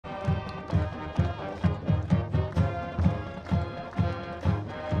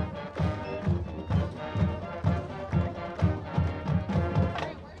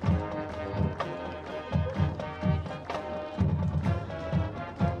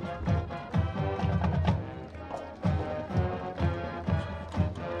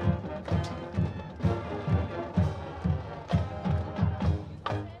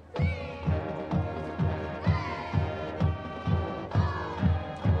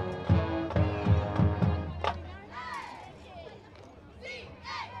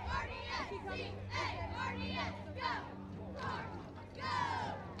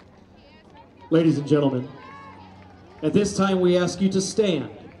Ladies and gentlemen, at this time we ask you to stand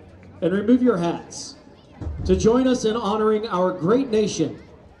and remove your hats to join us in honoring our great nation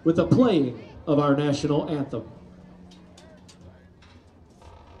with the playing of our national anthem.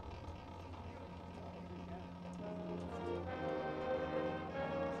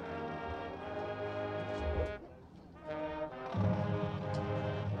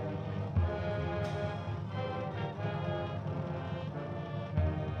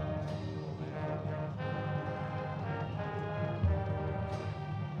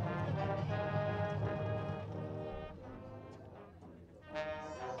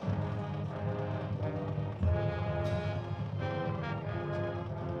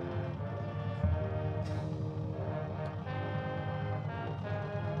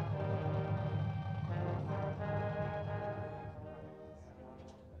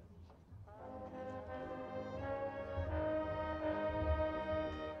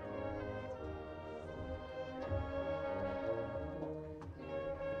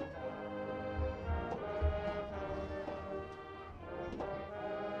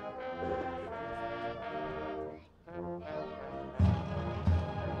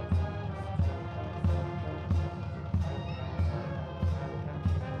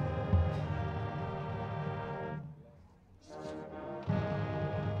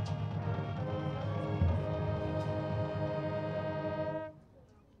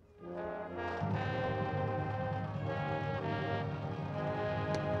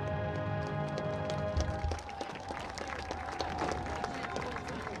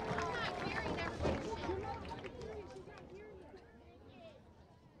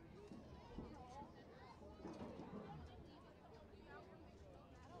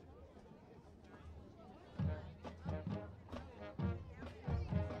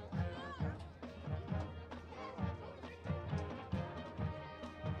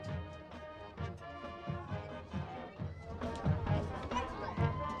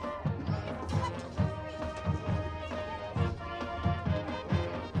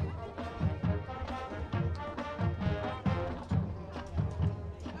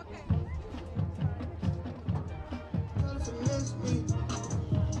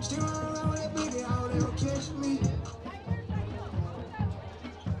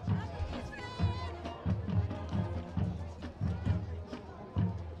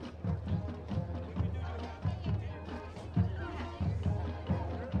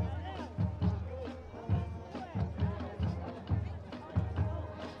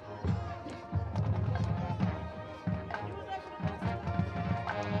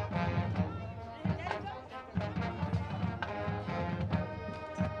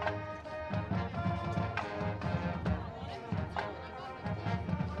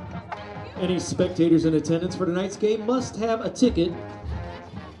 Any spectators in attendance for tonight's game must have a ticket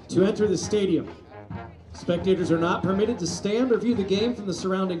to enter the stadium. Spectators are not permitted to stand or view the game from the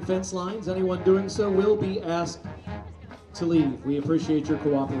surrounding fence lines. Anyone doing so will be asked to leave. We appreciate your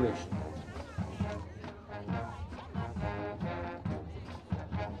cooperation.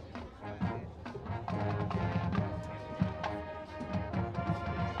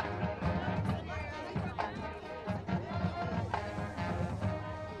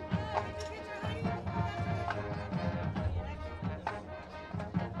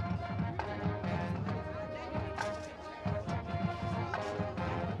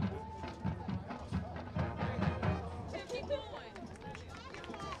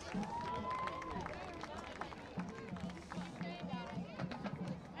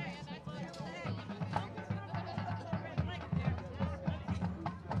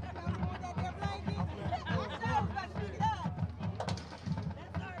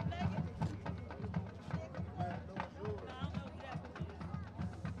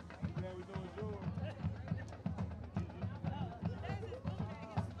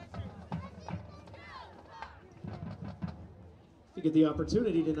 You get the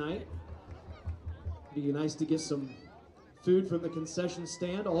opportunity tonight, it'd be nice to get some food from the concession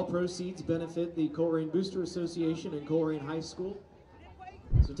stand. All proceeds benefit the Colerain Booster Association and Colerain High School.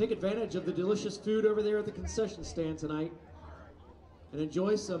 So take advantage of the delicious food over there at the concession stand tonight and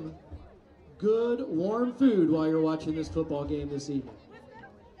enjoy some good, warm food while you're watching this football game this evening.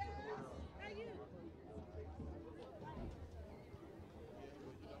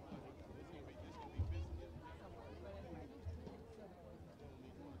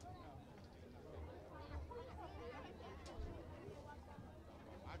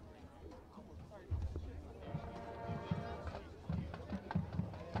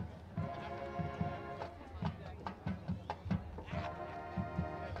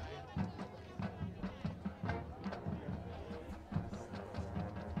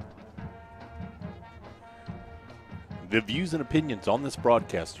 The views and opinions on this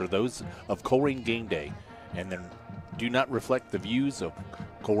broadcast are those of Colerain Game Day, and then do not reflect the views of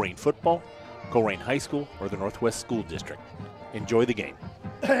Colerain football, Colerain High School, or the Northwest School District. Enjoy the game.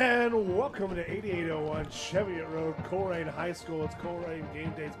 And welcome to 8801 Cheviot Road, Colerain High School. It's Colerain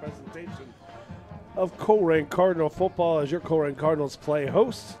Game Day's presentation of Colerain Cardinal football as your Colerain Cardinals play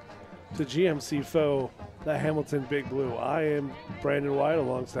host to GMC foe, the Hamilton Big Blue. I am Brandon Wyatt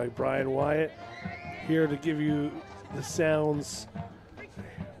alongside Brian Wyatt, here to give you the sounds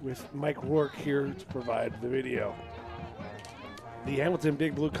with Mike Rourke here to provide the video. The Hamilton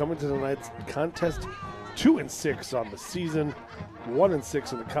Big Blue coming to tonight's contest 2-6 on the season,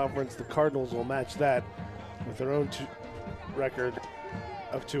 1-6 in the conference. The Cardinals will match that with their own record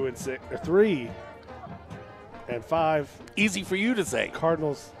of 2-6 or 3-5. Easy for you to say.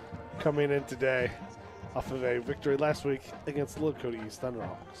 Cardinals coming in today off of a victory last week against the Lakota East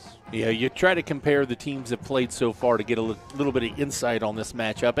Thunderhawks. Yeah, you try to compare the teams that played so far to get a little bit of insight on this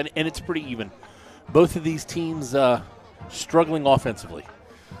matchup, and it's pretty even. Both of these teams struggling offensively.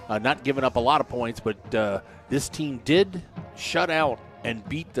 Not giving up a lot of points, but this team did shut out and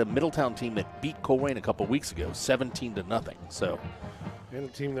beat the Middletown team that beat Colerain a couple weeks ago, 17-0. So, and a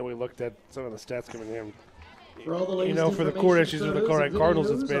team that we looked at some of the stats coming in. For all the For the core issues of the Colerain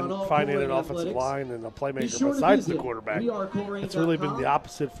Cardinals, it's been finding an offensive line and a playmaker besides the quarterback. It's really been the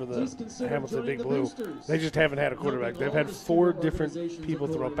opposite for the Hamilton Big Blue. They just haven't had a quarterback. They've had 4 different people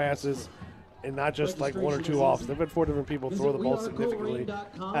throw passes, and not just like 1 or 2 off. They've had 4 different people throw the ball significantly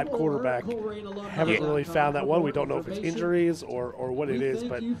at quarterback. Haven't really found that one. We don't know if it's injuries or what it is,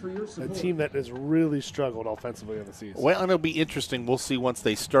 but a team that has really struggled offensively in the season. Well, and it'll be interesting. We'll see once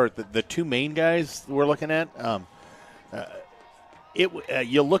they start. The 2 main guys we're looking at,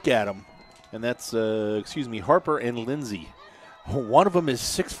 you'll look at them, and that's, Harper and Lindsay. One of them is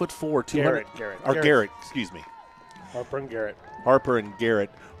 6'4", 200. Garrett, excuse me. Harper and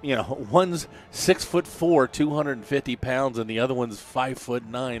Garrett. You know, one's 6'4", 250 pounds, and the other one's 5'9",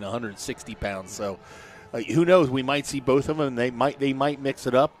 160 pounds. So, who knows? We might see both of them. They might mix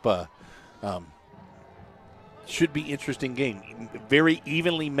it up. Should be interesting game. Very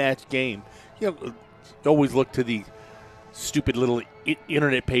evenly matched game. You know, always look to the stupid little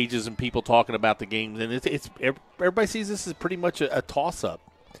internet pages and people talking about the games, and it's everybody sees this as pretty much a toss up,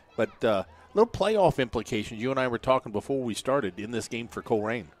 but. Little playoff implications. You and I were talking before we started in this game for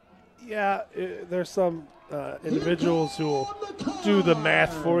Colerain. Yeah, there's some individuals who will do the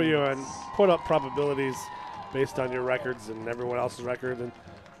math for you and put up probabilities based on your records and everyone else's record. And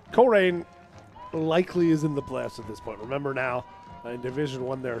Colerain likely is in the playoffs at this point. Remember now, in Division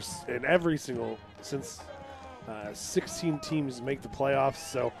I, there's in every single since 16 teams make the playoffs.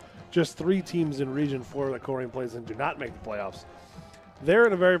 So just 3 teams in Region 4 that Colerain plays in do not make the playoffs. They're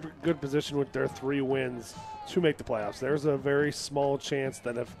in a very good position with their 3 wins to make the playoffs. There's a very small chance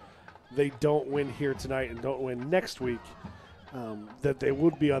that if they don't win here tonight and don't win next week, that they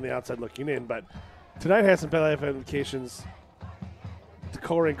would be on the outside looking in. But tonight has some playoff implications. The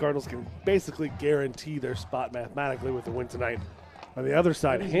Colerain Cardinals can basically guarantee their spot mathematically with the win tonight. On the other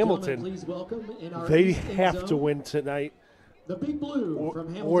side, Hamilton, they have to win tonight. The Big Blue from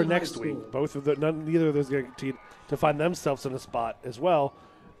Hamilton or next High week. School. Neither of those guaranteed to find themselves in a spot as well.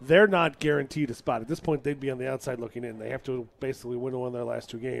 They're not guaranteed a spot. At this point, they'd be on the outside looking in. They have to basically win one of their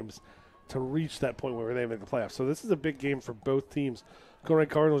last 2 games to reach that point where they make the playoffs. So this is a big game for both teams. Colerain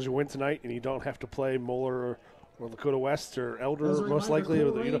Cardinals, you win tonight, and you don't have to play Moeller or Lakota West or Elder, most likely.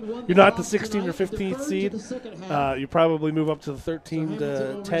 You're not the 16th or 15th seed. You probably move up to the 13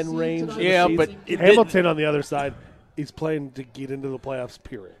 to 10 range. Yeah, but Hamilton on the other side, he's playing to get into the playoffs,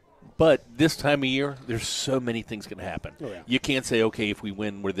 period. But this time of year, there's so many things can happen. Oh, yeah. You can't say, okay, if we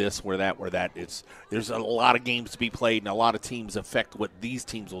win, we're this, we're that, we're that. There's a lot of games to be played, and a lot of teams affect what these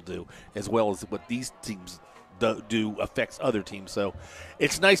teams will do, as well as what these teams do affects other teams. So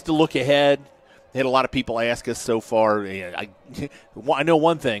it's nice to look ahead. Had a lot of people ask us so far. I know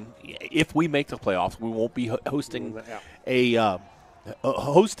one thing: if we make the playoffs, we won't be hosting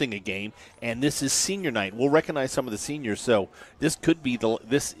hosting a game, and this is senior night. We'll recognize some of the seniors, so this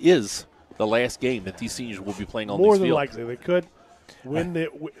is the last game that these seniors will be playing on. More these than fields. likely, they could win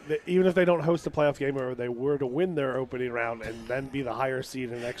even if they don't host a playoff game, or they were to win their opening round and then be the higher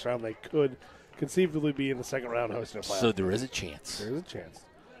seed in the next round. They could conceivably be in the second round hosting a playoff. So there is a chance. There is a chance,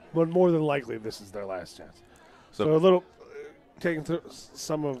 but more than likely, this is their last chance. So a little taking through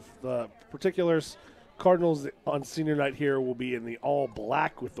some of the particulars. Cardinals on senior night here will be in the all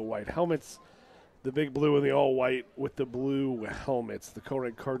black with the white helmets. The Big Blue in the all white with the blue helmets. The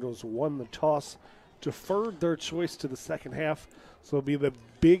Colerain Cardinals won the toss, deferred their choice to the second half, so it'll be the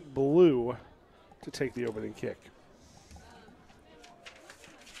Big Blue to take the opening kick.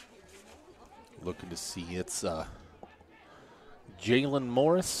 Looking to see it's Jalen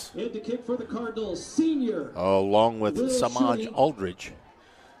Morris. And to kick for the Cardinals, senior. Along with Samaj Aldridge.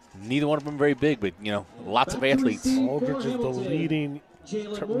 Neither one of them very big, but, you know, lots of athletes. Aldridge is the leading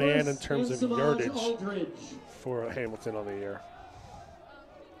man in terms of yardage for Hamilton on the year.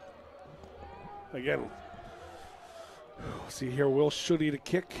 Again, see here, Will Schutte to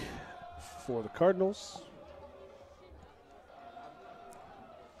kick for the Cardinals.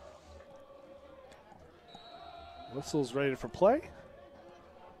 Whistle's ready for play.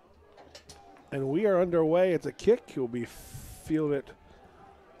 And we are underway. It's a kick. He'll be fielded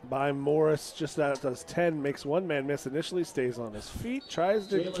by Morris just out of 10. Makes one man miss initially. Stays on his feet. Tries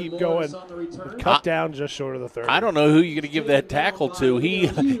to keep going. Cut down just short of the 30. I don't know who you're going to give that tackle to.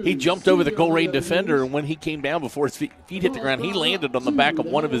 He jumped over the Colerain defender, and when he came down before his feet hit the ground, he landed on the back of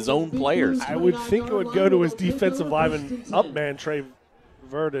one of his own players. I would think it would go to his defensive lineman up man, Trey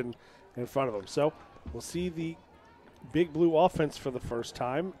Verdon, in front of him. So we'll see the Big Blue offense for the first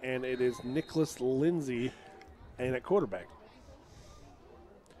time, and it is Nicholas Lindsay and at quarterback.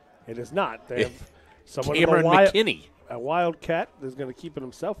 It is not. They have someone Cameron McKinney. A Wildcat is going to keep it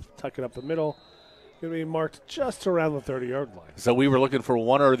himself, tuck it up the middle. Going to be marked just around the 30-yard line. So we were looking for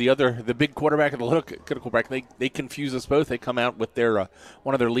one or the other, the big quarterback and the little quarterback. They confuse us both. They come out with their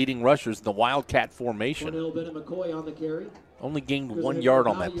one of their leading rushers, the Wildcat formation. McCoy on the carry. Only gained 1 yard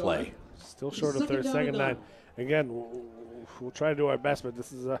on that play. Still short of their second nine. Again, we'll try to do our best, but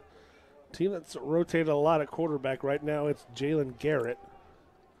this is a team that's rotated a lot at quarterback. Right now it's Jalen Garrett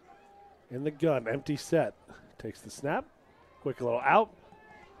in the gun, empty set. Takes the snap, quick little out,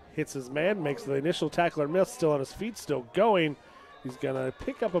 hits his man, makes the initial tackler miss, still on his feet, still going. He's going to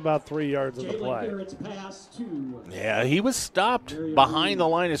pick up about 3 yards of the play. Yeah, he was stopped behind the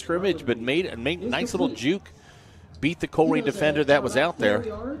line of scrimmage, but made a nice little juke. Beat the Colerain defender that was out there.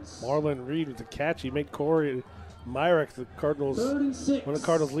 Marlon Reed with the catch. He made Corey Myrick, the Cardinals, one of the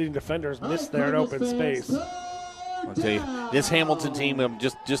Cardinals' leading defenders, missed there in open space. I'll tell you, this Hamilton team, I'm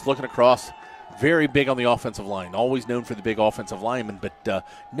just looking across, very big on the offensive line. Always known for the big offensive linemen, but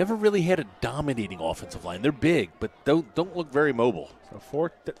never really had a dominating offensive line. They're big, but don't look very mobile.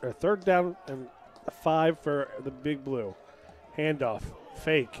 So third down and 5 for the Big Blue. Handoff,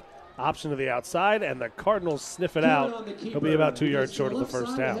 fake. Option to the outside, and the Cardinals sniff it out. He'll be about 2 yards short of the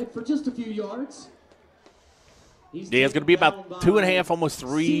first down. For just a few yards. Yeah, it's going to be about 2.5, almost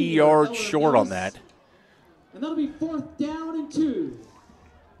 3 yards short on that. And that'll be 4th down and 2.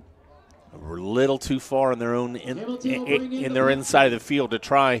 We're a little too far in their own in their inside of the field to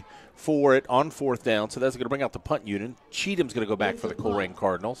try for it on 4th down. So that's going to bring out the punt unit. Cheatham's going to go back for the Colerain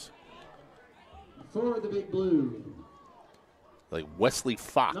Cardinals. For the Big Blue. Like Wesley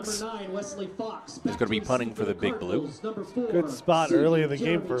Fox. Number 9, Wesley Fox. Is going to be punting for the Big Blue. 4, good spot early in the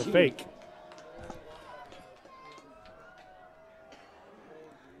game for a fake.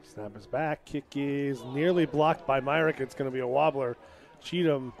 Snap is back. Kick is nearly blocked by Myrick. It's going to be a wobbler.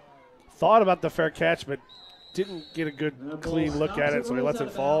 Cheatham thought about the fair catch, but didn't get a good, clean look at it, so he lets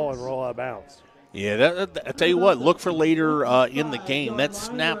it fall and roll out of bounds. Yeah, I tell you what, look for later in the game. That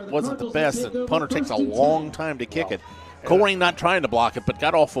snap wasn't the best. The punter takes a long time to kick it. Colerain not trying to block it, but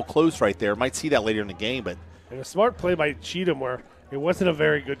got awful close right there. Might see that later in the game. But and a smart play by Cheatham where it wasn't a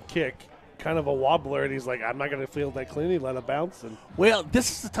very good kick, kind of a wobbler, and he's like, I'm not going to field that cleanly, let it bounce. And well,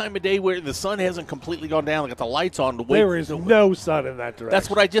 this is the time of day where the sun hasn't completely gone down. They got the lights on. There is no sun in that direction. That's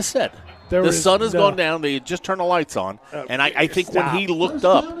what I just said. The sun has gone down. They just turned the lights on. And I think when he looked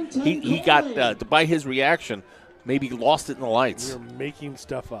up, he got, by his reaction, maybe lost it in the lights. You're making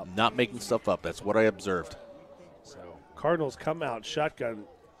stuff up. Not making stuff up. That's what I observed. So Cardinals come out, shotgun.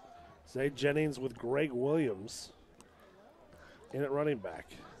 Zay Jennings with Greg Williams in at running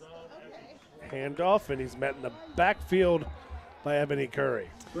back. Handoff, and he's met in the backfield by Ebony Curry.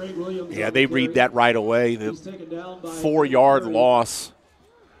 Yeah, they read that right away. The 4-yard loss.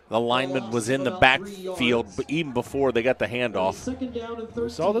 The lineman was in the backfield even before they got the handoff. We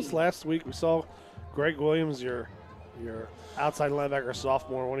saw this last week. We saw Greg Williams, your outside linebacker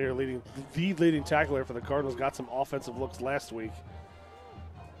sophomore, one of your leading tackler for the Cardinals, got some offensive looks last week.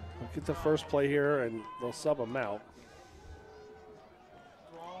 We'll get the first play here, and they'll sub him out.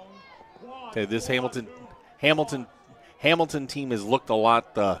 Okay, this Hamilton team has looked a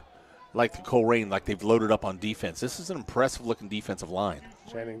lot like the Colerain, like they've loaded up on defense. This is an impressive-looking defensive line.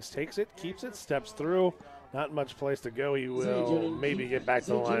 Jennings takes it, keeps it, steps through. Not much place to go. He will maybe get back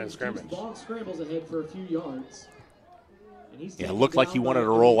to the line of scrimmage. Long scrambles ahead for a few yards. Yeah, it looked like he wanted to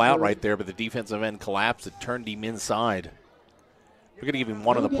roll out right there, but the defensive end collapsed. It turned him inside. We're going to give him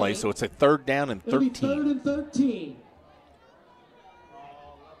one of the plays, so it's a 3rd down and 13. It'll be 3rd and 13.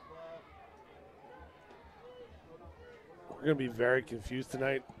 we're going to be very confused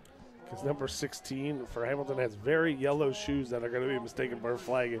tonight because number 16 for Hamilton has very yellow shoes that are going to be mistaken for a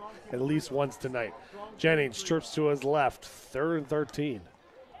flag at least once tonight. Jennings trips to his left, 3rd and 13.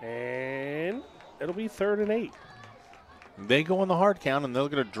 And it'll be 3rd and 8. They go on the hard count, and they're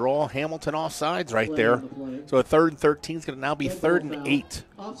going to draw Hamilton offsides right there. So a 3rd and 13 is going to now be 3rd and 8.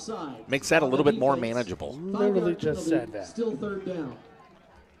 Makes that a little bit more manageable. Literally just said that. Still 3rd down.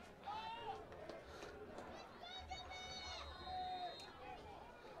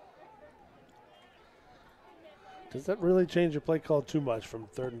 Does that really change your play call too much from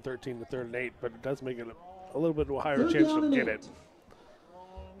 3rd and 13 to 3rd and 8? But it does make it a little bit higher chance to get it.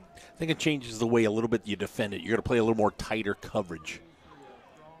 I think it changes the way a little bit you defend it. You're going to play a little more tighter coverage.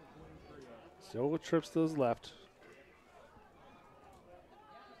 Still trips to his left.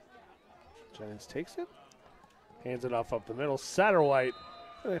 Jennings takes it. Hands it off up the middle. Satterwhite,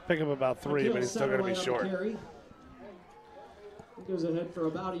 they pick up about 3, but he's still going to be short.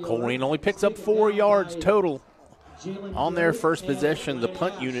 Colerain only picks up 4 yards total on their first possession. The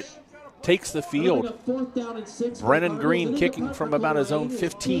punt unit takes the field. Brennan Green kicking from about his own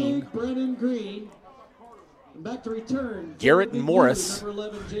 15. Garrett and Morris,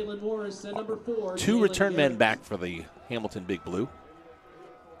 2 return men back for the Hamilton Big Blue.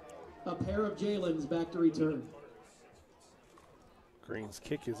 A pair of Jalen's back to return. Green's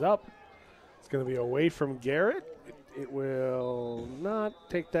kick is up. It's going to be away from Garrett. It will not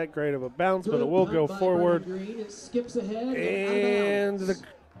take that great of a bounce, but it will go forward. It skips ahead and the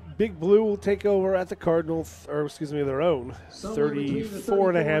Big Blue will take over at the Cardinal, or excuse me, their own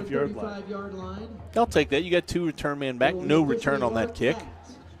 34.5-yard line. I'll take that. You got 2 return men back. No return on that kick.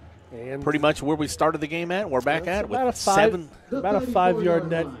 And pretty much where we started the game at, we're back at about with about a 5-yard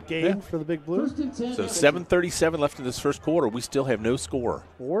net gain for the Big Blue. So 7:37 left in this first quarter. We still have no score.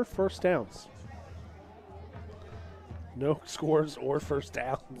 Or first downs. No scores or first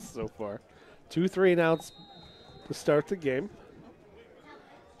downs so far. 2 3-and-outs to start the game.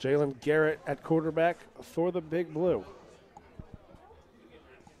 Jalen Garrett at quarterback for the Big Blue.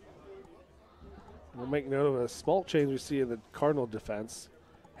 We'll make note of a small change we see in the Cardinal defense.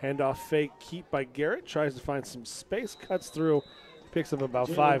 Handoff fake, keep by Garrett. Tries to find some space, cuts through, picks up about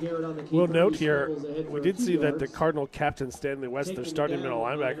 5. We'll note here, we did see that the Cardinal captain, Stanley West, their starting middle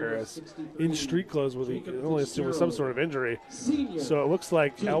linebacker, is in street clothes with, you can only assume, with some sort of injury. So it looks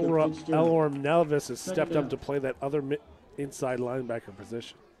like Elorm Nelvis has stepped up to play that other inside linebacker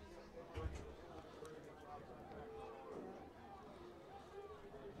position.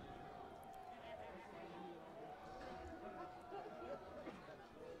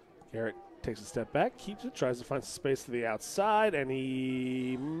 Garrett takes a step back, keeps it, tries to find some space to the outside, and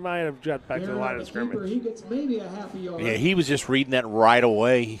he might have jet back to the line of scrimmage. He gets maybe a half a yard. Yeah, he was just reading that right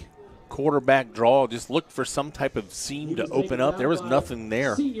away. Quarterback draw, just looked for some type of seam to open up. There was nothing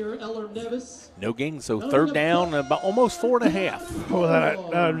there. No gain, so 3rd down, about almost 4.5.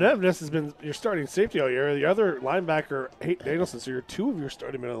 Well, Nevis has been your starting safety all year. The other linebacker, Hayden Danielson, so 2 of your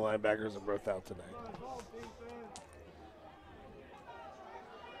starting middle linebackers are both out tonight.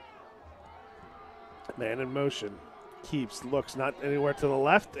 Man in motion. Keeps, looks not anywhere to the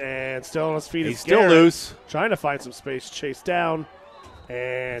left, and still on his feet. He's still loose. Trying to find some space, chased down,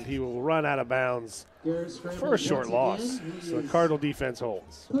 and he will run out of bounds for a short loss. So the Cardinal defense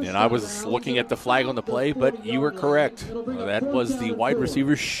holds. And I was looking at the flag on the play, but you were correct. That was the wide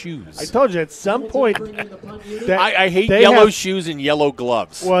receiver's shoes. I told you at some point. I hate yellow shoes and yellow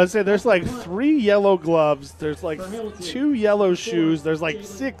gloves. Well, I said there's like 3 yellow gloves. There's like 2 yellow shoes. There's like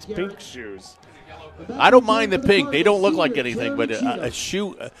 6 pink shoes. I don't mind the pink. They don't look like anything, but a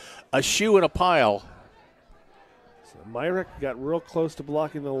shoe in a pile. So Myrick got real close to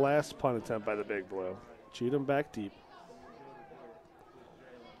blocking the last punt attempt by the Big Blue. Cheatham back deep.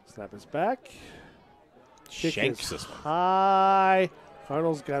 Snap is back. Shanks this one. High.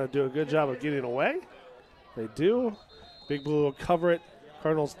 Cardinals got to do a good job of getting away. They do. Big Blue will cover it.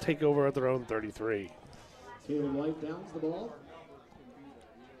 Cardinals take over at their own 33. Caleb White downs the ball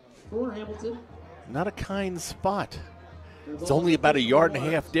for Hamilton. Not a kind spot. It's only about 1.5 yard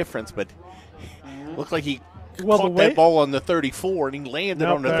difference, but looked like he caught that ball on the 34 and he landed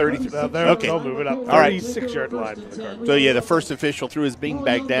on the 33. Okay, they'll move it up. 36-yard line for the Cardinals. So yeah, the first official threw his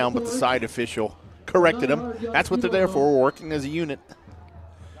beanbag down, but the side official corrected him. That's what they're there for, working as a unit.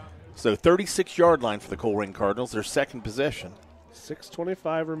 So 36-yard line for the Colerain Cardinals, their second possession.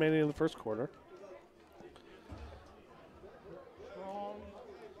 6:25 remaining in the first quarter.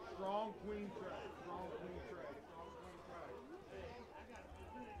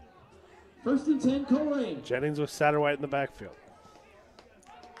 First and 10, Colerain. Jennings with Satterwhite in the backfield.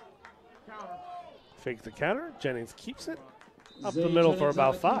 Fake the counter. Jennings keeps it. up the middle for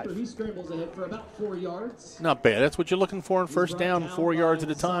about 5. He scrambles ahead for about 4 yards. Not bad. That's what you're looking for in first down, 4 yards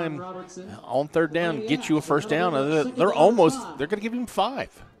at a time. On third down, get you a first down. They're going to give him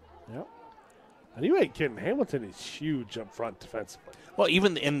 5. Yep. And you ain't kidding. Hamilton is huge up front defensively. Well,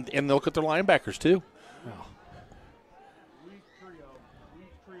 even and they'll look at their linebackers too. Oh.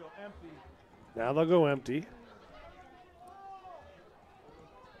 Now they'll go empty.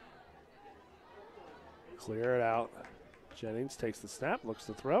 Clear it out. Jennings takes the snap, looks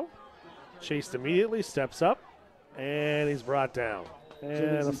to throw. Chased immediately, steps up, and he's brought down.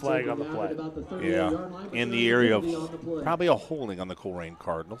 And a flag on the play. Yeah, in the area of probably a holding on the Colerain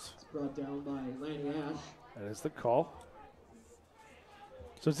Cardinals. Brought down by Lanny Ash. That is the call.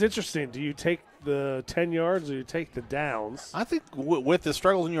 So it's interesting. Do you take the 10 yards or you take the downs? I think with the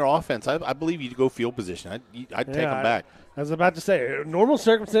struggles in your offense, I believe you'd go field position. I'd take them back. I was about to say, in normal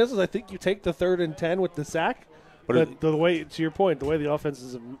circumstances, I think you take the 3rd and 10 with the sack. But the way, to your point, the way the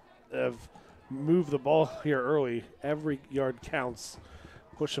offenses have moved the ball here early, every yard counts.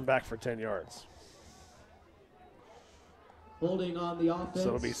 Push them back for 10 yards. Holding on the offense. So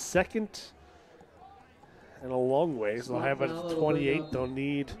it'll be 2nd and a long ways. They'll have it at 28. They'll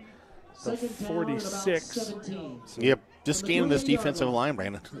need the 46. Yep, this game, this defensive line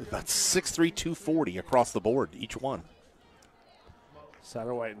ran about 6'3", 240 across the board, each one.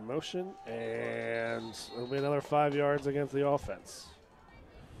 Satterwhite in motion, and it'll be another 5 yards against the offense.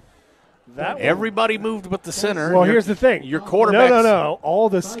 Everybody moved but the center. Well, here's the thing. Your quarterback. No. All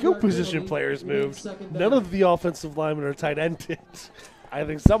the skill position players moved. None of the offensive linemen or tight end did. I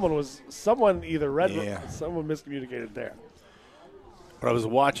think someone either read someone miscommunicated there. But I was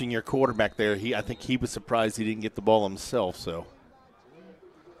watching your quarterback there. I think he was surprised he didn't get the ball himself. So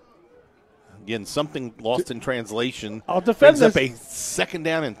again, something lost in translation. I'll defend this. Up a 2nd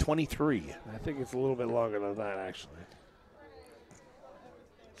down and 23. I think it's a little bit longer than that, actually.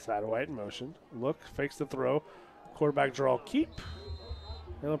 Satterwhite in motion. Look, fakes the throw. Quarterback draw, keep.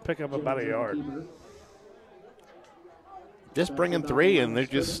 And he'll pick up about a yard. Just bringing 3, and they're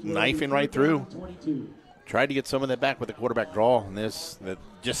just knifing right through. Tried to get some of that back with the quarterback draw, and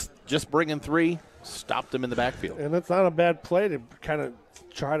just bringing 3 stopped them in the backfield. And that's not a bad play to kind of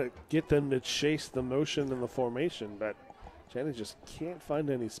try to get them to chase the motion and the formation, but Jennings just can't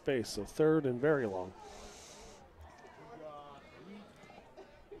find any space, so 3rd and very long.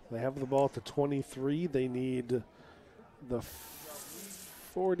 They have the ball at the 23. They need the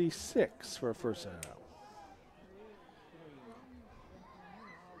 46 for a first down.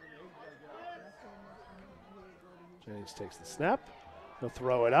 Jennings takes the snap. He'll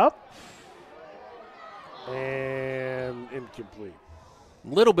throw it up. And incomplete.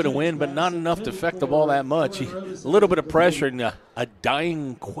 A little bit of wind, but not enough to affect the ball that much. A little bit of pressure and a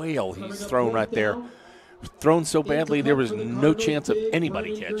dying quail he's thrown right there. Thrown so badly, there was no chance of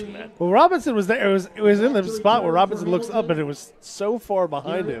anybody catching that. Well, Robinson was there. It was in the spot where Robinson looks up, and it was so far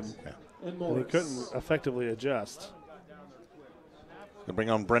behind him that he couldn't effectively adjust. They'll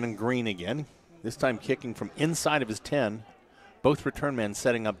bring on Brennan Green again, this time kicking from inside of his 10. Both return men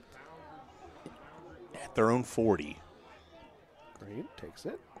setting up at their own 40. Green takes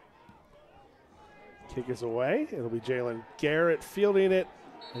it. Kick is away. It'll be Jalen Garrett fielding it,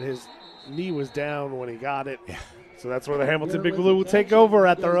 and his knee was down when he got it. Yeah. So that's where the Hamilton Big Blue will take over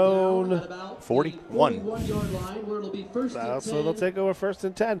at their own 41. So they'll take over 1st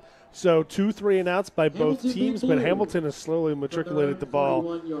and 10. So 2 3-and-outs by both teams, but Hamilton has slowly matriculated the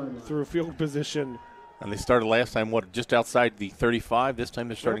ball through field position. And they started last time, just outside the 35. This time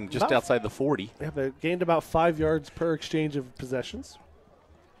they're starting just outside the 40. Yeah, they gained about 5 yards per exchange of possessions.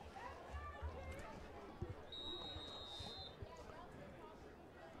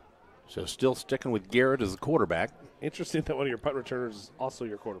 So still sticking with Garrett as the quarterback. Interesting that one of your punt returners is also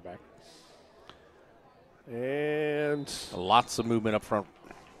your quarterback. And lots of movement up front.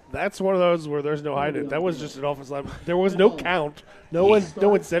 That's one of those where there's no hiding. That was just an offensive line. There was no count. No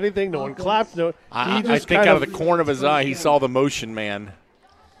one said anything. No one clapped. I think out of the corner of his eye, he saw the motion man.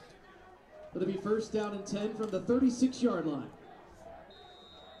 It'll be 1st down and 10 from the 36-yard line.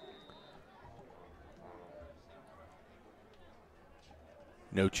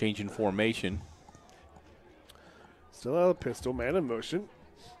 No change in formation. Still out of pistol, man in motion.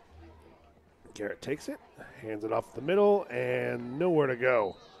 Garrett takes it, hands it off the middle, and nowhere to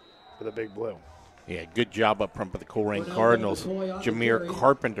go for the Big Blue. Yeah, good job up front by the Colerain Cardinals. Jameer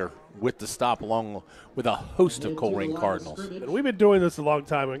Carpenter with the stop along with a host of Colerain Cardinals. And we've been doing this a long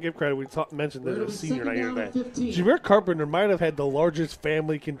time, and give credit, we mentioned that it was senior night here today. Jameer Carpenter might have had the largest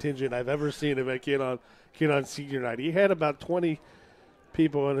family contingent I've ever seen of a kid on senior night. He had about 20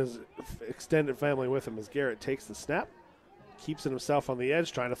 people in his extended family with him as Garrett takes the snap, keeps it himself on the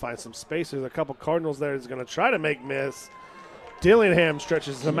edge, trying to find some space. There's a couple Cardinals there. He's going to try to make miss. Dillingham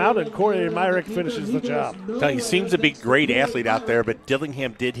stretches him out, and Colerain Myrick finishes the job. He seems to be a great athlete out there, but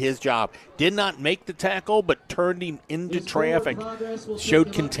Dillingham did his job. Did not make the tackle, but turned him into traffic.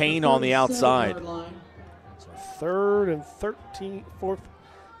 Showed contain on the outside. So 3rd and 13, 4th,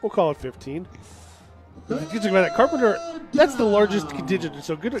 we'll call it 15. Carpenter, that's the largest contingent,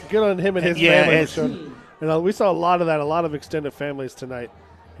 so good on him and his family. And we saw a lot of that, a lot of extended families tonight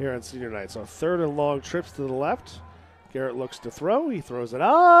here on senior night. So 3rd and long, trips to the left. Garrett looks to throw. He throws it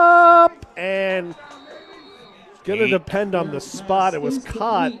up, and it's going to depend on the spot. It was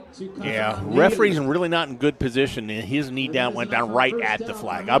caught. Yeah, referee's really not in good position, and his knee down went down right at the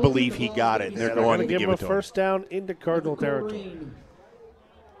flag. I believe he got it, and they're going to give it to him. First down into Cardinal territory.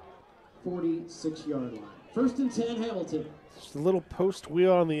 46-yard line. 1st and 10, Hamilton. Just a little post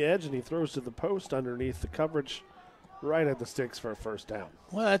wheel on the edge, and he throws to the post underneath the coverage right at the sticks for a first down.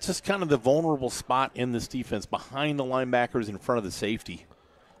 Well, that's just kind of the vulnerable spot in this defense, behind the linebackers in front of the safety.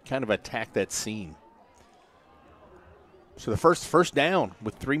 Kind of attack that seam. So the first down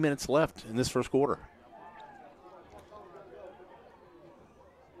with 3 minutes left in this first quarter.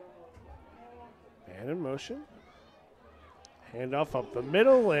 Man in motion. Handoff up the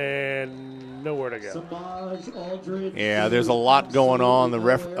middle, and nowhere to go. Yeah, there's a lot going on.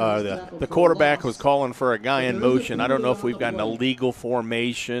 The quarterback was calling for a guy in motion. I don't know if we've got an illegal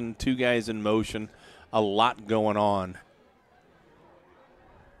formation, 2 guys in motion. A lot going on.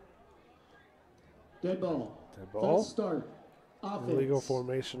 Dead ball. False start. Offense. Illegal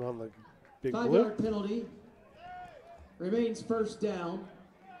formation on the big blue. 5-yard penalty. Remains first down.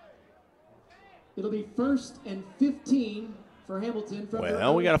 It'll be 1st and 15 for Hamilton.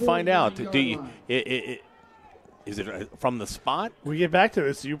 Well, we got to find out. Is it from the spot? We get back to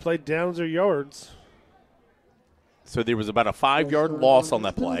this. You played downs or yards. So there was about a 5-yard loss on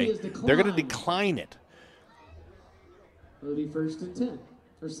that play. They're going to decline it. It'll be 1st and 10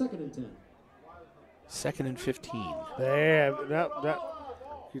 or 2nd and 10. 2nd and 15.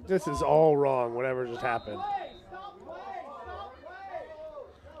 This is all wrong, whatever just happened.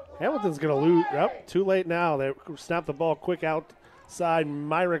 Hamilton's going to lose. Yep, too late now. They snap the ball quick outside.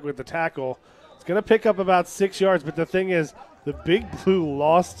 Myrick with the tackle. It's going to pick up about 6 yards, but the thing is, the Big Blue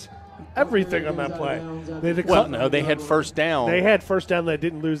lost everything on that play. They had first down. They had first down. They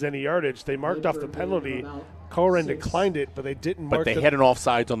didn't lose any yardage. They marked off the penalty. Colerain declined it, but they didn't mark it. But they had an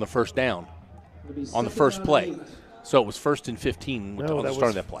offsides on the first down, on the first play. So it was 1st and 15 on the start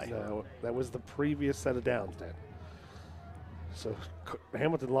of that play. No, that was the previous set of downs, Dan. So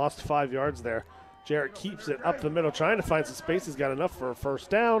Hamilton lost 5 yards there. Jarrett keeps it up the middle, trying to find some space. He's got enough for a first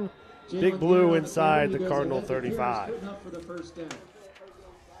down. Big Blue inside the Cardinal 35.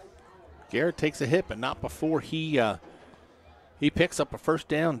 Garrett takes a hit, but not before he picks up a first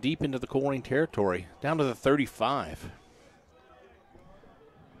down deep into the Colerain territory, down to the 35.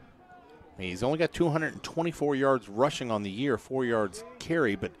 He's only got 224 yards rushing on the year, 4 yards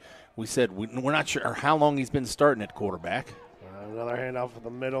carry, but we said we're not sure how long he's been starting at quarterback. Another handoff in the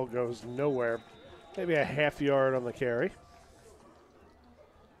middle goes nowhere. Maybe a half yard on the carry.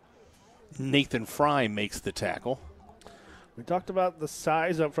 Nathan Fry makes the tackle. We talked about the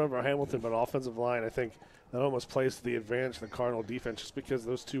size up front for Hamilton, but offensive line, I think that almost plays to the advantage of the Cardinal defense just because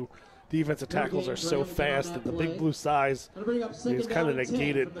those two defensive tackles are so fast that the Big Blue size is kind of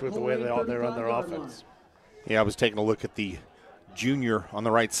negated with the way they run their offense. Yeah, I was taking a look at the junior on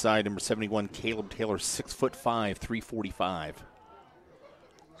the right side, number 71, Caleb Taylor, 6'5", 345.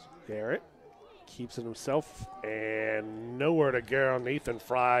 Garrett keeps it himself, and nowhere to go. Nathan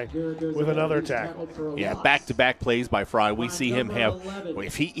Fry with another tackle. Yeah, back-to-back plays by Fry. We see him have,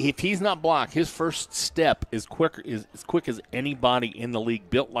 if he's not blocked, his first step is as quick as anybody in the league,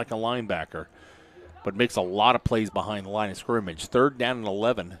 built like a linebacker, but makes a lot of plays behind the line of scrimmage. 3rd down and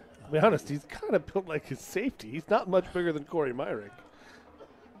 11. To be honest, he's kind of built like his safety. He's not much bigger than Corey Myrick.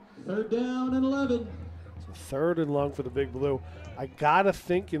 3rd down and 11. So 3rd and long for the Big Blue. I got to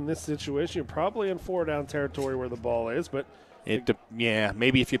think in this situation, you're probably in 4-down territory where the ball is, but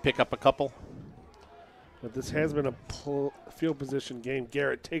maybe if you pick up a couple. But this has been a field position game.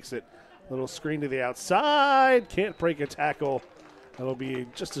 Garrett takes it. Little screen to the outside. Can't break a tackle. That'll be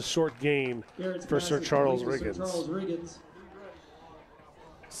just a short gain for Sir Charles Riggins.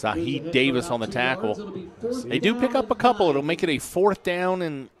 Sahid Davis on the tackle. They do pick up a couple. It'll make it a 4th down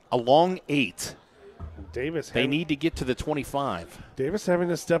and a long 8. They need to get to the 25. Davis having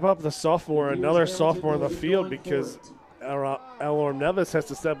to step up, the sophomore, another sophomore in the field because Elor Nevis has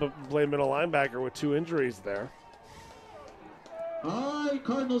to step up and play middle linebacker with 2 injuries there. All right,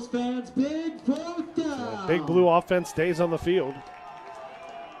 Cardinals fans, big fourth down. Big Blue offense stays on the field.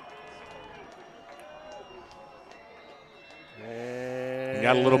 And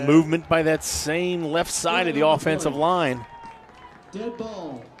got a little movement by that same left side of the offensive line. Dead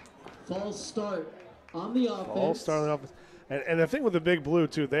ball. False start on the offense. False start on the offense. And the thing with the Big Blue,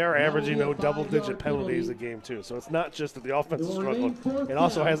 too, they are averaging double-digit penalties a game, too. So it's not just that the offense is struggling. It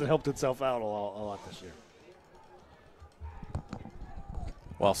also hasn't helped itself out a lot this year.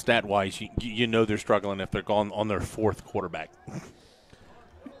 Well, stat-wise, you know they're struggling if they're gone on their fourth quarterback.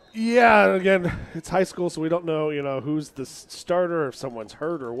 Yeah, again, it's high school, so we don't know, who's the starter, if someone's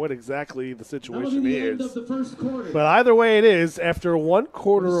hurt, or what exactly the situation is. End of the first quarter. But either way it is, after 1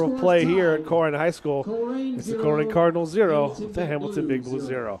 quarter of play here at Colerain High School, it's the Colerain Cardinals 0, the Hamilton Big Blue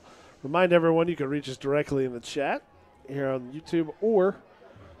 0. Remind everyone you can reach us directly in the chat here on YouTube or,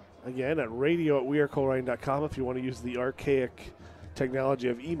 again, at radio@wearecolerain.com if you want to use the archaic technology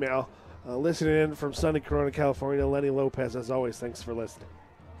of email. Listening in from sunny Corona, California, Lenny Lopez, as always, thanks for listening.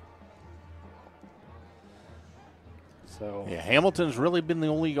 So. Yeah, Hamilton's really been the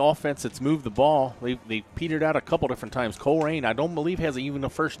only offense that's moved the ball. They've petered out a couple different times. Colerain, I don't believe, has even a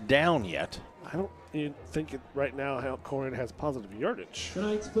first down yet. I don't think right now how Colerain has positive yardage.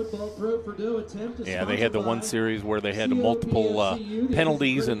 Tonight's football pro Purdue attempt. Yeah, they had the one series where they had multiple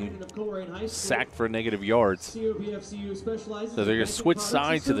penalties and sacked for negative yards. So they're going to switch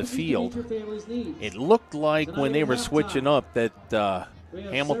sides of the field. It looked like when they were switching up that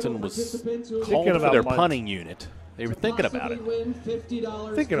Hamilton was called for their punting unit. They were thinking about it.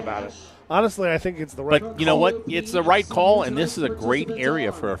 Honestly, I think it's the right call. But you know what? It's the right call, and this is a great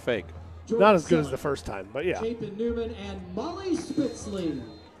area for a fake. Not as good as the first time, but yeah. Newman and Molly Spitzley.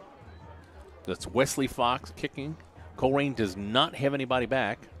 That's Wesley Fox kicking. Colerain does not have anybody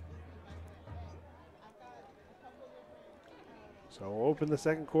back. So we'll open the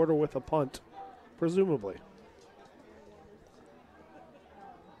second quarter with a punt, presumably.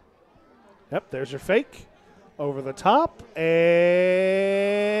 Yep, there's your fake. Over the top,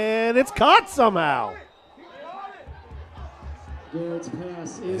 and it's caught somehow.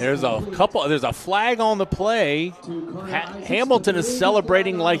 There's a flag on the play. Hamilton is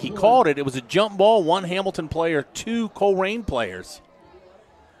celebrating like he called it. It was a jump ball, 1 Hamilton player, 2 Colerain players.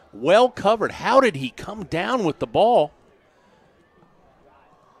 Well covered. How did he come down with the ball?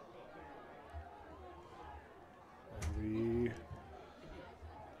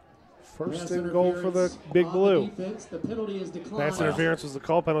 First and goal for the Big Blue. Pass interference was the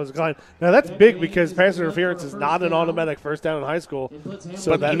call, penalty was declined. Now that's big because pass interference is not an automatic first down in high school.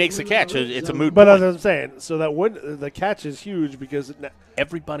 So but he makes the catch. It's a moot point. But as I'm saying, so that the catch is huge because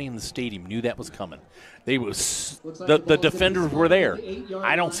everybody in the stadium knew that was coming. The defenders were there.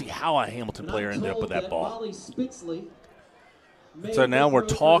 I don't see how a Hamilton player ended up with that ball. So now we're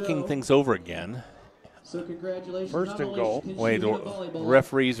talking things over again. So congratulations. First and goal. Wait,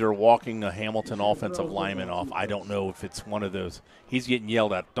 referees are walking a Hamilton offensive lineman off. I don't know if it's one of those. He's getting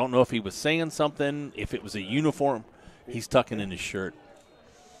yelled at. Don't know if he was saying something, if it was a uniform. He's tucking in his shirt.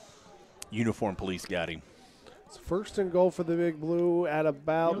 Uniform police got him. It's first and goal for the Big Blue at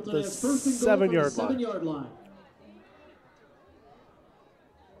about the 7-yard line.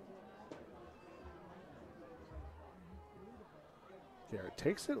 Garrett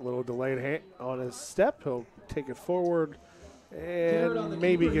takes it, a little delayed hand on his step. He'll take it forward and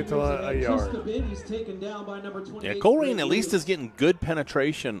maybe get to a yard. Yeah, Colerain at least is getting good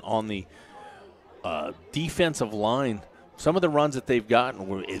penetration on the defensive line. Some of the runs that they've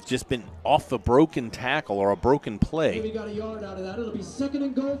gotten, it's just been off the broken tackle or a broken play. We got a yard out of that. It'll be second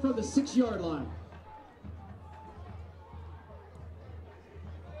and goal from the 6-yard line.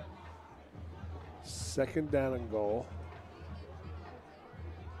 Second down and goal.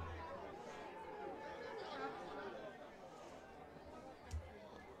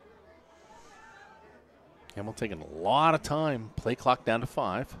 Hamilton taking a lot of time. Play clock down to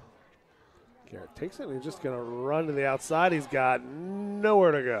 5. Garrett takes it, and he's just going to run to the outside. He's got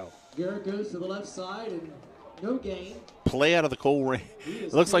nowhere to go. Garrett goes to the left side, and no gain. Play out of the Colerain.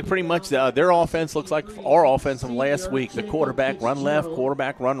 It looks like pretty much their offense looks like our offense from last week. The quarterback run left,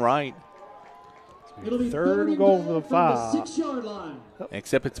 quarterback run right. It'll be third and goal for the 5. 6-yard line.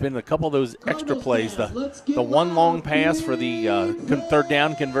 Except it's been a couple of those extra plays. The one long pass for the third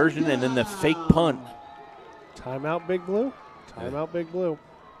down conversion, and then the fake punt. Timeout, Big Blue. Timeout, Big Blue.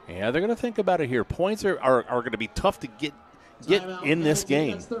 Yeah, they're going to think about it here. Points are going to be tough to get in this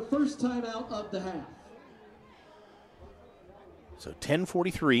game. That's their first timeout of the half. So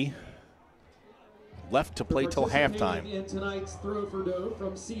 10:43. left to play till halftime. In tonight's throw for dough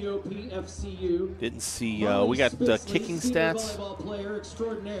from COPFCU. Didn't see, we got kicking stats.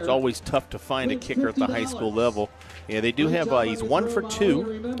 It's always tough to find a kicker at the high school level. Yeah, they do have, he's 1 for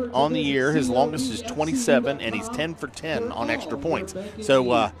 2 on the year. His longest is 27, and he's 10 for 10 on extra points.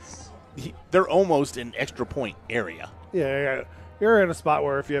 So they're almost in extra point area. Yeah, you're in a spot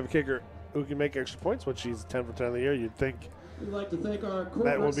where if you have a kicker who can make extra points, which he's 10 for 10 of the year, you'd think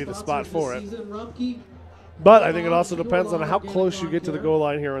that would be the spot for it. But I think it also depends on how close you get to the goal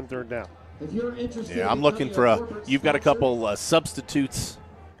line here on third down. Yeah, I'm looking for you've got a couple substitutes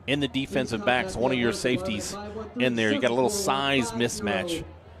in the defensive backs, one of your safeties in there. You got a little size mismatch.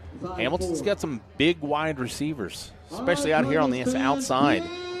 Hamilton's got some big wide receivers, especially out here on the outside.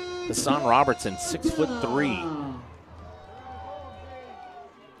 Hassan Robertson, 6'3".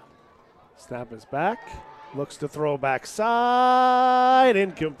 Snap is back. Looks to throw backside.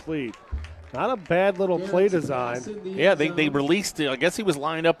 Incomplete. Not a bad little play design. Yeah, they released it. I guess he was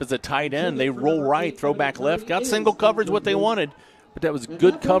lined up as a tight end. They roll right, throw back left. Got single coverage, what they wanted. But that was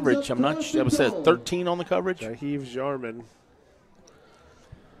good coverage. I'm not sure. That was 13 on the coverage. Jaheev Jarman.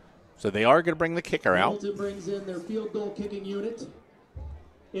 So they are going to bring the kicker out. Hamilton brings in their field goal kicking unit.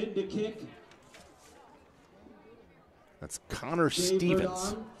 In to kick. That's Connor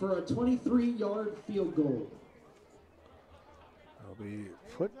Stevens. For a 23-yard field goal. It'll be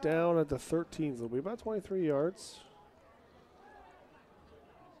put down at the 13s. It'll be about 23 yards.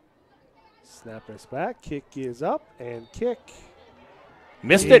 Snap is back. Kick is up, and kick.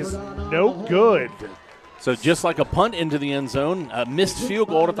 Missed it. No good. So just like a punt into the end zone, a missed field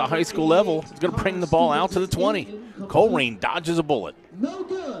goal at the high school level. It's going to bring the ball out to the 20. Colerain dodges a bullet. No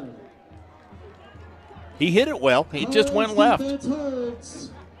good. He hit it well. He just went left.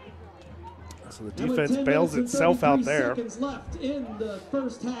 So the defense bails itself out there.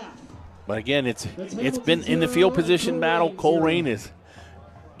 But again, it's been in the field position battle. Colerain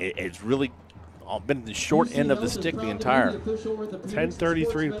it's really been at the short end of the stick the entire.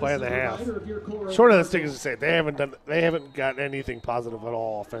 10:33 to play in the half. Short of the stick is to say they haven't got anything positive at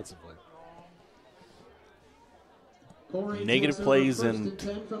all offensively. Negative plays and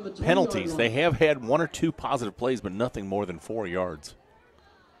penalties. They have had 1 or 2 positive plays, but nothing more than 4 yards.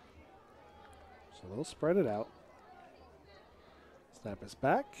 So they'll spread it out. Snap is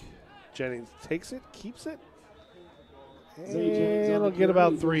back. Jennings takes it, keeps it. And it'll get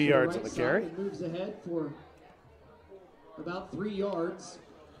about 3 yards on the carry. Moves ahead for about 3 yards.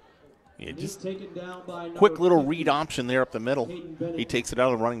 Yeah, just taken down by quick little read option there up the middle. He takes it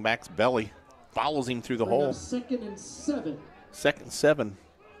out of the running back's belly. Follows him through the hole. 2nd and 7. 2nd and 7.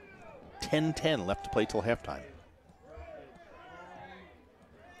 10-10 left to play till halftime.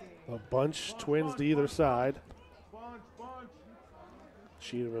 A bunch twins to either side.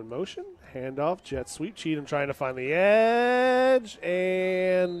 Cheatham in motion. Handoff, jet sweep. Cheatham trying to find the edge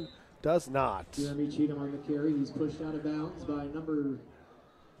and does not. Jeremy Cheatham on the carry. He's pushed out of bounds by number 14.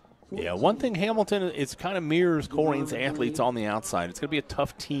 Yeah, one thing Hamilton is kind of mirrors Colerain's athletes on the outside. It's going to be a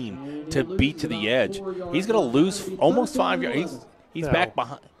tough team to beat to the edge. He's going to lose almost 5 yards. He's back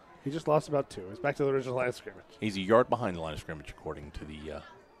behind. He just lost about 2. He's back to the original line of scrimmage. He's a yard behind the line of scrimmage according to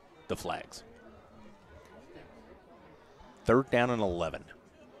the flags. 3rd down and 11.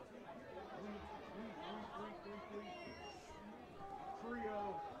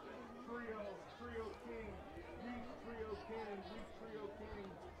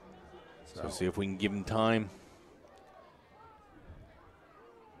 So see if we can give him time.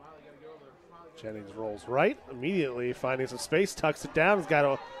 Jennings rolls right, immediately finding some space, tucks it down. He's got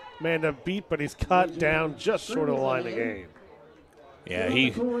a man to beat, but he's cut down just short of the line of game. Yeah,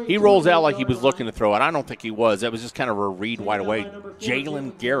 he rolls out like he was looking to throw it. I don't think he was. That was just kind of a read right away.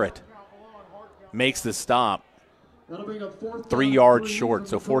 Jalen Garrett makes the stop. 3 yards short,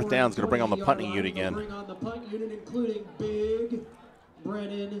 so 4th down is going to bring on the punting unit again. Bring on the punt unit, including Big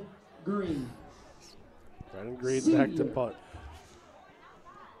Brennan Green. Brennan Green back to punt.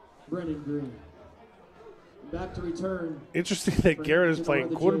 Brennan Green. Back to return. Interesting that Garrett is playing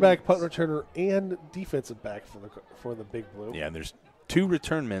quarterback, punt returner, and defensive back for the Big Blue. Yeah, and there's 2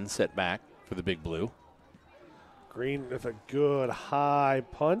 return men set back for the Big Blue. Green with a good high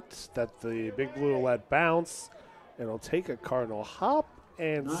punt that the Big Blue will let bounce. It'll take a Cardinal hop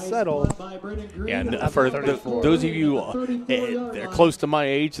and settle. Yeah, and for those of you that are close to my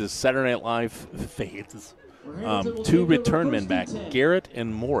age, the Saturday Night Live fans, 2 return men back, Garrett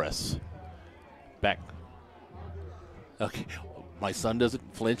and Morris. Back. Okay, my son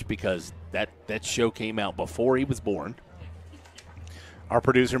doesn't flinch because that show came out before he was born. Our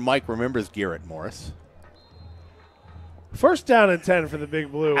producer Mike remembers Garrett Morris. 1st down and 10 for the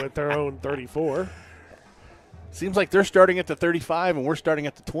Big Blue at their own 34. Seems like they're starting at the 35 and we're starting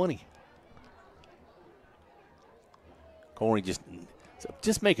at the 20. Colerain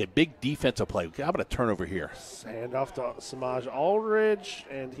just make a big defensive play. How about a turnover here? Hand off to Samaj Aldridge,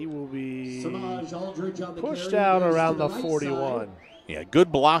 and he will be pushed carry, out around the 41. Side. Yeah,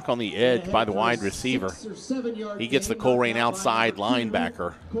 good block on the edge by the wide receiver. He gets the Colerain outside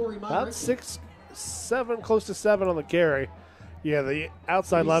linebacker. About 6, 7, close to 7 on the carry. Yeah, the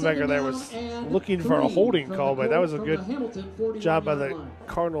outside linebacker there was looking for a holding call, but that was a good job by the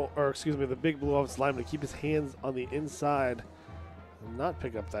the Big Blue offensive lineman to keep his hands on the inside and not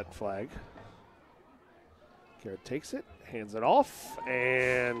pick up that flag. Garrett takes it, hands it off,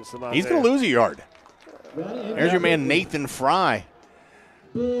 and he's going to lose a yard. There's your man Nathan Fry.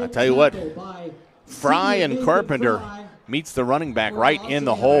 I tell you what, Fry and Carpenter meets the running back right in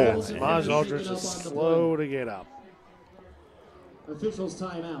the hole. Samaj Aldridge is slow to get up. Officials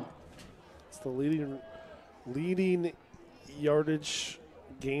timeout. It's the leading yardage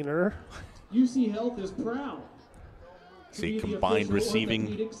gainer. UC Health is proud. See, combined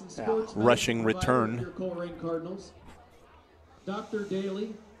receiving, rushing return. Dr.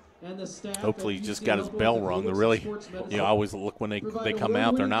 Daly and the staff. Hopefully he just got his bell rung. They're really, I always look when they come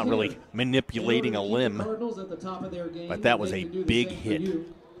out, they're not really manipulating a limb. But that was a big hit.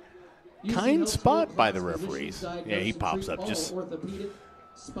 Kind spot by the referees. Yeah, he pops up just.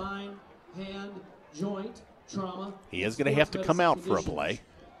 Spine, hand, joint, trauma. He is going to have to come out for a play.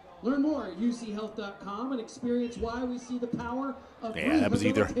 Learn more at uchealth.com and experience why we see the power of that was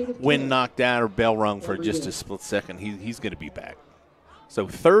either wind knocked out or bell rung for just a split second. He's going to be back. So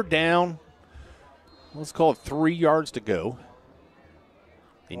third down, let's call it 3 yards to go.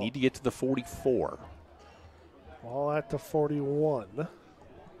 They need to get to the 44. All at the 41.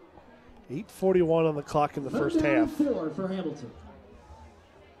 8:41 on the clock in the first half. 4 for Hamilton.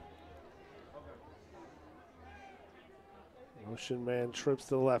 Motion man trips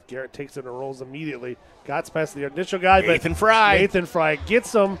to the left. Garrett takes it and rolls immediately. Gots past the initial guy, but Nathan Fry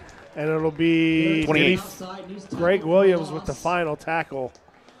gets him, and it'll be 28. Greg Williams with the final tackle.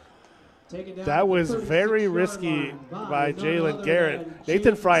 That was very risky by Jalen Garrett.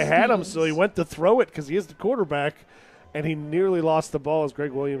 Nathan Fry had him, so he went to throw it because he is the quarterback, and he nearly lost the ball as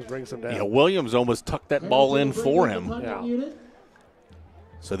Greg Williams brings him down. Yeah, Williams almost tucked that ball in for him. Yeah.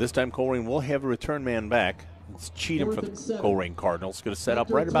 So this time Colerain will have a return man back. It's Cheatham for the Colerain Cardinals. Going to set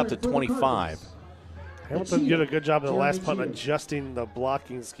up right about the 25. Hamilton did a good job in the last punt adjusting the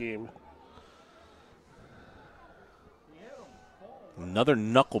blocking scheme. Another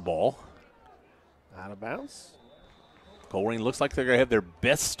knuckleball. Out of bounds. Colerain looks like they're going to have their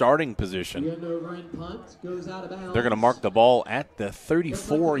best starting position. They're going to mark the ball at the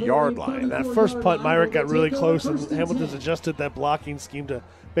 34-yard line. That first punt, Myrick got really close, and Hamilton's adjusted that blocking scheme to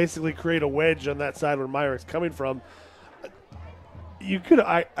basically create a wedge on that side where Myrick's coming from. You could,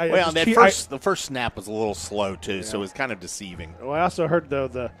 the first snap was a little slow too, so it was kind of deceiving. Well, I also heard though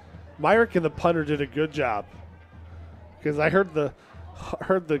the Myrick and the punter did a good job because I heard the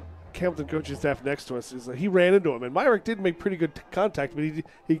Hamilton coaching staff next to us. He ran into him, and Myrick did make pretty good contact, but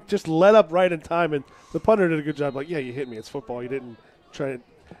he just let up right in time, and the punter did a good job. Like, yeah, you hit me. It's football. You didn't try to,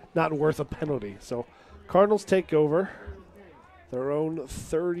 not worth a penalty. So Cardinals take over their own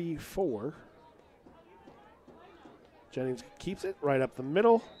 34. Jennings keeps it right up the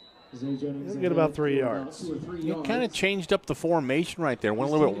middle. He'll get about 3 yards. He kind of changed up the formation right there. Went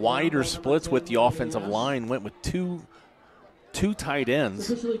a little bit wider splits with the offensive line. Went with two tight ends.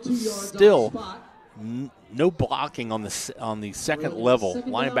 Still, no blocking on the second level.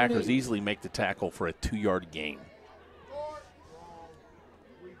 Linebackers easily make the tackle for a 2-yard gain.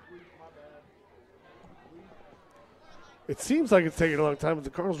 It seems like it's taking a long time, but the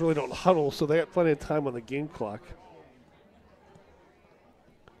Cardinals really don't huddle, so they got plenty of time on the game clock.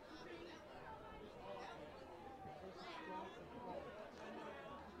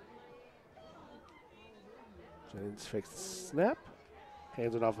 Jennings fakes the snap,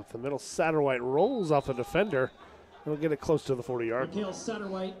 hands it off at the middle. Satterwhite rolls off the defender. He'll get it close to the 40-yard.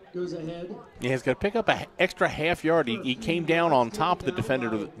 Satterwhite goes ahead. Yeah, he's got to pick up an extra half yard. He came down on top of the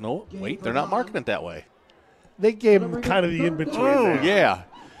defender. No, wait, they're not marking it that way. They gave him kind of the in-between. Oh, yeah.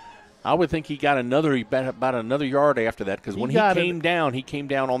 I would think he got about another yard after that because when he came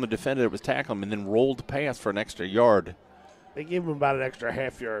down on the defender that was tackling him and then rolled the pass for an extra yard. They gave him about an extra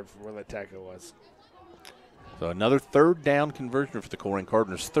half yard from where the tackle was. So another third down conversion for the Colerain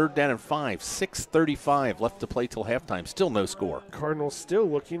Cardinals. 3rd down and 5, 6:35 left to play till halftime. Still no score. Cardinals still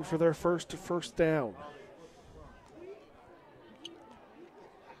looking for their first down.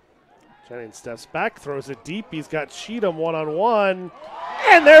 Jennings steps back, throws it deep. He's got Cheatham one-on-one,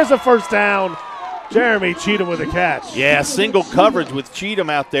 and there's a first down. Jeremy Cheatham with a catch. Yeah, single coverage with Cheatham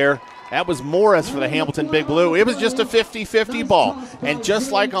out there. That was Morris for the Hamilton Big Blue. It was just a 50-50 ball. And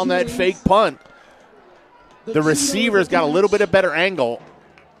just like on that fake punt, the receivers got a little bit of better angle.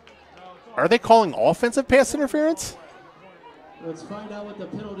 Are they calling offensive pass interference? Let's find out what the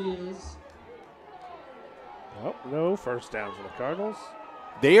penalty is. Oh, no first down for the Cardinals.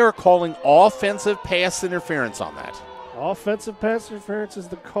 They are calling offensive pass interference on that. Offensive pass interference is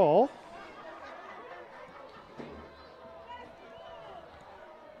the call.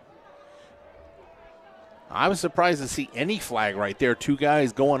 I was surprised to see any flag right there. Two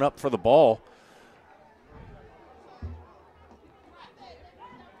guys going up for the ball.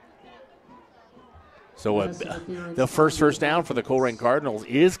 So the first down for the Colerain Cardinals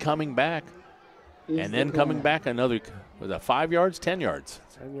is coming back. And then coming back another, was that 5 yards, 10 yards?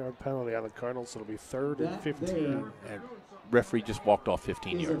 10-yard penalty on the Cardinals, so it'll be 3rd and 15. And referee just walked off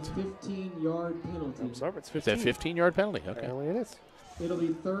 15 yards. A 15-yard penalty. I'm sorry, it's 15. Is that 15-yard penalty? Okay. Apparently it is. It'll be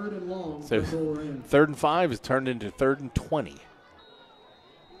 3rd and long so for Colerain. 3rd and 5 is turned into 3rd and 20.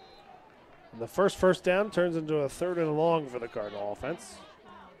 The first down turns into a 3rd and long for the Cardinal offense.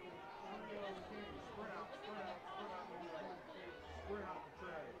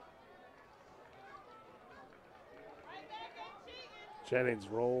 Jennings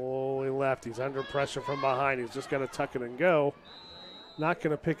rolling left. He's under pressure from behind. He's just going to tuck it and go. Not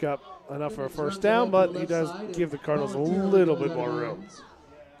going to pick up enough for a first down, but he does give the Cardinals a little bit more room.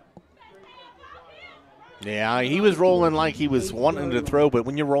 Yeah, he was rolling like he was wanting to throw, but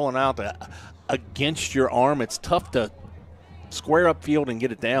when you're rolling out against your arm, it's tough to square up field and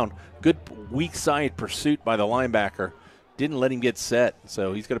get it down. Good weak side pursuit by the linebacker. Didn't let him get set,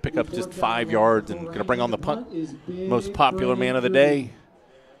 so he's going to pick up just 5 yards and going to bring on the punt. Most popular man of the day,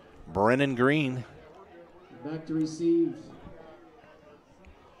 Brennan Green. Back to receive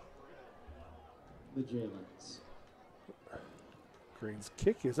the Jaylens. Green's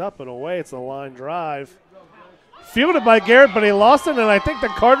kick is up and away. It's a line drive. Fielded by Garrett, but he lost it, and I think the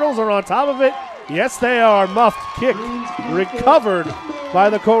Cardinals are on top of it. Yes, they are. Muffed kick recovered by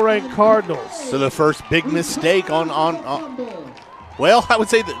the Colerain Cardinals. So the first big mistake on well, I would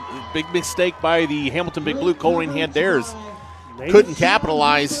say the big mistake by the Hamilton Big Blue. Colerain had theirs. Couldn't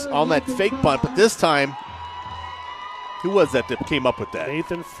capitalize on that fake punt, but this time, who was that came up with that?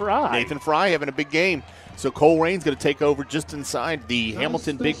 Nathan Fry. Nathan Fry having a big game. So Colerain's going to take over just inside the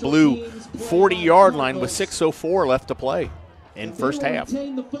Hamilton Big Blue 40-yard line with 6:04 left to play in first half.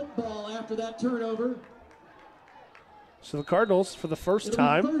 The football after that turnover. So the Cardinals, for the first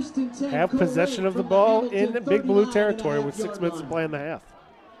time, have possession of the ball in Big Blue territory with 6 minutes to play in the half.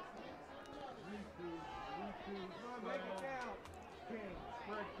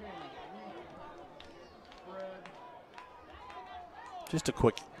 Just a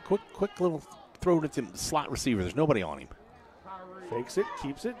quick little throw to the slot receiver. There's nobody on him. Fakes it,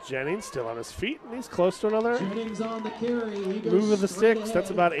 keeps it. Jennings still on his feet, and he's close to another Jennings on the carry. move of the sticks. That's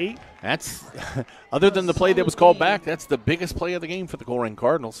about 8. That's, other than the play that was called back, that's the biggest play of the game for the Colerain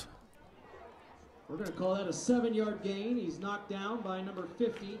Cardinals. We're going to call that a 7-yard gain. He's knocked down by number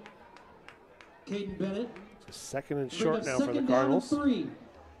 50, Caden Bennett. Second and short now for the Cardinals. 3.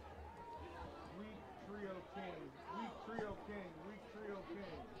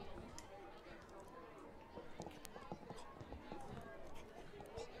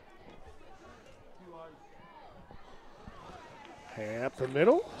 Up the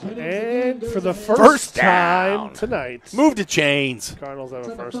middle, and for the first time tonight, move to chains. Cardinals have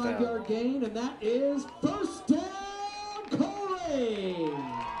a first down. 5-yard gain, and that is first down,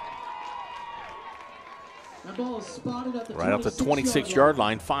 Colerain. That ball is spotted at the right off the 26-yard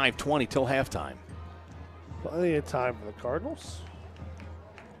line. 5:20 till halftime. Plenty of time for the Cardinals.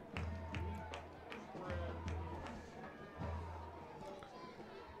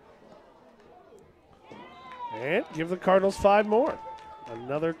 And give the Cardinals 5 more.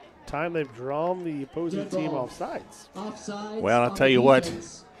 Another time they've drawn the opposing team offsides. Well, I'll tell you what,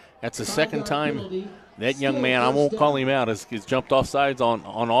 that's the second time that young man, I won't call him out, has jumped offsides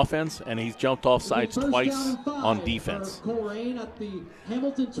on offense, and he's jumped offsides twice on defense. Colerain at the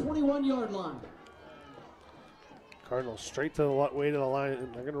Hamilton 21-yard line. Cardinals straight to the way to the line,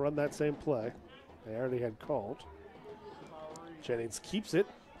 and they're going to run that same play they already had called. Jennings keeps it,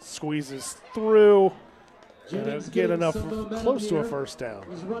 squeezes through. Get enough close to a first down.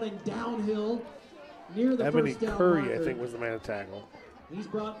 He's running downhill near the Ebony first down Curry, marker. I think, was the man to tackle. He's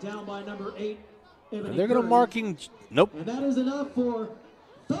brought down by number 8. And they're going to mark him. Nope. And that is enough for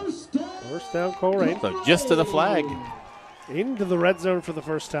first down. First down, Colerain. So just to the flag. Into the red zone for the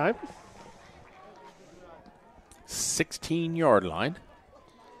first time. 16-yard line.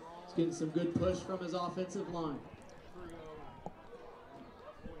 He's getting some good push from his offensive line.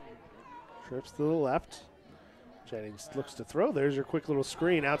 Trips to the left. Jennings looks to throw. There's your quick little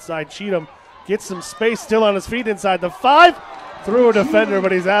screen. Outside Cheatham gets some space, still on his feet inside the 5. Through a defender,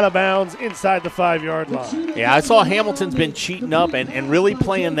 but he's out of bounds inside the 5-yard line. Yeah, I saw Hamilton's been cheating up and really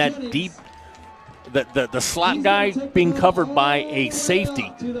playing that deep, the slot guy being covered by a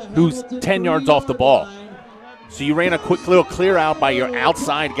safety who's 10 yards off the ball. So you ran a quick little clear out by your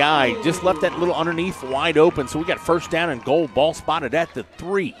outside guy, just left that little underneath wide open. So we got first down and goal, ball spotted at the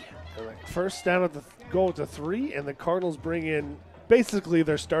 3. First down at the goal at the 3, and the Cardinals bring in basically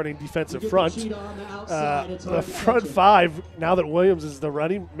their starting defensive front. The front 5, now that Williams is the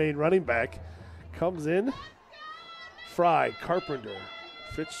main running back, comes in. Fry, Carpenter,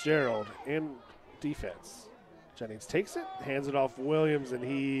 Fitzgerald, and defense. Jennings takes it, hands it off Williams, and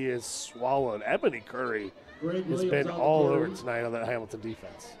he is swallowed. Ebony Curry has been all over tonight on that Hamilton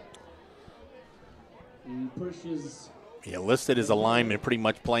defense. He pushes. Yeah, listed as a lineman, pretty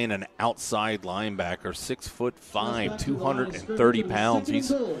much playing an outside linebacker, 6'5", 230 pounds.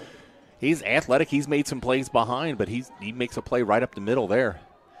 He's athletic. He's made some plays behind, but he makes a play right up the middle there.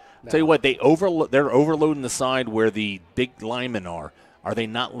 Tell you what, they're overloading the side where the big linemen are. Are they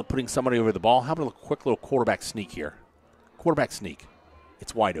not putting somebody over the ball? How about a quick little quarterback sneak here? Quarterback sneak.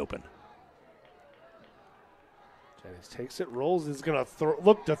 It's wide open. Jennings takes it, rolls. He's going to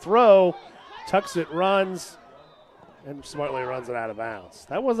look to throw, tucks it, runs, and smartly runs it out of bounds.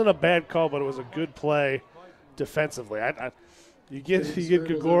 That wasn't a bad call, but it was a good play defensively. You get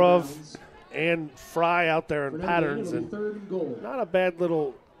Gregorov and Fry out there in patterns, and not a bad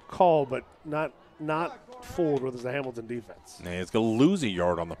little call, but not fooled with the Hamilton defense. Yeah, it's going to lose a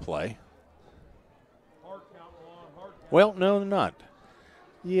yard on the play. Well, no, they're not.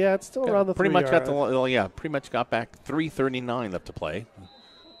 Yeah, it's still around the 3 pretty much got back. 3:39 left to play.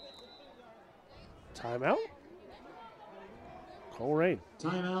 Timeout. Colerain.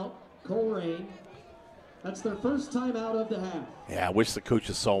 Timeout. Colerain. That's their first timeout of the half. Yeah, I wish the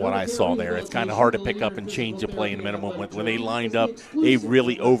coaches saw what I saw there. It's kind of hard to pick up and change the play in the minimum. When they lined up, they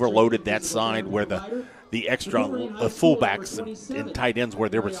really overloaded that side where the extra fullbacks and tight ends where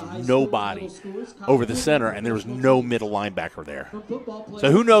there was nobody over the center and there was no middle linebacker there.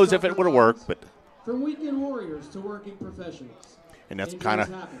 So who knows if it would have worked. But from weekend warriors to working professionals. And that's kind of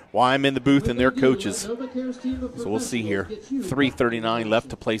why I'm in the booth and their coaches. So we'll see here. 3:39 left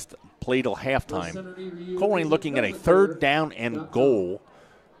to play till halftime. Colerain looking at a 3rd down and goal.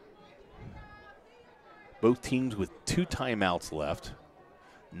 Both teams with 2 timeouts left.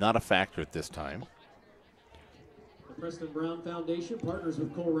 Not a factor at this time. The Preston Brown Foundation partners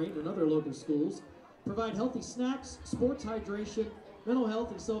with Colerain and other local schools. Provide healthy snacks, sports hydration, mental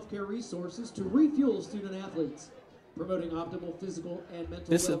health, and self-care resources to refuel student athletes. Promoting optimal physical and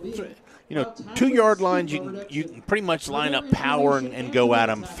mental well-being. 2-yard lines, you can pretty much line up power and go at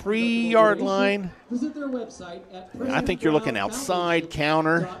them. 3-yard line, visit their website at I think you're looking outside,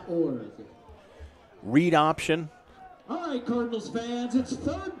 counter, read option. All right, Cardinals fans, it's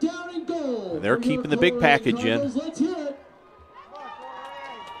 3rd down and goal. They're keeping the big package in. Let's hit it.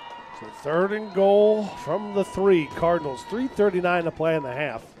 So 3rd and goal from the 3. Cardinals, 3:39 to play in the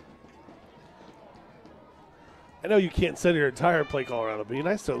half. I know you can't send your entire play call around. It'd be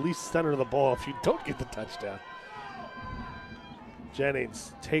nice to at least center the ball if you don't get the touchdown.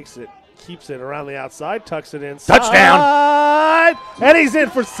 Jennings takes it, keeps it around the outside, tucks it inside. Touchdown! And he's in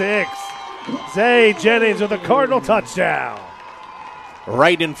for 6. Zay Jennings with a Cardinal touchdown.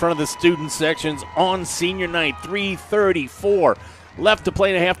 Right in front of the student sections on senior night. 3:34 left to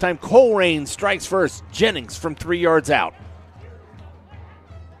play in a halftime. Colerain strikes first. Jennings from 3 yards out.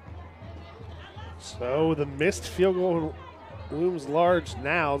 So the missed field goal looms large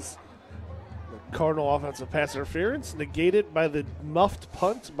now. The Cardinal offensive pass interference negated by the muffed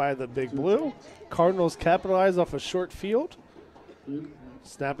punt by the Big Blue. Cardinals capitalize off a short field.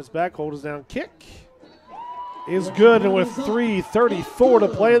 Snap is back, hold is down, kick is good, and with 3:34 to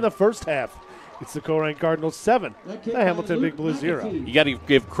play in the first half, it's the Colerain Cardinals 7, the Hamilton Big Blue 0. You got to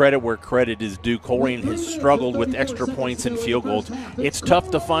give credit where credit is due. Colerain has struggled with extra points and field goals. It's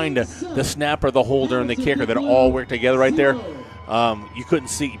tough to find the snapper, the holder, and the kicker that all work together right there. You couldn't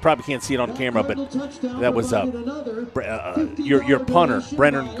see, you probably can't see it on camera, but that was your punter.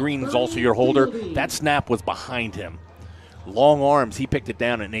 Brennan Green is also your holder. That snap was behind him. Long arms, he picked it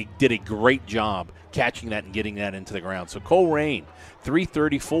down, and they did a great job catching that and getting that into the ground. So Colerain,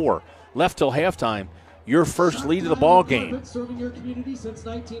 3:34 left till halftime. Your first lead of the ball game. Serving your community since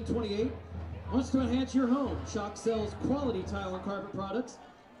 1928. Wants to enhance your home. Shock sells quality tile and carpet products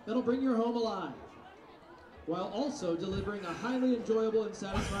that'll bring your home alive. while also delivering a highly enjoyable and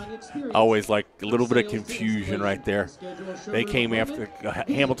satisfying experience. Always like a little bit of confusion right there. They came after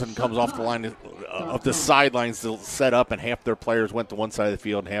Hamilton comes off the line of the sidelines to set up, and half their players went to one side of the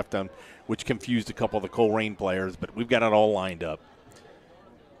field and half them, which confused a couple of the Colerain players, but we've got it all lined up.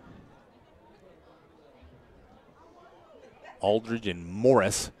 Aldridge and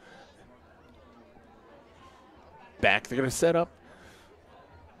Morris back. They're going to set up.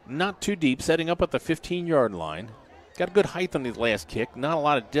 Not too deep, setting up at the 15-yard line. Got a good height on his last kick, not a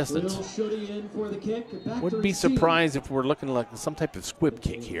lot of distance. Wouldn't be surprised if we're looking like some type of squib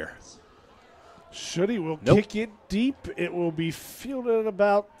kick here. Shuddy will kick it deep. It will be fielded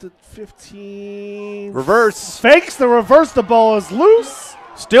about the 15. Reverse. Fakes the reverse. The ball is loose.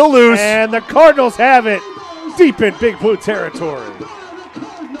 Still loose. And the Cardinals have it deep in Big Blue territory.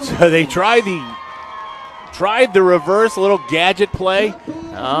 So they tried the reverse, a little gadget play.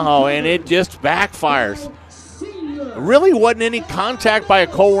 Oh, and it just backfires. Really wasn't any contact by a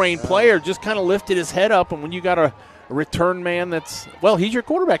Colerain player, just kind of lifted his head up, and when you got a return man that's, well, he's your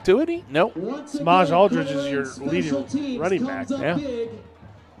quarterback too, isn't he? Nope. Smaj Aldridge is your leading running back. Yeah.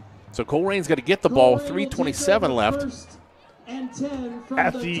 So Colerain's got to get the ball, 3:27 left. At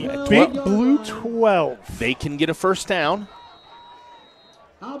the Big Blue 12. They can get a first down.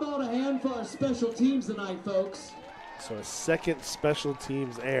 How about a hand for our special teams tonight, folks? So a second special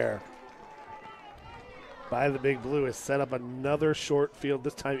teams error by the Big Blue has set up another short field,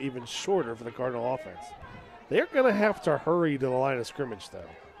 this time even shorter for the Cardinal offense. They're going to have to hurry to the line of scrimmage, though.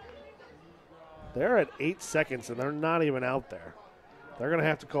 They're at 8 seconds, and they're not even out there. They're going to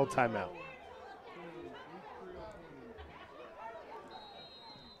have to call timeout.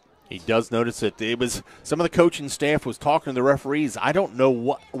 He does notice it. It was some of the coaching staff was talking to the referees. I don't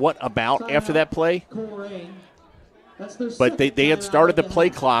know what about after that play. But they had started the play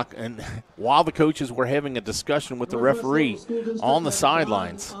clock, and while the coaches were having a discussion with the referee on the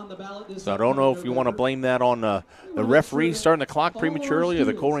sidelines. So I don't know if you want to blame that on the referee starting the clock prematurely or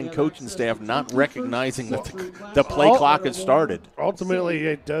the Colerain coaching staff not recognizing that the play clock had started. Ultimately,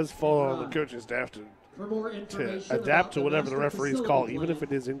 it does fall on the coaching staff to adapt to whatever the referees call, even if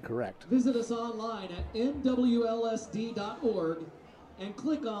it is incorrect. Visit us online at nwlsd.org and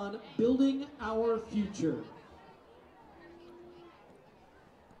click on Building Our Future.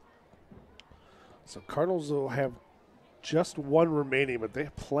 So Cardinals will have just one remaining, but they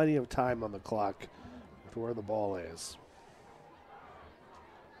have plenty of time on the clock with where the ball is.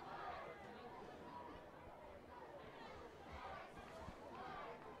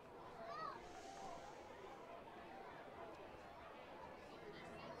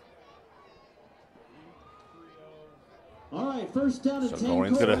 All right, first down and 10.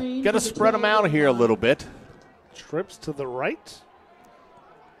 Colerain's got to spread them out of here a little bit. Trips to the right.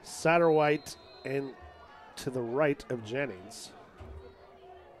 Satterwhite and to the right of Jennings.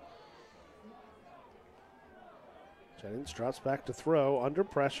 Jennings drops back to throw under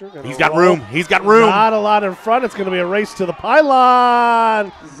pressure. He's got room. He's got room. Not a lot in front. It's going to be a race to the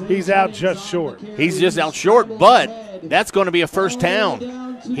pylon. He's out just short. He's just out short, but that's going to be a first down.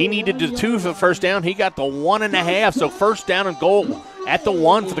 He needed the 2 for the first down. He got the 1.5, so first down and goal at the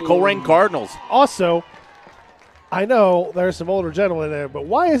 1 for the Colerain Cardinals. Also, I know there's some older gentlemen there, but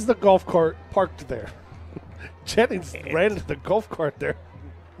why is the golf cart parked there? Jennings ran into the golf cart there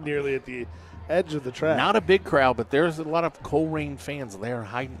nearly at the edge of the track. Not a big crowd, but there's a lot of Colerain fans there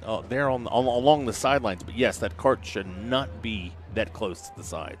hiding there along the sidelines. But, yes, that cart should not be that close to the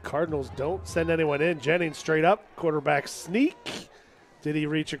side. Cardinals don't send anyone in. Jennings straight up. Quarterback sneak. Did he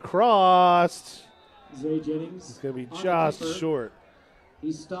reach across? Zay Jennings. It's going to be just short.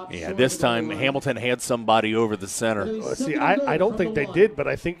 Yeah, this time Hamilton had somebody over the center. See, I don't think they did, but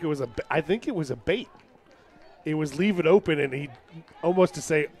I think it was a bait. It was leave it open, and he almost to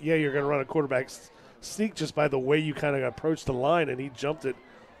say, yeah, you're going to run a quarterback sneak just by the way you kind of approached the line, and he jumped it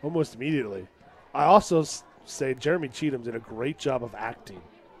almost immediately. I also say Jeremy Cheatham did a great job of acting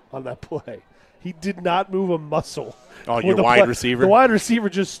on that play. He did not move a muscle. Oh, your wide receiver? The wide receiver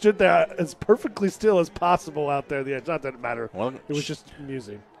just stood there as perfectly still as possible out there. It's not that it mattered. Well, it was just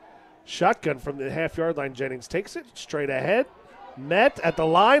amusing. Shotgun from the half-yard line. Jennings takes it straight ahead. Met at the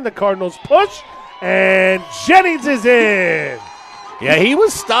line. The Cardinals push, and Jennings is in. Yeah, he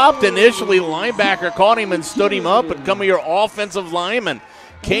was stopped initially. Linebacker caught him and stood him up, but come your offensive lineman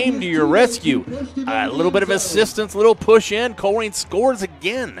came to your rescue. A little bit of assistance, a little push in. Colerain scores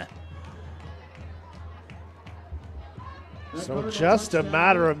again. So just a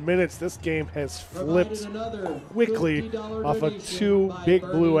matter of minutes, this game has flipped quickly off of 2 Big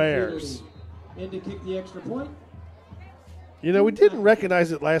Blue errors. And to kick the extra point. You know, we didn't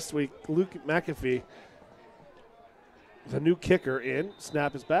recognize it last week. Luke McAfee the new kicker in.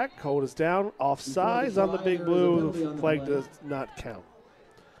 Snap is back. Hold is down. Offsides on the big blue. The flag does not count.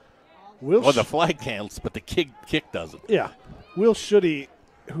 Well, the flag counts, but the kick doesn't. Yeah. Will Schutte,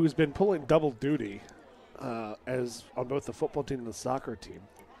 who's been pulling double duty as on both the football team and the soccer team.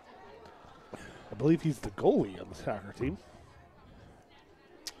 I believe he's the goalie on the soccer team.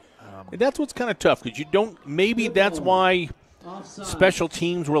 And that's what's kind of tough because you don't. Maybe that's why special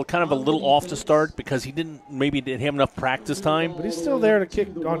teams were kind of a little off to start because he didn't have enough practice time. But he's still there to kick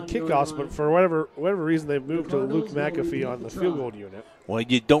on kickoffs. But for whatever reason, they've moved to Luke McAfee on the field goal unit. Well,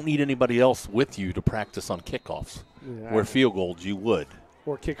 you don't need anybody else with you to practice on kickoffs. Yeah, where field goals you would.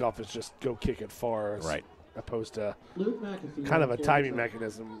 Or kickoff is just go kick it far, right? Opposed to kind of a timing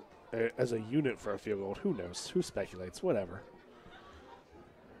mechanism as a unit for a field goal. Who knows? Who speculates? Whatever.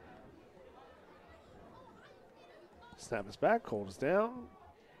 Snap is back. Hold is down.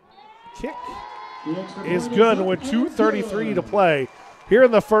 Kick is good with 2:33 to play. Here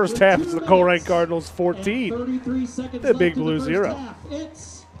in the first half, it's the Colerain Cardinals 14. The Big Blue 0.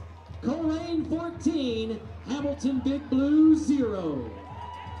 It's Colerain 14, Hamilton Big Blue 0.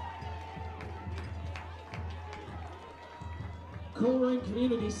 Colerain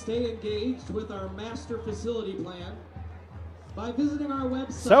community, stay engaged with our master facility plan by visiting our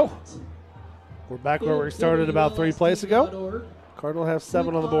website. So, we're back where we started about 3 plays ago. Cardinal have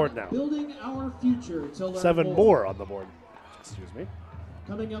 7 on the board now. Building our future to learn 7 more on the board. Excuse me.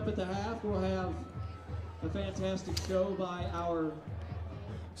 Coming up at the half, we'll have a fantastic show by our.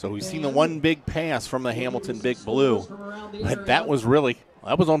 So we've seen the one big pass from the Hamilton Big Blue. But that was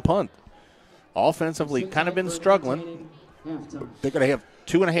on punt. Offensively, kind of been struggling. They're going to have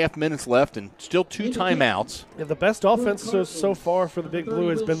 2.5 minutes left and still 2 timeouts. Yeah, the best offense so far for the Big Blue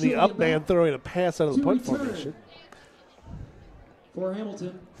has been the up man throwing a pass out of the punt formation. For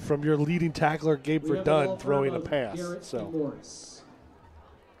Hamilton. From your leading tackler, Gabe Verdun, throwing a pass. So.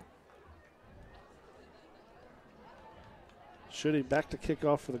 Schutte back to kick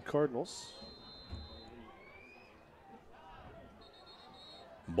off for the Cardinals.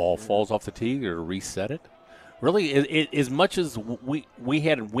 Ball falls off the tee or reset it. Really, as much as we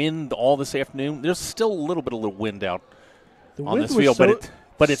had wind all this afternoon, there's still a little bit of wind out on this field,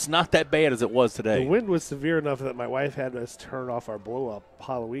 but it's not that bad as it was today. The wind was severe enough that my wife had us turn off our blow-up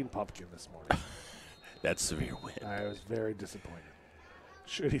Halloween pumpkin this morning. That's severe wind. I was very disappointed.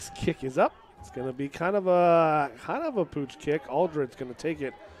 Schutte's kick is up. It's going to be kind of a pooch kick. Aldridge's going to take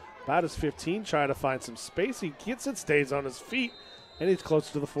it about his 15, trying to find some space. He gets it, stays on his feet, and he's close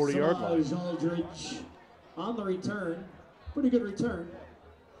to the 40-yard line. Aldridge on the return. Pretty good return.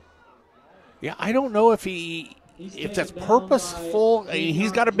 Yeah, I don't know if that's purposeful. I mean,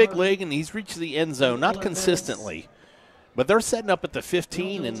 he's got a big leg, and he's reached the end zone, not consistently. But they're setting up at the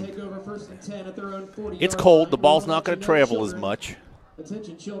 15, and it's cold. The ball's not going to travel as much.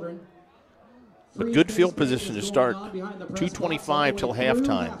 Attention, children. But good field position to start. 2:25 till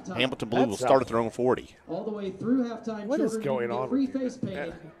halftime. Hamilton Blue will start at their own 40. All the way through halftime. What is going on?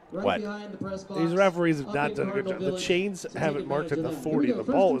 What? These referees have not done a good job. The chains have it marked at the 40. The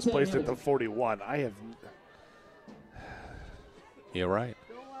ball is placed at the 41. I have. Yeah, right.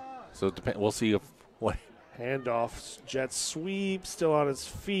 So we'll see if what. Handoff, jet sweep, still on his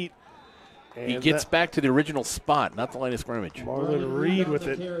feet. And he gets back to the original spot, not the line of scrimmage. Marlon Reed with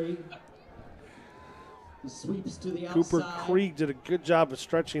it. He sweeps to the Cooper outside. Krieg did a good job of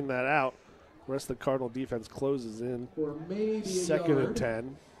stretching that out. The rest of the Cardinal defense closes in. For maybe second and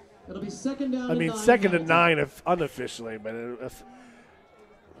 10. It'll be second down. I mean, second and 9 if unofficially, but if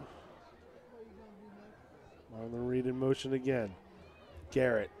Marlon Reed in motion again.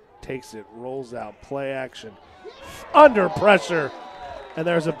 Garrett takes it, rolls out, play action, under pressure, and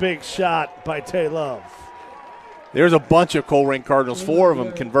there's a big shot by Tay Love. There's a bunch of Colerain Cardinals, 4 of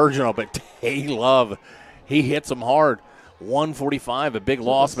them converging, but Tay Love, he hits them hard. 145, a big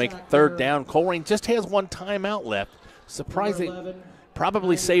loss, make third down. Colerain just has 1 timeout left. Surprising,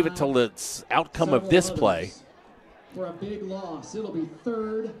 probably save it till the outcome of this play. For a big loss, it'll be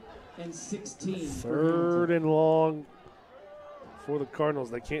 3rd and 16. 3rd and long for the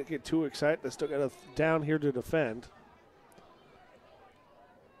Cardinals. They can't get too excited. They still got a down here to defend.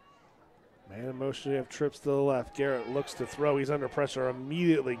 Man in motion, you have trips to the left. Garrett looks to throw. He's under pressure,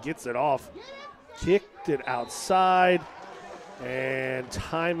 immediately gets it off. Kicked it outside. And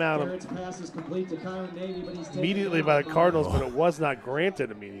timeout Garrett's pass is complete to Kyron Navy, but he's immediately by the Cardinals, but it was not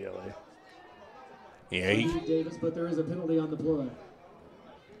granted immediately. Yeah, Davis, but there is a penalty on the play.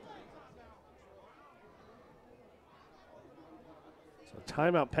 So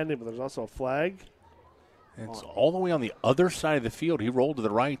timeout pending, but there's also a flag. It's all the way on the other side of the field. He rolled to the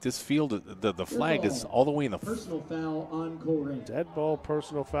right. This field, the flag is all the way in the personal foul on Colerain. Dead ball,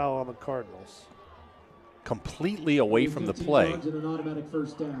 personal foul on the Cardinals. Completely away from the play.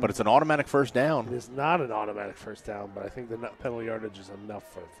 But it's an automatic first down. It is not an automatic first down, but I think the penalty yardage is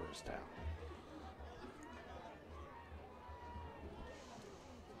enough for a first down.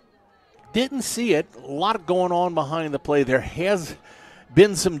 Didn't see it. A lot going on behind the play. There has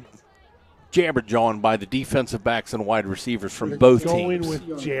been some jabberjawing by the defensive backs and wide receivers from both teams. Going with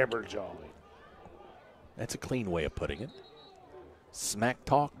jabberjawing. That's a clean way of putting it. Smack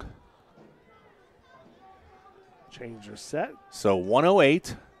talk. Change your set. So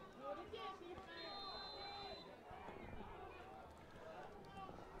 108.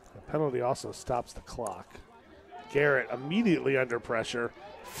 The penalty also stops the clock. Garrett immediately under pressure.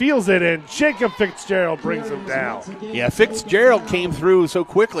 Feels it in. Jacob Fitzgerald brings him down. Yeah, Fitzgerald came through so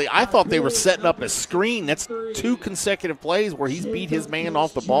quickly. I thought they were setting up a screen. That's 2 consecutive plays where he's beat his man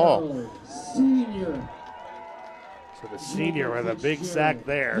off the ball. Senior. So the senior with a big sack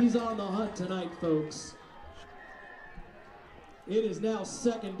there. He's on the hunt tonight, folks. It is now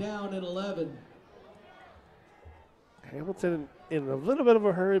 2nd down and 11. Hamilton in a little bit of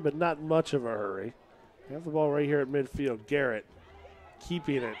a hurry, but not much of a hurry. They have the ball right here at midfield. Garrett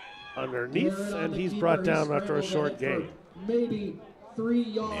keeping it underneath, and he's brought down after a short gain. Maybe 3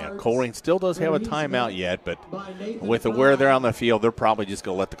 yards. Yeah, Colerain still does have a timeout yet, but with where they're on the field, they're probably just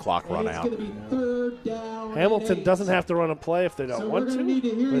going to let the clock run out. Hamilton doesn't have to run a play if they don't want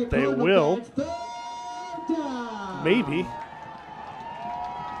to, but they will. Maybe.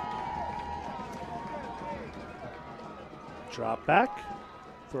 Drop back,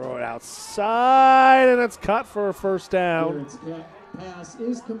 throw it outside, and it's cut for a first down. Pass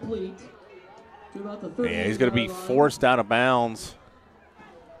is complete. Yeah, he's going to be forced out of bounds.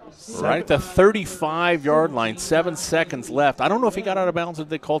 Right at the 35-yard line, 7 seconds left. I don't know if he got out of bounds or did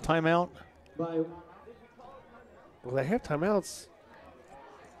they call timeout. Well, they have timeouts.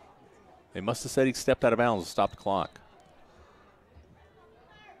 They must have said he stepped out of bounds to stop the clock.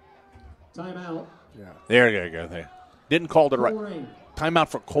 Timeout. Yeah. There you go. There. Didn't call the right. Timeout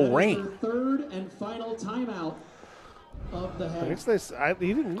for Colerain. Third and final timeout of the half. I guess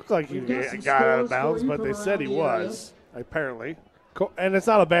he didn't look like he got out of bounds, but they said he was, apparently. And it's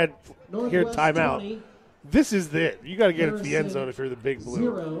not a bad timeout. This is it. You got to get it to the end zone if you're the Big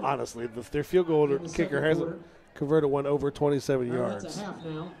Blue. Honestly, their field goal kicker hasn't converted one over 27 yards. That's a half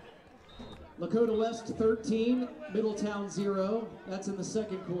now. Lakota West 13, Middletown 0. That's in the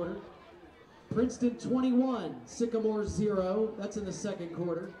second quarter. Princeton 21, Sycamore 0. That's in the second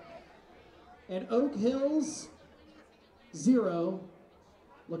quarter. And Oak Hills 0,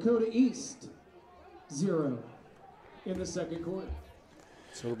 Lakota East 0 in the second quarter.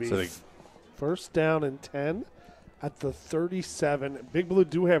 So it'll be first down and 10 at the 37. Big Blue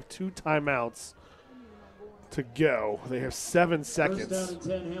do have 2 timeouts to go. They have 7 seconds.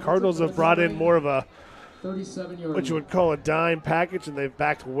 Cardinals have brought in more of a what you would call a dime package, and they've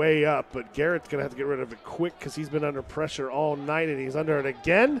backed way up. But Garrett's going to have to get rid of it quick because he's been under pressure all night, and he's under it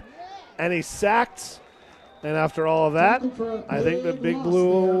again. And he's sacked. And after all of that, I think the Big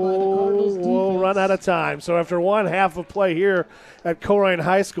Blue will run out of time. So after one half of play here at Colerain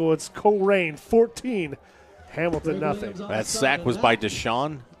High School, it's Colerain 14, Hamilton nothing. That sack was by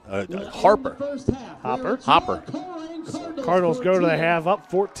Deshaun Hopper. Cardinals go to the half,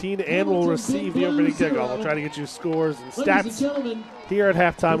 up 14, and will receive the opening kickoff. We'll try to get you scores and stats here at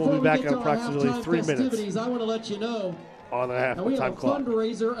halftime. We'll be back in approximately 3 minutes I want to let you know on the halftime clock.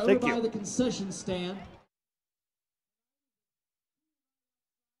 Fundraiser over Thank by you. the concession stand.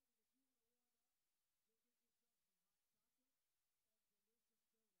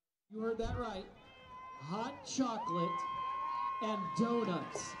 You heard that right. Hot chocolate and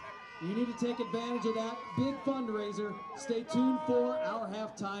donuts. You need to take advantage of that big fundraiser. Stay tuned for our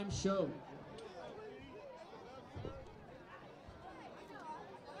halftime show.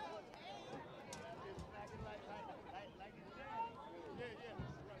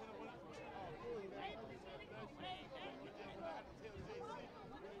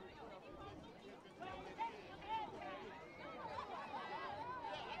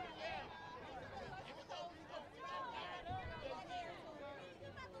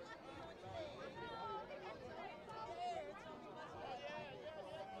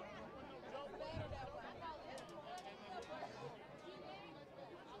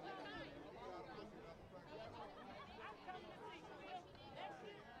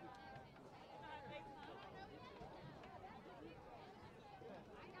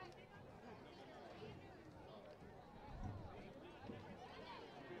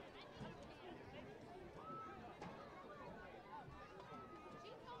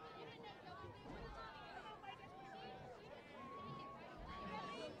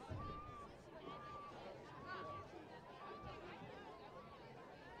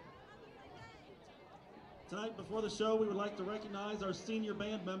 Tonight, before the show, we would like to recognize our senior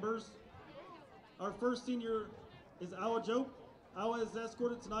band members. Our first senior is Awa Jope. Awa is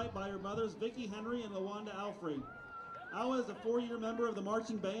escorted tonight by her mothers, Vicki Henry and LaWanda Alfrey. Awa is a 4-year member of the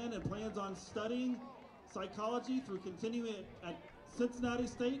marching band and plans on studying psychology through continuing at Cincinnati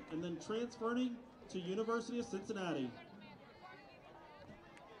State and then transferring to University of Cincinnati.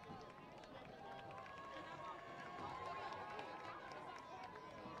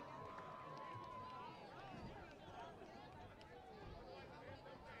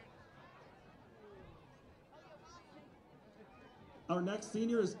 Our next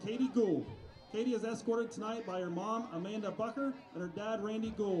senior is Katie Gould. Katie is escorted tonight by her mom, Amanda Bucker, and her dad,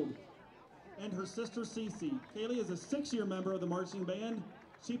 Randy Gould, and her sister, Cece. Kaylee is a 6-year member of the marching band.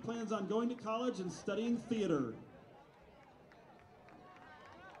 She plans on going to college and studying theater.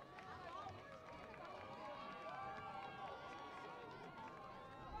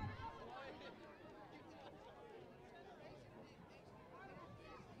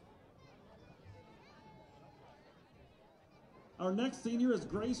 Our next senior is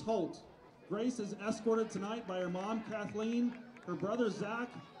Grace Holt. Grace is escorted tonight by her mom, Kathleen, her brother, Zach,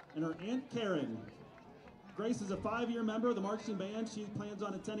 and her aunt, Karen. Grace is a 5-year member of the marching band. She plans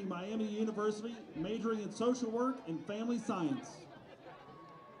on attending Miami University, majoring in social work and family science.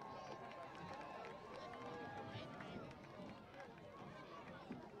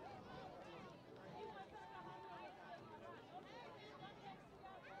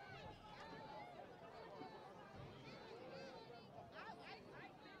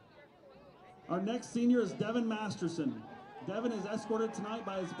 Our next senior is Devin Masterson. Devin is escorted tonight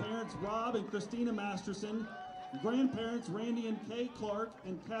by his parents, Rob and Christina Masterson, grandparents, Randy and Kay Clark,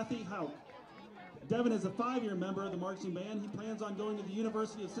 and Kathy Hauk. Devin is a 5-year member of the marching band. He plans on going to the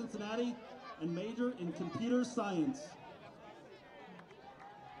University of Cincinnati and major in computer science.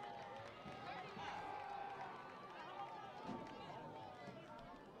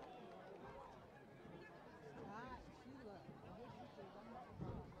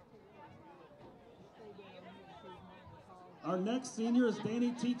 Our next senior is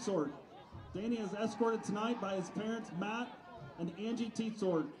Danny Teetsort. Danny is escorted tonight by his parents, Matt and Angie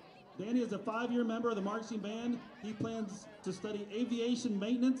Teetsort. Danny is a 5-year member of the marching band. He plans to study aviation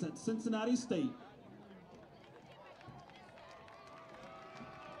maintenance at Cincinnati State.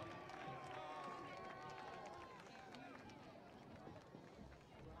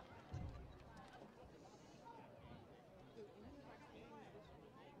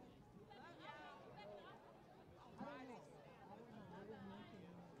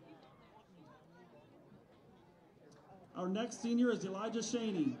 Our next senior is Elijah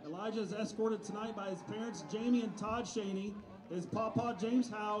Shaney. Elijah is escorted tonight by his parents, Jamie and Todd Shaney, his papa, James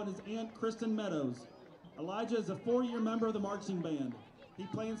Howe, and his aunt, Kristen Meadows. Elijah is a 4-year member of the marching band. He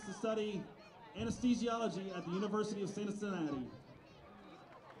plans to study anesthesiology at the University of Cincinnati.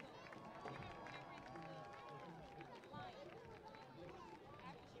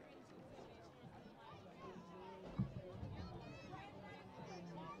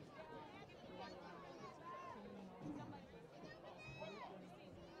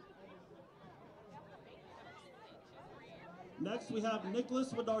 Next, we have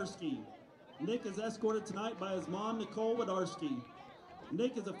Nicholas Wodarski. Nick is escorted tonight by his mom, Nicole Wodarski.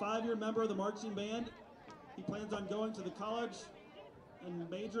 Nick is a 5-year member of the marching band. He plans on going to the college and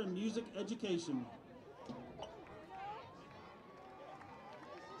major in music education.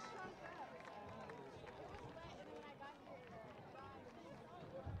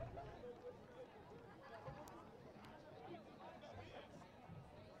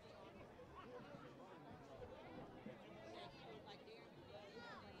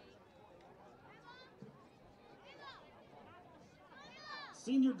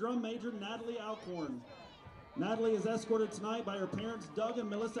 Senior drum major Natalie Alcorn. Natalie is escorted tonight by her parents Doug and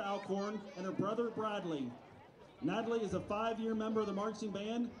Melissa Alcorn and her brother Bradley. Natalie is a 5-year member of the marching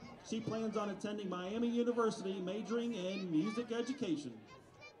band. She plans on attending Miami University, majoring in music education.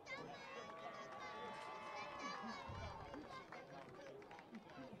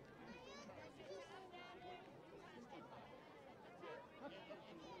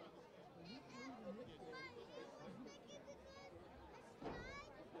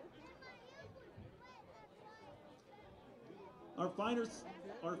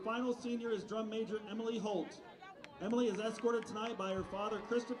 Our final senior is drum major Emily Holt. Emily is escorted tonight by her father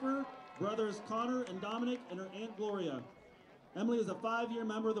Christopher, brothers Connor and Dominic, and her aunt Gloria. Emily is a 5-year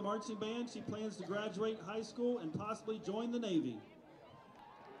member of the marching band. She plans to graduate high school and possibly join the Navy.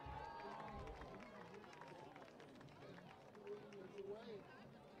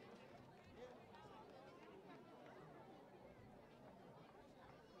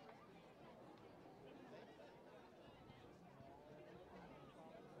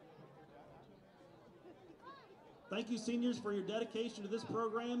 Thank you, seniors, for your dedication to this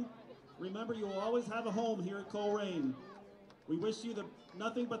program. Remember, you will always have a home here at Colerain. We wish you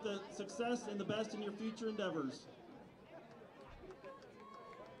nothing but the success and the best in your future endeavors.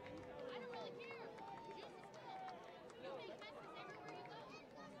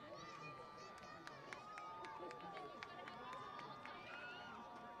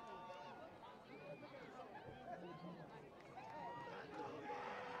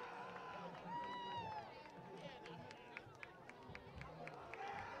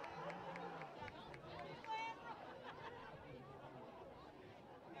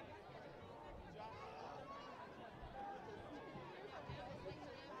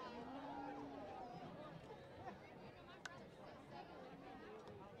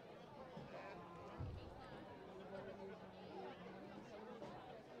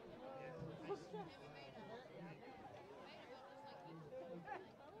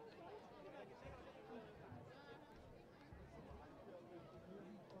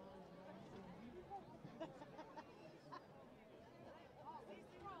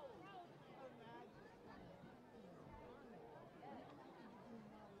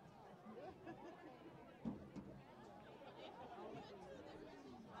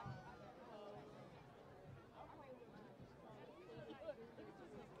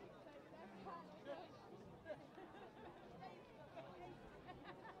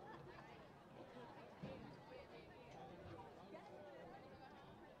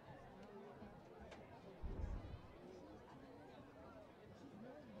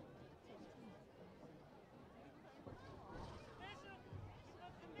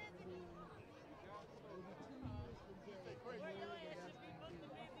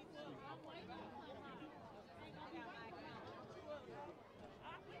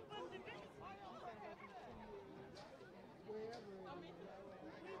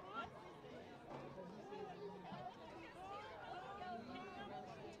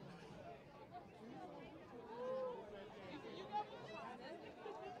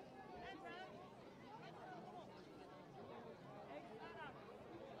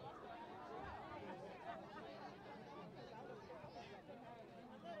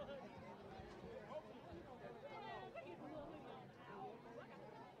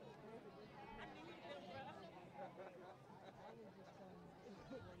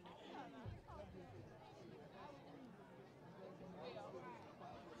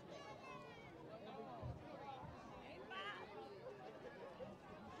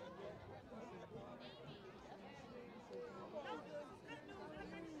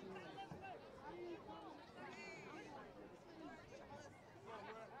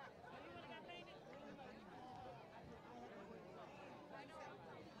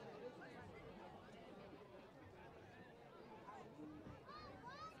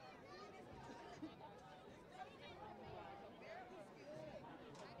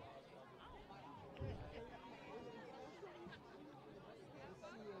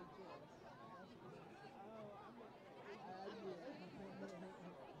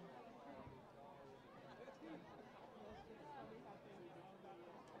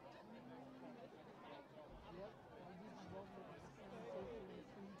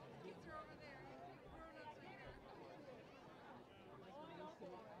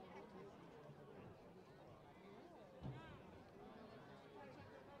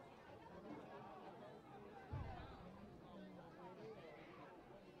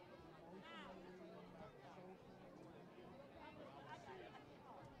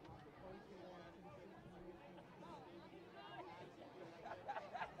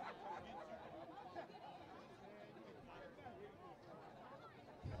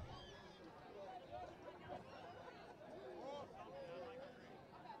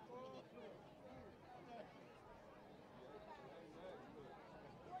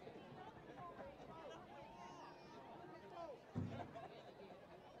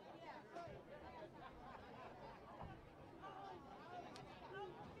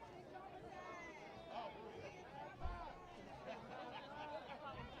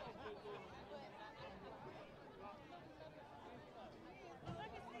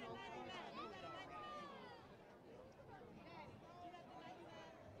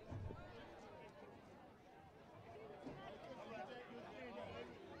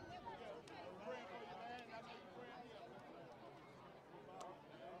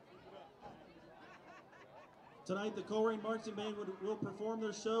 Tonight, the Colerain Marching Band will perform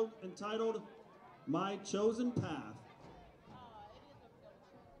their show entitled My Chosen Path.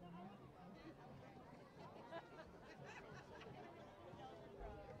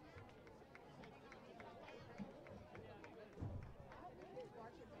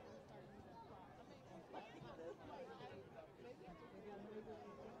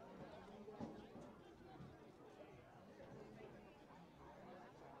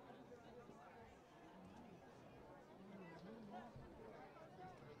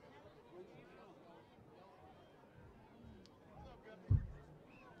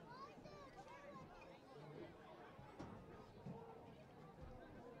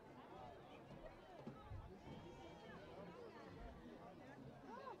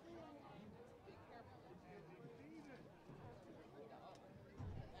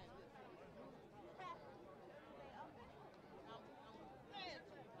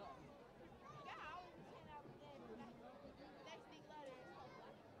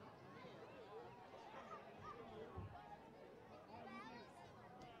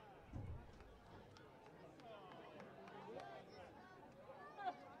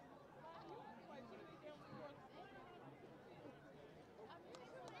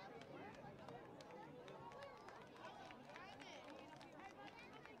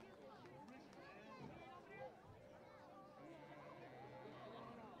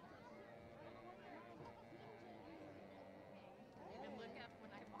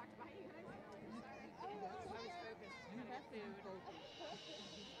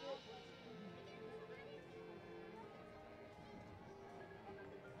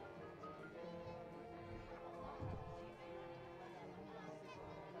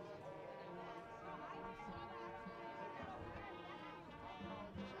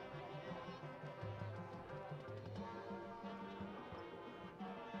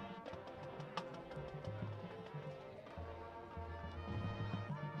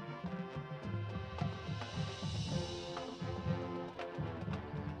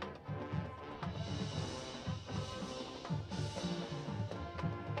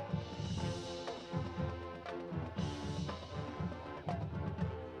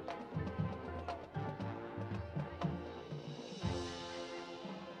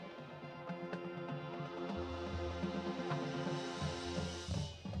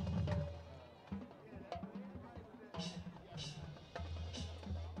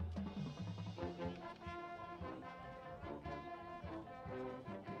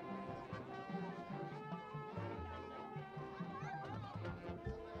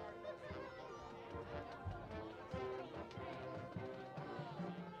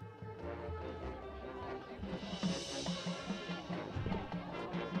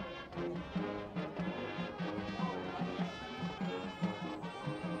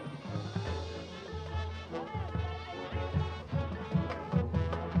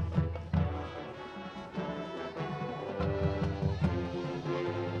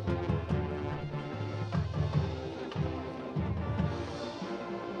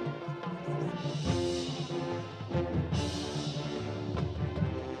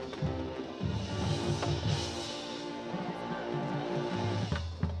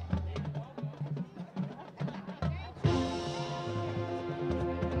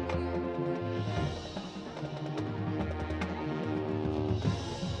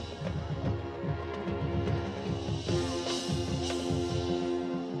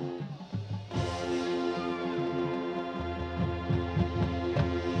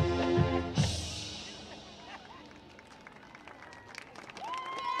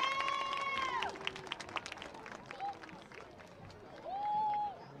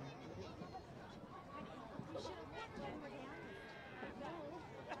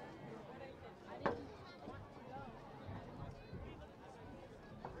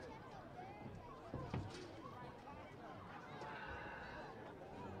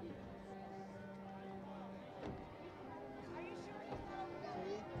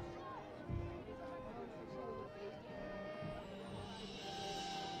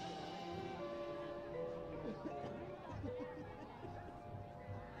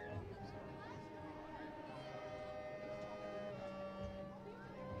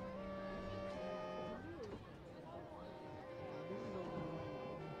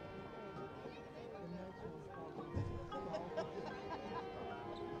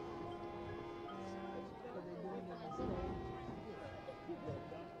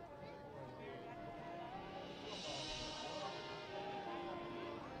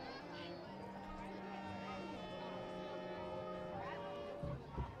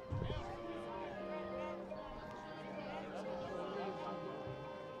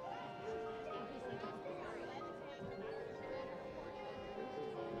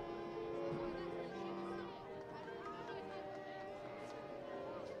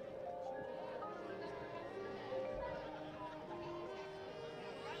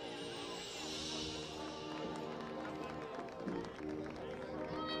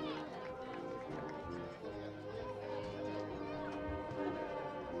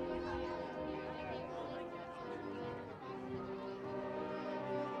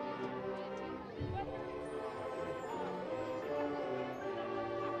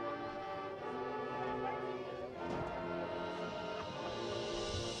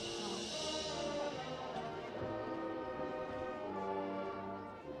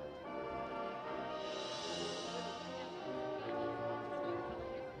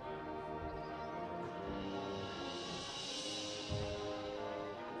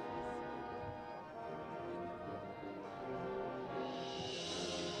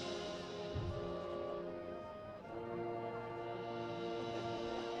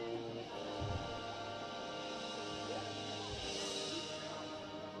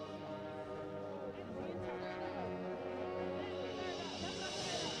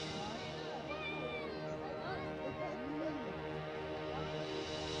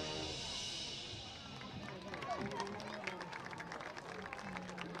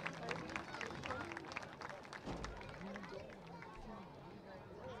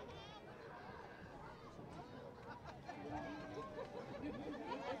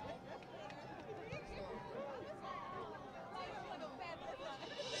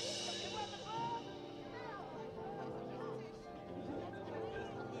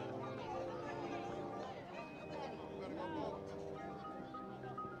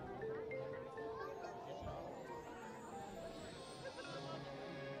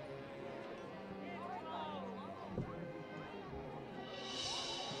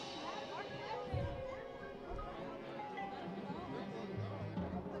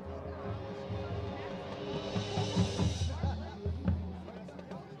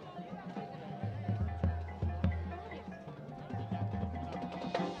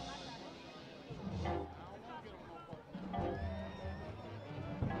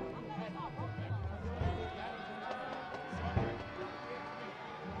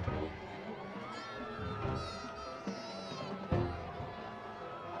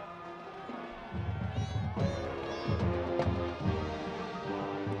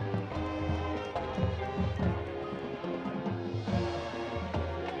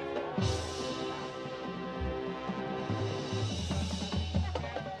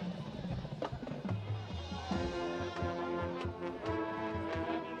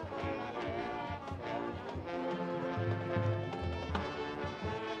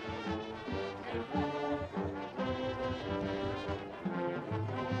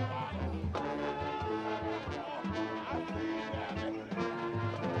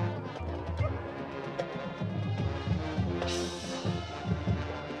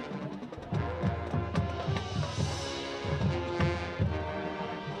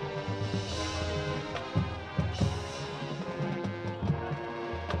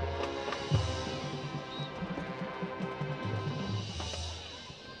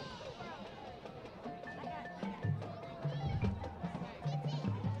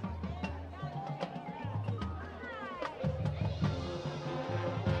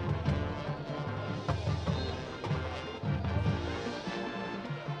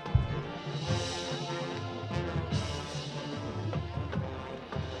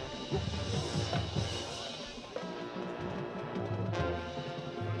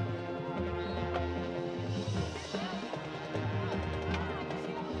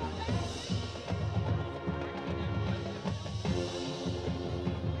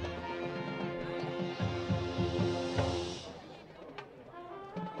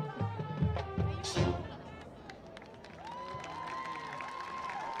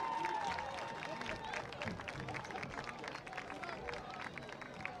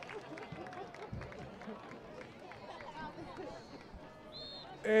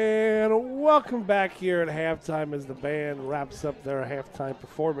 And welcome back here at halftime as the band wraps up their halftime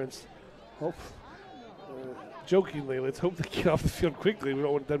performance. Jokingly, let's hope they get off the field quickly. We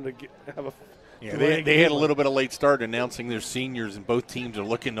don't want them to have a. Yeah, they had a little bit of late start announcing their seniors, and both teams are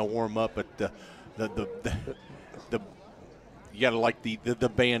looking to warm up. But you got to like the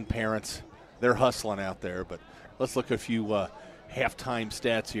band parents. They're hustling out there. But let's look at a few halftime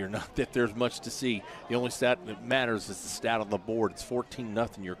stats here. Not that there's much to see. The only stat that matters is the stat on the board. It's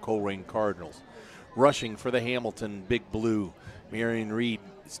 14-0 your Colerain Cardinals. Rushing for the Hamilton Big Blue, Marion Reed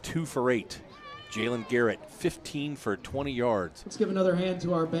is 2 for 8. Jalen Garrett, 15 for 20 yards. Let's give another hand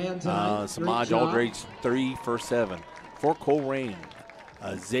to our band tonight. Samaj Aldridge, 3 for 7. For Colerain,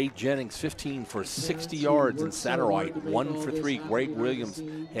 Zay Jennings, 15 for 60 yards. And Satterwhite, 1 for 3. Greg Williams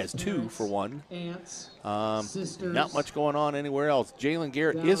has 2 for 1. Not much going on anywhere else. Jalen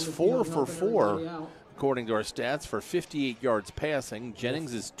Garrett is 4 for 4, according to our stats, for 58 yards passing.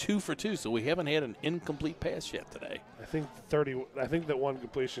 Jennings is 2 for 2, so we haven't had an incomplete pass yet today. I think that one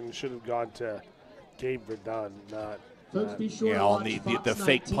completion should have gone to Gabe Verdun, not. Folks, be sure the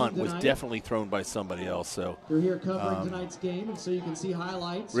fake punt was definitely thrown by somebody else. So we're here covering tonight's game, and so you can see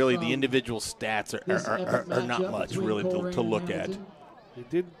highlights. Really, the individual stats are not much really to look at. He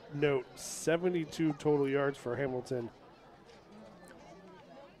did note 72 total yards for Hamilton.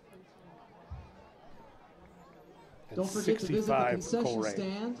 Don't forget to visit the concession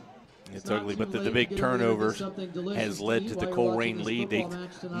stand. It's ugly, but the big turnovers has led to the Colerain lead.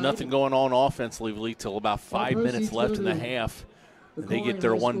 Nothing going on offensively till about 5 minutes left in the half. They get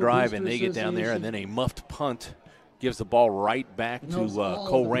their one drive, and they get down there, and then a muffed punt gives the ball right back to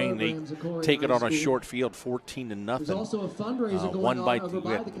Colerain. They take it on a short field, 14-0. One by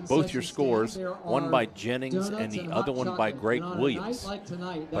both your scores, one by Jennings and the other one by Greg Williams.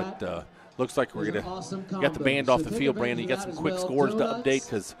 But looks like we're going to get the band off the field, Brandon. You got some quick scores to update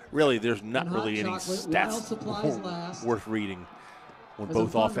because really there's not really any stats worth reading when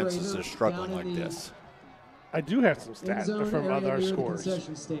both offenses are struggling like this. I do have some stats from other scores.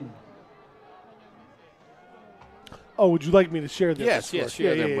 Oh, would you like me to share this? Yes,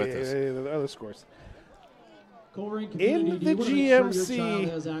 share them with us. The other scores. In the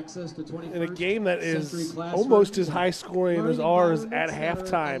GMC, in a game that is almost as high scoring as ours at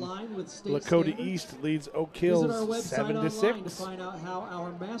halftime, Lakota East leads Oak Hills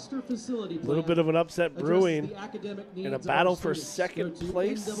 7-6. A little bit of an upset brewing in a battle for second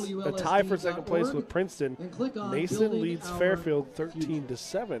place, a tie for second place with Princeton. Mason leads Fairfield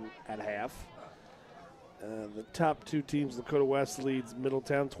 13-7 at half. The top two teams, Lakota West leads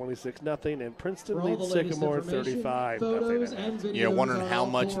Middletown 26-0, and Princeton leads Sycamore 35-0. Yeah, wondering how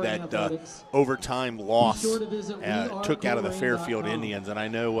much that overtime loss took out of the Fairfield Indians, and I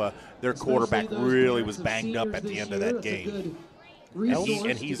know their quarterback really was banged up at the end of that game,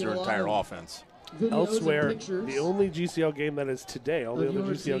 and he's their entire offense. Elsewhere, the only GCL game that is today, all the other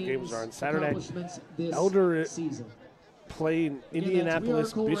GCL games are on Saturday. Elder playing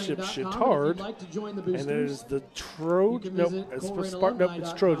Indianapolis Bishop Chittard, and it is the it's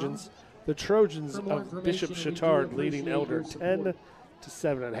Trojans. The Trojans of Bishop Chittard leading Elder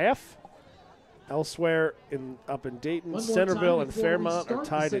 10-7.5. Elsewhere, up in Dayton, Centerville and Fairmont are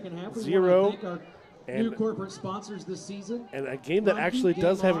tied at 0. New corporate sponsors this season. And a game that actually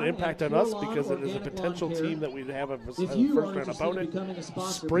does have an impact on us because it is a potential team that we'd have a first-round opponent.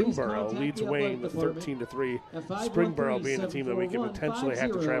 Springboro leads Wayne 13-3. Springboro being a team that we could potentially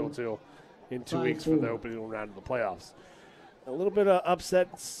have to travel to in 2 weeks for the opening round of the playoffs. A little bit of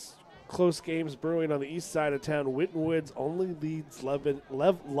upsets, close games brewing on the east side of town. Winton Woods only leads Loveland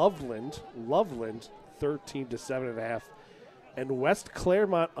 13-7.5. And West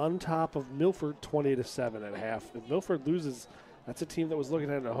Claremont on top of Milford 20-7.5. If Milford loses, that's a team that was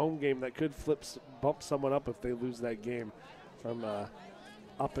looking at a home game that could bump someone up if they lose that game from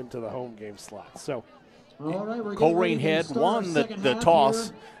up into the home game slot. So Colerain had won the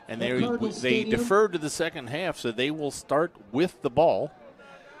toss, and they deferred to the second half, so they will start with the ball.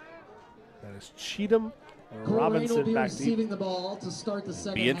 That is Cheatham. Robinson back deep. The ball to start the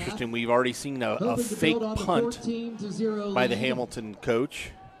second Be interesting. Half. We've already seen a fake punt by the Hamilton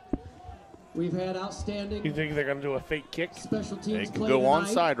coach. We've had outstanding. You think they're going to do a fake kick? Special teams they can go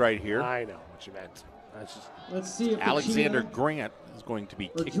onside right here. I know what you meant. Let's see if Alexander Grant is going to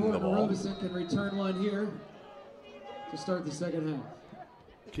be kicking the ball. Robinson can return one here to start the second half.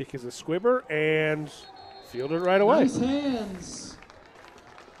 Kick is a squibber and fielded right away. Nice hands.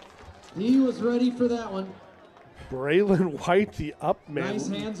 He was ready for that one. Braylon White, the up man. Nice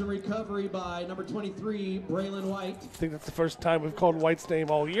hands and recovery by number 23, Braylon White. I think that's the first time we've called White's name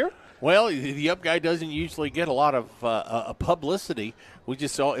all year. Well, the up guy doesn't usually get a lot of publicity. We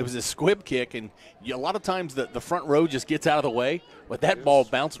just saw it was a squib kick, and a lot of times the front row just gets out of the way, but that ball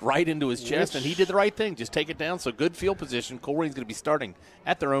bounced right into his chest, and he did the right thing. Just take it down. So good field position. Colerain's going to be starting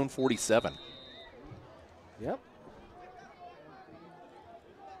at their own 47. Yep.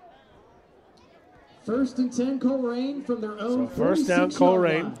 1st and 10, Colerain from their own. So first down,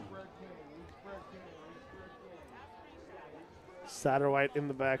 Colerain. Satterwhite in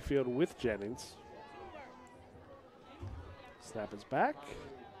the backfield with Jennings. Snap is back.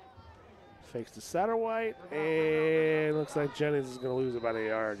 Fakes to Satterwhite, and looks like Jennings is going to lose about a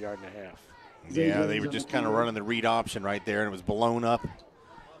yard and a half. Yeah, they were just kind of running the read option right there, and it was blown up.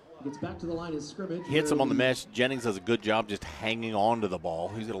 Gets back to the line of scrimmage. Hits him on the mesh. Jennings does a good job just hanging on to the ball.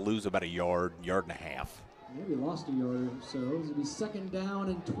 He's going to lose about a yard and a half. Maybe lost a yard or so. It's going to be 2nd down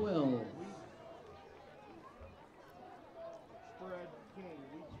and 12.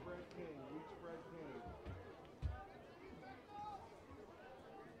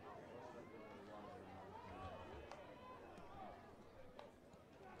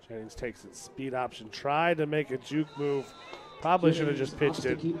 Jennings takes it, speed option, tried to make a juke move. Probably should have just pitched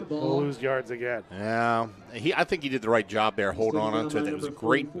it. He'll lose yards again. Yeah, I think he did the right job there, holding on to it. It was a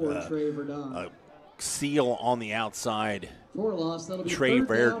great seal on the outside. Trey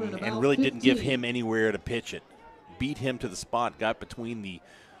Verdon, and really didn't give him anywhere to pitch it. Beat him to the spot, got between the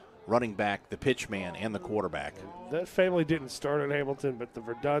running back, the pitch man, and the quarterback. That family didn't start in Hamilton, but the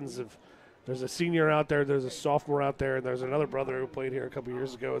Verdons have. There's a senior out there, there's a sophomore out there, and there's another brother who played here a couple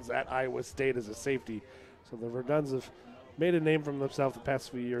years ago. It's at Iowa State as a safety. So the Verdons have made a name for themselves the past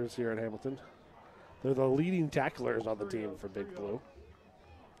few years here in Hamilton. They're the leading tacklers on the team for Big Blue.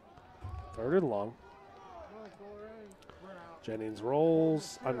 3rd and long. Jennings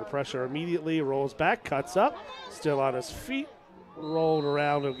rolls under pressure immediately, rolls back, cuts up, still on his feet, rolled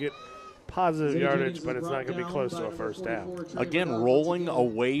around and get positive yardage, but it's not going to be close to a first down. Again, rolling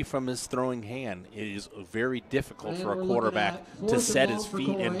away from his throwing hand is very difficult for a quarterback to set his feet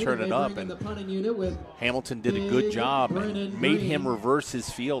and turn it up. And Hamilton did a good job and made him reverse his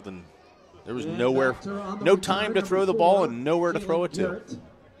field, and there was no time to throw the ball and nowhere to throw it to.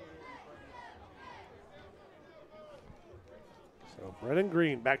 So Brennan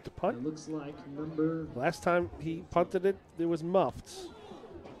Green back to punt. It looks like last time he punted it, it was muffed.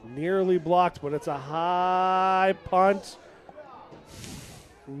 Nearly blocked, but it's a high punt.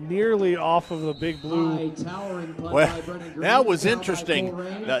 Nearly off of the Big Blue. Well, that was interesting.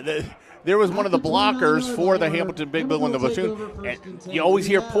 There was one of the blockers for the Hamilton Big Blue in the platoon. And you always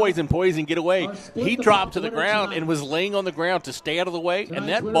hear poison, get away. He dropped to the ground and was laying on the ground to stay out of the way, and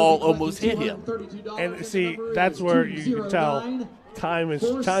that ball almost hit him. And see, that's where you can tell times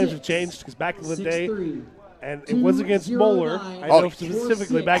have changed, because back in the day, and it was against Moeller. I know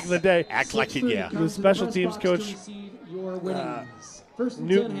specifically back in the day. Act like it, yeah. The special teams coach,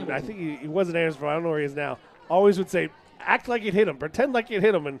 Newton, I think he wasn't Anderson, I don't know where he is now, always would say, act like it hit him, pretend like it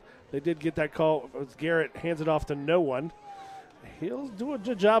hit him. And they did get that call. It was Garrett hands it off to no one. He'll do a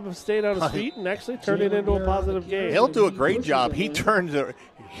good job of staying on his feet and actually turn it into a positive game. He'll do a great job. He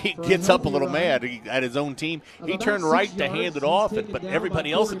gets up a little mad at his own team. He turned right to hand it off, but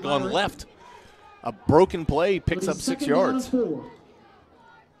everybody else had gone left. A broken play picks up 6 yards.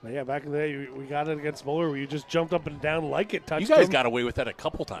 But yeah, back in the day, we got it against Moeller where you just jumped up and down like it touched You guys him. got away with that a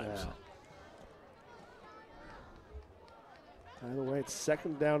couple times. Yeah. By the way, it's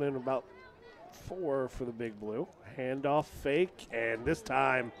 2nd down and about 4 for the Big Blue. Handoff fake, and this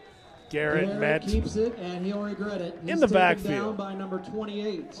time Garrett met keeps it, and he'll regret it. in the backfield. Down by number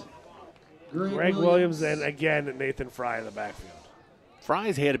 28. Greg Williams, and again Nathan Fry in the backfield.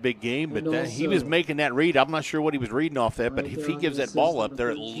 Fry's had a big game, but he was making that read. I'm not sure what he was reading off that, but if he gives that ball up, they're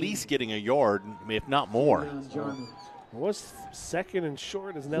at least getting a yard, if not more. It was 2nd and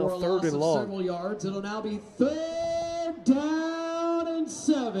short, is now 3rd and long. Several yards. It'll now be 3rd down and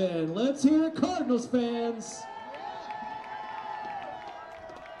 7. Let's hear it, Cardinals fans.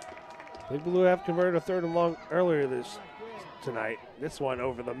 Big Blue have converted a 3rd and long earlier tonight. This one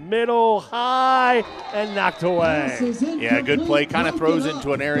over the middle, high, and knocked away. Yeah, good play. Kind of throws it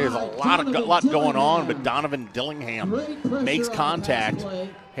into an area. There's a lot going on, but Donovan Dillingham makes contact.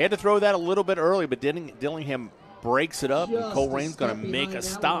 Had to throw that a little bit early, but Dillingham breaks it up, and Colerain's going to make a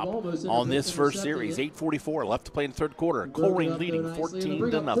stop on this first series. 8:44 left to play in the 3rd quarter. Colerain leading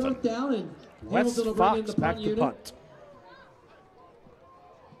 14-0. Wes Fox back to punt.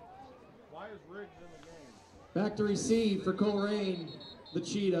 Back to receive for Colerain, the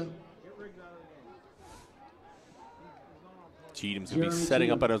Cheetah. Cheatham's going to be setting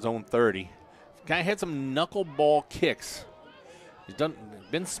up at his own 30. Guy had some knuckleball kicks. He's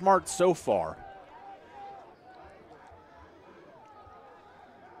been smart so far.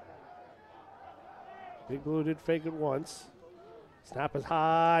 Big Blue did fake it once. Snap is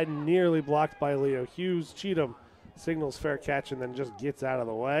high, nearly blocked by Leo Hughes. Cheatham signals fair catch and then just gets out of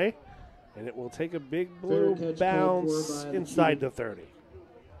the way. And it will take a Big Blue bounce inside the 30.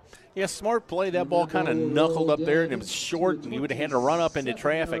 Yeah, smart play. That ball kind of knuckled up there, and it was short, and he would have had to run up into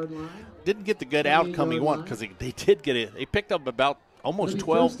traffic. Didn't get the good outcome he wanted because they did get it. They picked up about almost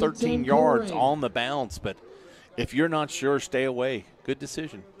 12, 13 yards on the bounce, but if you're not sure, stay away. Good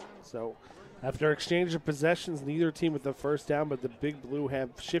decision. So after exchange of possessions, neither team with the first down, but the Big Blue have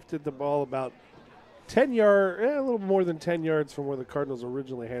shifted the ball about 10 yards, a little more than 10 yards from where the Cardinals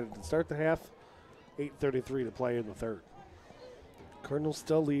originally had it to start the half. 8:33 to play in the third. Cardinals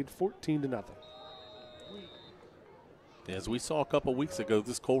still lead 14-0. As we saw a couple weeks ago,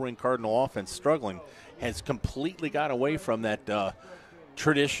 this Colerain Cardinal offense struggling has completely got away from that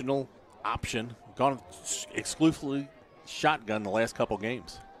traditional option, gone exclusively shotgun the last couple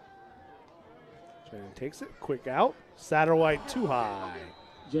games. Jennings takes it, quick out. Satterwhite too high.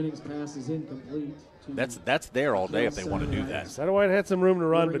 Jennings' pass is incomplete. That's there all day if they want to do that. Satterwhite had some room to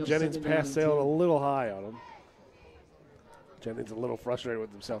run, but Jennings' pass sailed a little high on him. Jennings a little frustrated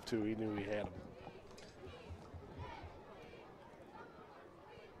with himself, too. He knew he had him.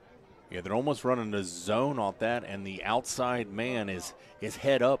 Yeah, they're almost running a zone off that, and the outside man is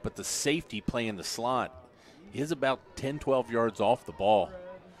head up, but the safety playing the slot is about 10, 12 yards off the ball.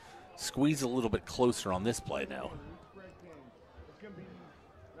 Squeeze a little bit closer on this play now.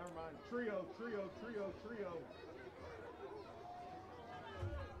 Trio.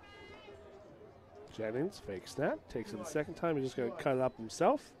 Jennings, fake snap, takes it the second time. He's just going to cut it up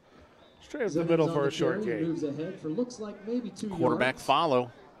himself. Straight up the middle for a short gain. Moves ahead for looks like maybe 2 Quarterback yards.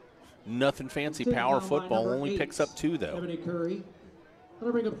 follow. Nothing fancy power football. Only 8. picks up 2, though. Ebony Curry.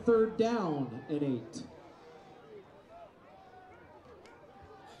 That'll bring up 3rd down and 8.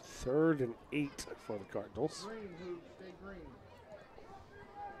 3rd and 8 for the Cardinals.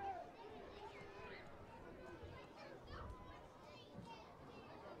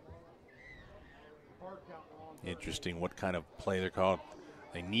 Interesting what kind of play they're called.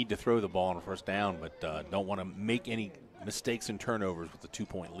 They need to throw the ball on a first down, but don't want to make any mistakes and turnovers with a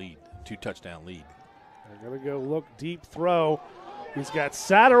 2-point lead, 2-touchdown lead. They're going to go look deep throw. He's got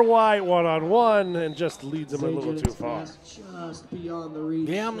Satterwhite one-on-one and just leads him a little too far. Just beyond the reach.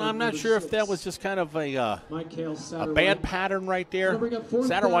 Yeah, I'm not sure if that was just kind of a bad pattern right there.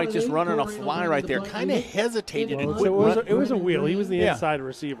 Satterwhite just running a fly right there, kind of hesitated and quit. It was a wheel. He was the inside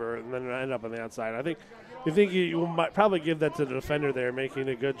receiver and then ended up on the outside. I think you might probably give that to the defender there, making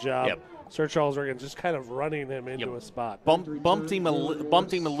a good job. Yep. Sir Charles Riggin just kind of running him into a spot. Bumped him a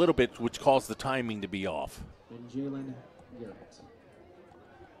little bit, which caused the timing to be off. And Jalen Garrett.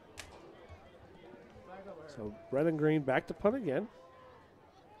 So Brennan Green back to punt again.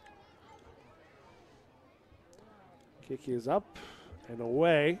 Kick is up and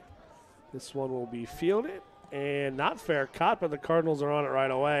away. This one will be fielded and not fair caught, but the Cardinals are on it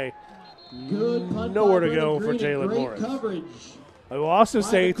right away. Good punt. Nowhere to go for Jalen Morris. Coverage. I will also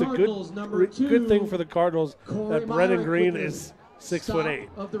say it's a good thing for the Cardinals that Brennan Green is 6'8".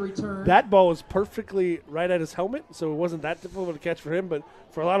 Of the return. That ball was perfectly right at his helmet, so it wasn't that difficult to catch for him. But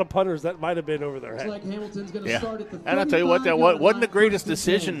for a lot of punters, that might have been over their head. Like Hamilton's going to start at the and I'll tell you what, that wasn't the greatest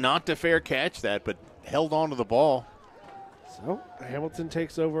decision not to fair catch that, but held on to the ball. So Hamilton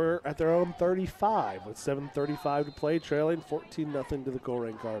takes over at their own 35 with 7:35 to play, trailing 14-0 to the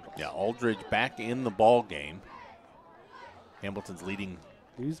Colerain Cardinals. Yeah, Aldridge back in the ball game. Hamilton's leading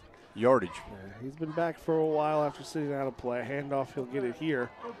yardage. Yeah, he's been back for a while after sitting out of play. Handoff, he'll get it here.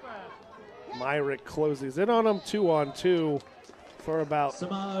 Myrick closes in on him, 2-on-2 for about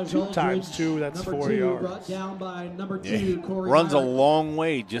Samaj 2 times 2. That's 4 yards. Brought down by number 2, Corey runs Myrick. a long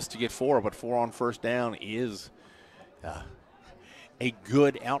way just to get 4, but 4 on first down is a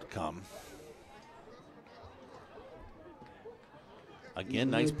good outcome. Again,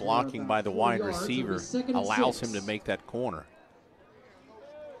 nice blocking by the wide receiver. Allows him to make that corner.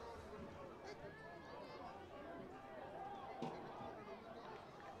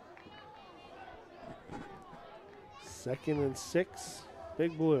 Second and 6,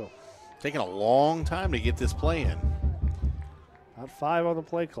 Big Blue. Taking a long time to get this play in. About 5 on the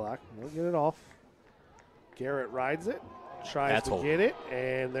play clock. They'll get it off. Garrett rides it, tries to get it,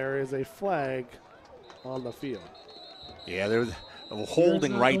 and there is a flag on the field. Yeah, there's a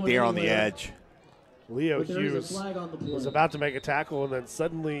holding right there on the edge. Leo Hughes was about to make a tackle, and then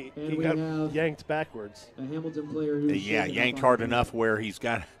suddenly he got yanked backwards. A Hamilton player who's yanked hard enough where he's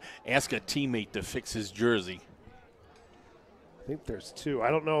got to ask a teammate to fix his jersey. I think there's 2. I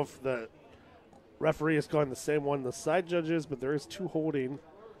don't know if the referee is going the same one the side judges, but there is 2 holding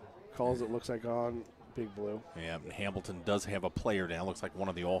calls, it looks like, on Big Blue. Yeah, Hamilton does have a player down. Looks like one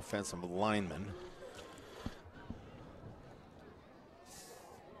of the offensive linemen.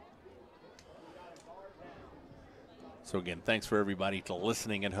 So again, thanks for everybody to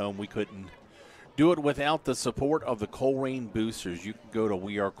listening at home. We couldn't do it without the support of the Colerain Boosters. You can go to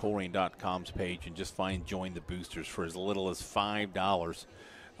wearecolerain.com's page and just find Join the Boosters for as little as $5.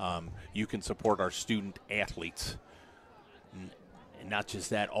 You can support our student athletes. And not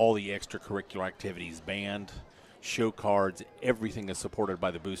just that, all the extracurricular activities, band, show cards, everything is supported by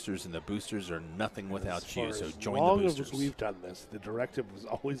the Boosters, and the Boosters are nothing without you. So join the Boosters. As long as we've done this, the directive has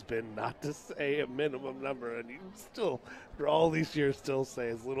always been not to say a minimum number, and you still, for all these years, still say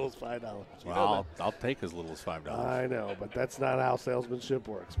as little as $5. Well, I'll take as little as $5. I know, but that's not how salesmanship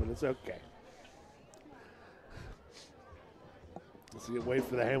works, but it's okay. Let's wait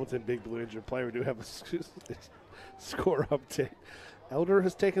for the Hamilton Big Blue injured player. We do have a score update. Elder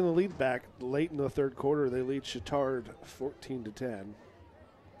has taken the lead back late in the third quarter. They lead Chittard 14-10.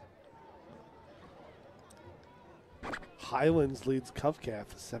 Highlands leads Covcath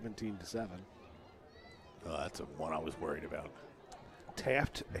 17-7. Oh, that's one I was worried about.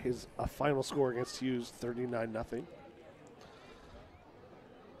 Taft has a final score against Hughes 39-0.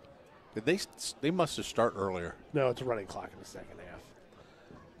 Did they must have started earlier. No, it's a running clock in the second half.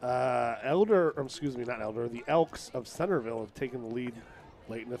 The Elks of Centerville have taken the lead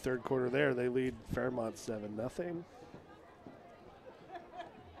late in the third quarter there. They lead Fairmont 7-0.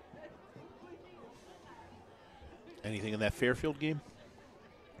 Anything in that Fairfield game?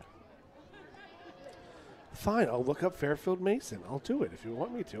 Fine, I'll look up Fairfield Mason. I'll do it. If you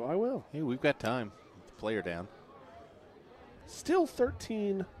want me to, I will. Hey, we've got time. The player down. Still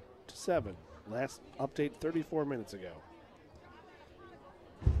 13-7. Last update 34 minutes ago.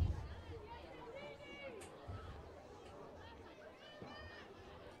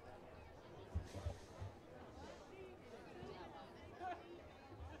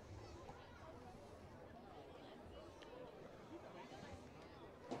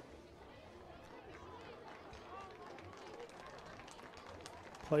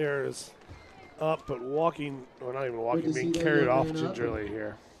 Players up, but walking, or not even walking, being carried off gingerly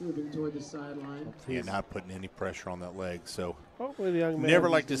here. Moving toward the sideline. Yeah, not putting any pressure on that leg. So hopefully the young man never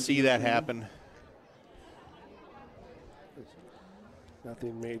like to see that happen.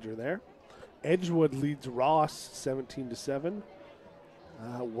 Nothing major there. Edgewood leads Ross 17-7.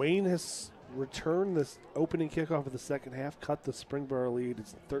 Wayne has returned this opening kickoff of the second half, cut the Springboro lead.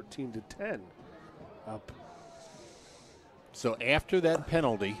 It's 13-10 up. So after that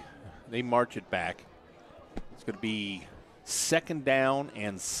penalty, they march it back. It's going to be 2nd down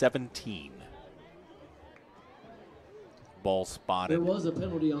and 17. Ball spotted. There was a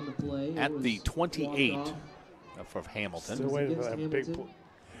penalty on the play. At the 28 for Hamilton. Still waiting for that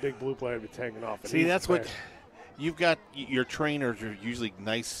big blue player to be taken off. See, that's what you've got. Your trainers are usually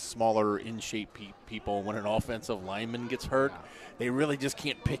nice, smaller, in-shape people. When an offensive lineman gets hurt, they really just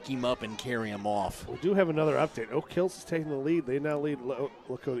can't pick him up and carry him off. We do have another update. Oak Hills is taking the lead. They now lead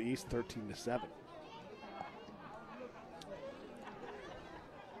Lakota East 13-7.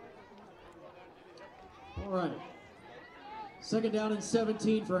 All right. 2nd down and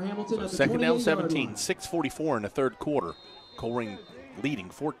 17 for Hamilton. So 2nd down 17, 6:44 in the third quarter. Colerain leading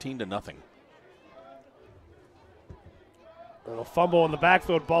 14-0. Little fumble in the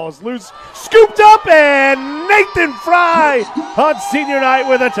backfield. Ball is loose. Scooped up, and Nathan Fry on senior night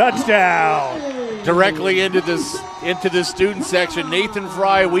with a touchdown. Directly into the student section. Nathan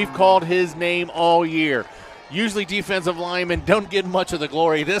Fry, we've called his name all year. Usually defensive linemen don't get much of the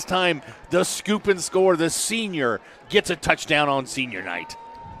glory. This time, the scoop and score, the senior, gets a touchdown on senior night.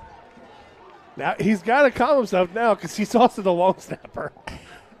 Now, he's got to calm himself now because he's also the long snapper.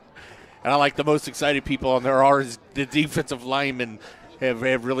 And I like the most excited people on there are the defensive linemen have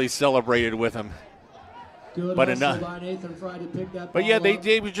really celebrated with him. Good but enough. By Nathan Fry to pick that but yeah, ball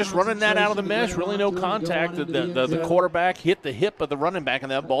they were just running that out of the mesh. Really no contact. The quarterback hit the hip of the running back,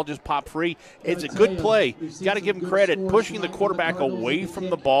 and that ball just popped free. It's a good play. Got to give him credit. Pushing the quarterback away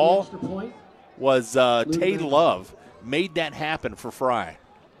from the ball was Tay Love. Made that happen for Fry.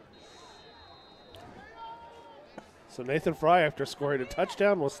 So Nathan Fry, after scoring a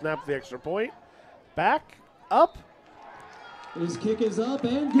touchdown, will snap the extra point. Back, up, His kick is up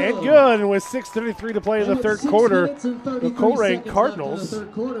and good. And good. And with 6:33 to play in the third quarter, the Colerain Cardinals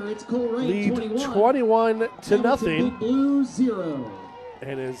lead 21-0. Big Blue 0.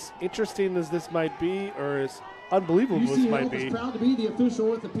 And as interesting as this might be, or as unbelievable as this might be, proud to be the official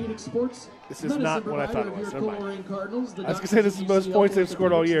orthopedic sports. This is not what I thought it was. Never mind. I was going to say this is the most points they've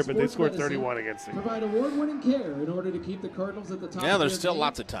scored all year, but they scored 31 against it. Provide award-winning care in order to keep the Cardinals at the top. Yeah, there's still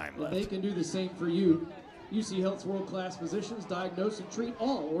lots of time left. They can do the same for you. UC Health's world-class physicians diagnose and treat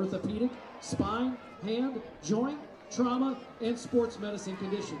all orthopedic, spine, hand, joint, trauma, and sports medicine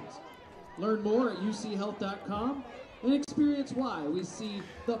conditions. Learn more at uchealth.com and experience why we see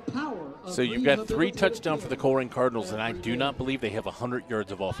the power of So you've got 3 touchdowns for the Colerain Cardinals, and I do not believe they have 100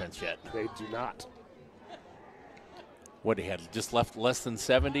 yards of offense yet. They do not. What, they had just left less than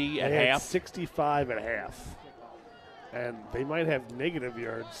 70 at half? 65 at half. And they might have negative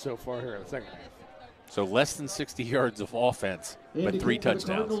yards so far here in the second half. So less than 60 yards of offense, but 3 touchdowns.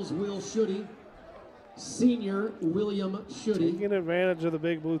 Cardinals, Will Schutte, senior William Schutte. Taking advantage of the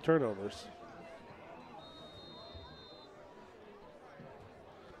Big Blue turnovers.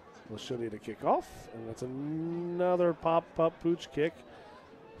 Will Schutte to kick off, and that's another pop-up pooch kick.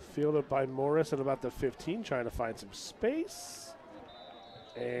 Fielded by Morris at about the 15, trying to find some space.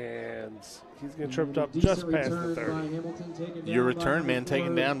 And he's getting tripped up just past the 30. Your return man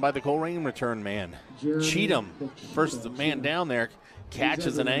taken down by the Colerain return man. Cheatham, first man down there,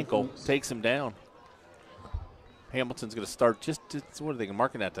 catches an ankle, takes him down. Hamilton's going to start just, what are they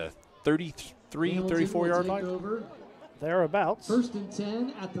marking at the 33, 34-yard line? Thereabouts. 1st and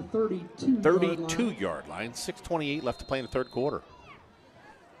 10 at the 32-yard 32-yard line. 6:28 left to play in the third quarter.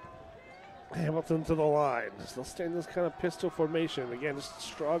 Hamilton to the line. Still staying in this kind of pistol formation. Again, just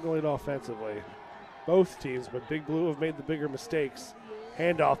struggling offensively. Both teams, but Big Blue have made the bigger mistakes.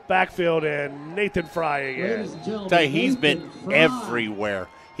 Handoff, backfield, and Nathan Fry again. He's been everywhere.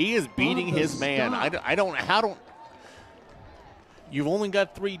 He is beating his man. I don't. You've only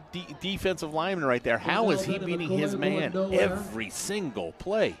got 3 defensive linemen right there. How is he beating his man every single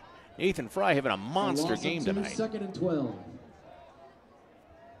play? Nathan Fry having a monster game tonight. 2nd and 12.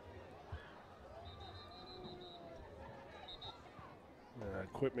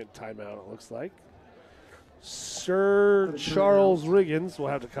 Equipment timeout, it looks like. Sir Charles Riggins will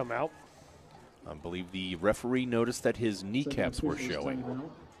have to come out. I believe the referee noticed that his kneecaps were showing.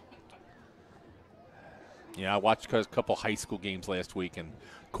 Yeah, I watched a couple high school games last week, and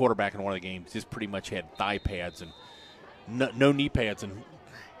quarterback in one of the games just pretty much had thigh pads and no knee pads, and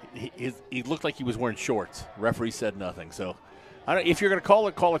he looked like he was wearing shorts. Referee said nothing. So if you're going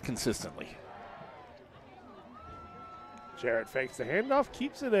to call it consistently. Jarrett fakes the handoff,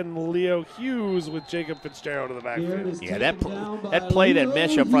 keeps it, and Leo Hughes with Jacob Fitzgerald in the backfield. Yeah, that play, that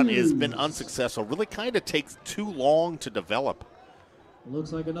mesh up front has been unsuccessful. Really kind of takes too long to develop.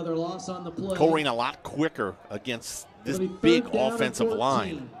 Looks like another loss on the play. Colerain a lot quicker against this big offensive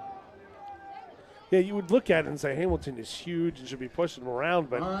line. Yeah, you would look at it and say Hamilton is huge and should be pushing him around,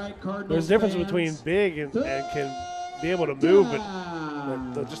 but there's a difference between big and can be able to move,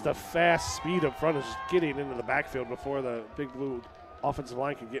 but just a fast speed up front is just getting into the backfield before the Big Blue offensive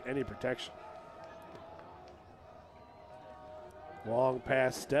line can get any protection. Long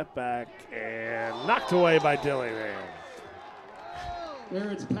pass, step back, and knocked away by Dillingham.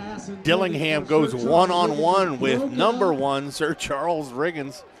 Dillingham goes one-on-one with number 1, Sir Charles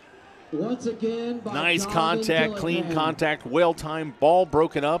Riggins. Once again, nice contact, clean contact, well-timed, ball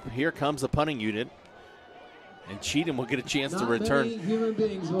broken up. Here comes the punting unit. And Cheatham will get a chance to return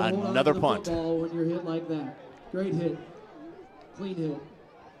another punt. When you're hit like that. Great hit. Clean hit.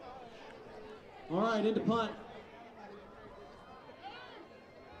 All right, into punt.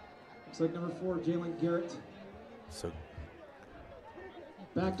 Looks like number 4, Jalen Garrett. So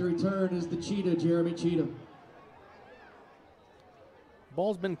back to return is the Cheetah, Jeremy Cheatham.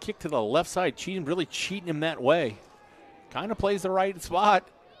 Ball's been kicked to the left side. Cheatham really cheating him that way. Kind of plays the right spot.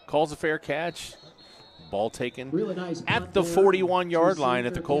 Calls a fair catch. Ball taken really nice at the 41-yard line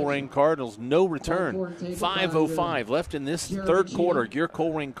at the Colerain Cardinals. No return. 5:05 left in this third quarter. Your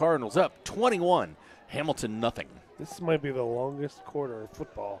Colerain Cardinals up 21. Hamilton nothing. This might be the longest quarter of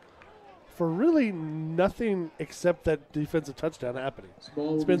football for really nothing except that defensive touchdown happening.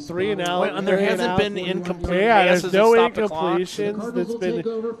 It's been 3 and out. And there hasn't been incomplete there's passes. no incompletions. It's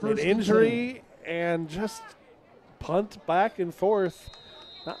been an injury and just punt back and forth.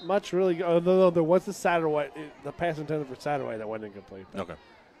 Not much really. Although there was the pass intended for Satterwhite that went incomplete. Okay.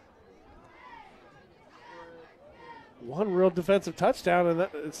 One real defensive touchdown,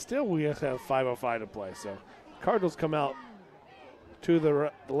 and still we have 5:05 to play. So Cardinals come out to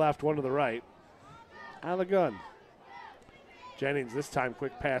the left, one to the right. Out of the gun. Jennings this time,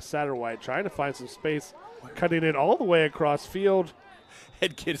 quick pass, Satterwhite trying to find some space, cutting it all the way across field.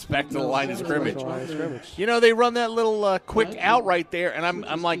 It gets back to the line of scrimmage. You know, they run that little quick out right there, and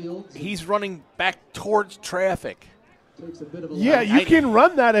I'm like, he's running back towards traffic. Yeah, you can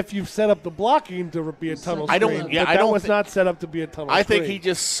run that if you've set up the blocking to be a tunnel screen. That was not set up to be a tunnel screen. I think he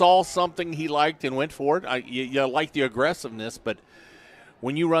just saw something he liked and went for it. You like the aggressiveness, but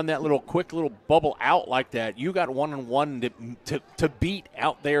when you run that little quick little bubble out like that, you got one-on-one to beat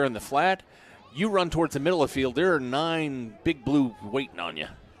out there in the flat. You run towards the middle of the field, there are 9 big blue waiting on you.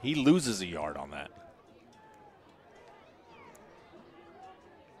 He loses a yard on that.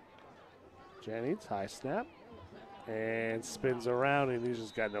 Jennings, high snap, and spins around, and he's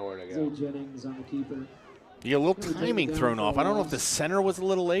just got nowhere to go. Jennings on the keeper. Yeah, a little timing thrown off. I don't know if the center was a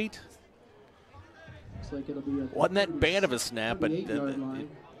little late. Like it'll be wasn't that bad of a snap, but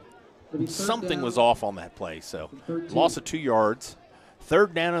something was off on that play. So loss of 2 yards.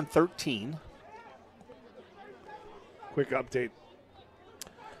 3rd down and 13. Quick update.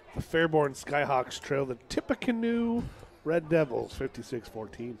 The Fairborn Skyhawks trail the Tippecanoe Red Devils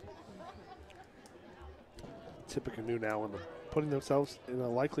 56-14. Tippecanoe now putting themselves in a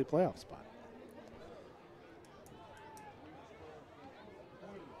likely playoff spot.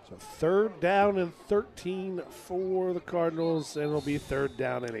 So 3rd down and 13 for the Cardinals, and it'll be 3rd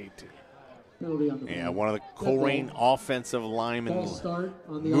down and 18. Yeah, one of the Colerain offensive linemen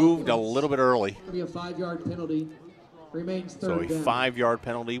moved a little bit early. It'll be a 5-yard penalty. Remains 3rd so a down. 5-yard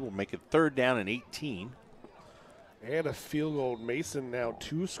penalty will make it 3rd down and 18. And a field goal. Mason now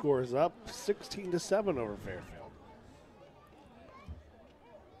 2 scores up, 16-7 over Fairfield.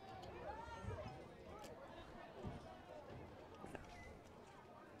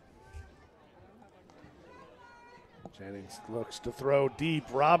 Jennings looks to throw deep.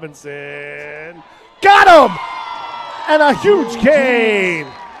 Robinson got him! And a huge gain.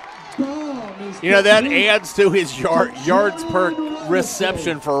 You know, that adds to his yards per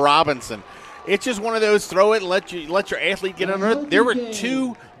reception for Robinson. It's just one of those throw it and let your athlete get under it. There were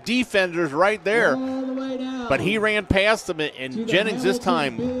 2 defenders right there, but he ran past them, and Jennings this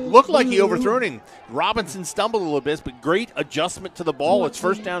time looked like he overthrew him. Robinson stumbled a little bit, but great adjustment to the ball. It's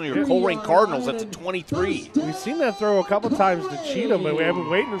 1st down to your Colerain Cardinals at the 23. We've seen that throw a couple times to Cheatham, but we have been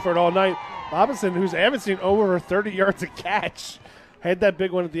waiting for it all night. Robinson, who's haven't seen over 30 yards a catch, had that big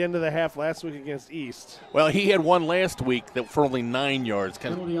one at the end of the half last week against East. Well, he had one last week that for only 9 yards.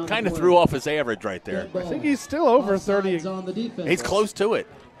 Kind of threw off his average right there. I think he's still over 30. He's close to it.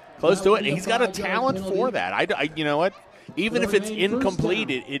 Close to it. And he's got a talent for that. You know what? Even if it's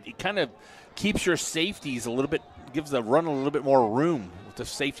incomplete, it kind of keeps your safeties a little bit, gives the run a little bit more room. The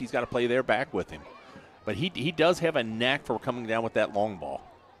safety's got to play their back with him. But he does have a knack for coming down with that long ball.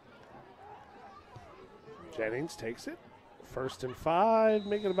 Jennings takes it. 1st and 5,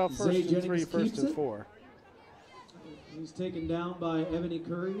 make it about 1st and 3, 1st and 4. He's taken down by Ebony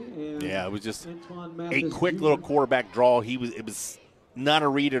Curry and it was just a quick little quarterback draw. It was not a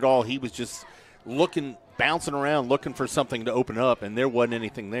read at all. He was just bouncing around, looking for something to open up, and there wasn't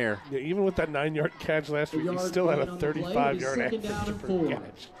anything there. Yeah, even with that 9-yard catch last week, he still had a 35-yard average per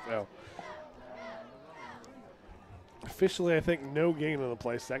catch. So officially, I think no gain on the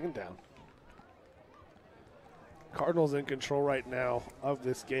play. 2nd down. Cardinals in control right now of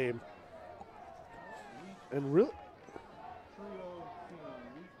this game. And really,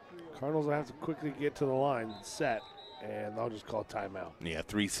 Cardinals will have to quickly get to the line, set, and they'll just call timeout. Yeah,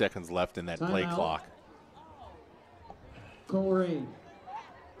 3 seconds left in that play clock. Colerain.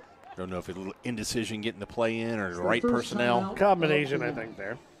 Don't know if it's a little indecision getting the play in or the right personnel. Combination, I think,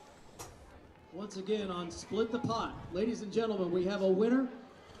 there. Once again on Split the Pot. Ladies and gentlemen, we have a winner.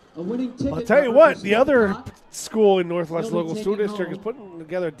 A winning ticket. I'll tell you what, the other school in Northwest Local School District is putting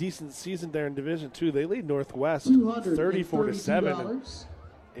together a decent season there in Division II. They lead Northwest 34-7.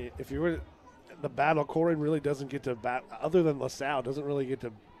 If you were the battle, Colerain really doesn't get to battle, other than LaSalle, doesn't really get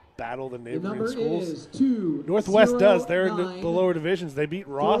to battle the neighboring schools. Northwest does. They're in the lower divisions. They beat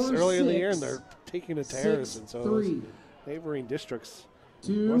Ross early in the year, and they're taking a tears. And so those neighboring districts,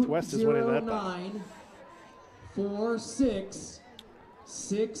 Northwest is winning that battle. 4-6-6-3.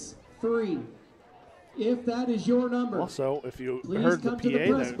 If that is your number. Also, if you heard the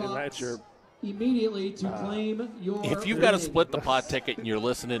PA, that's your immediately to claim your. If you've got a Split the Pot ticket and you're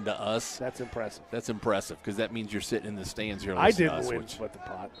listening to us, that's impressive. That's impressive because that means you're sitting in the stands here. I didn't win Split the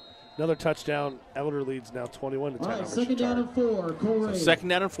Pot. Another touchdown. Elder leads now 21-10. All right, 2nd down and 4. Colerain. So 2nd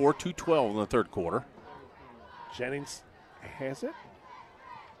down and 4, 2:12 in the 3rd quarter. Jennings has it.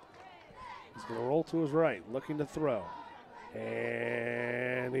 He's going to roll to his right, looking to throw.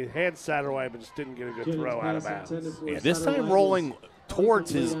 And he had Satterwhite, but just didn't get a good throw out of bounds. Yeah, this time rolling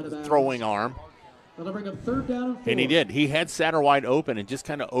towards his throwing arm. That'll bring up 3rd down and 4. And he did. He had Satterwhite open and just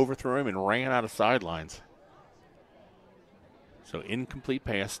kind of overthrew him and ran out of sidelines. So incomplete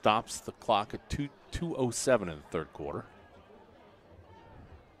pass stops the clock at 2:07 in the 3rd quarter.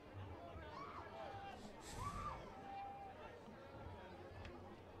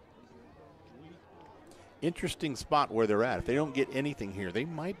 Interesting spot where they're at. If they don't get anything here, they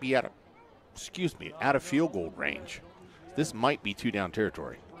might be out of field goal range. This might be 2 down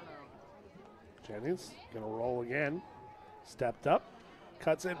territory. Jennings going to roll again. Stepped up.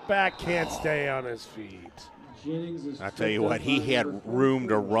 Cuts it back. Can't stay on his feet. Jennings I tell you what, he had room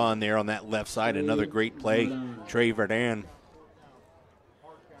to run there on that left side. Another great play. Trey Verdun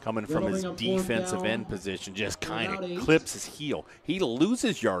coming from his defensive end position, just kind of clips his heel. He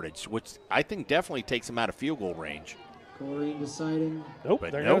loses yardage, which I think definitely takes him out of field goal range. Colerain deciding. Nope,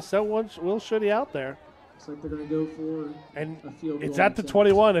 they're going to set Will Schutte out there. Looks like they're going to go for a field goal. It's at the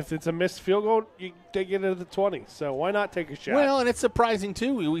 21. If it's a missed field goal, you take it at the 20. So why not take a shot? Well, and it's surprising,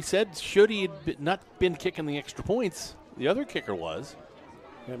 too. We said Schutte had not been kicking the extra points. The other kicker was.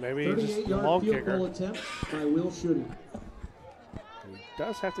 Yeah, maybe he's just a long field kicker. Goal attempt by Will Schutte. He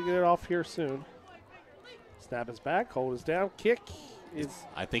does have to get it off here soon. Snap is back, hold is down. Kick is.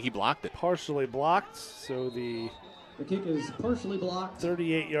 I think he blocked it. Partially blocked, so the kick is partially blocked.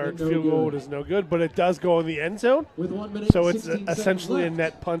 38-yard field goal is no good, but it does go in the end zone. With 1 minute, so it's essentially a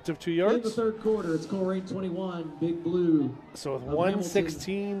net punt of 2 yards. In the 3rd quarter, it's Colerain 21, Big Blue. So with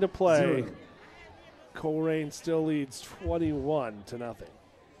 1:16 to play, 0. Colerain still leads 21-0.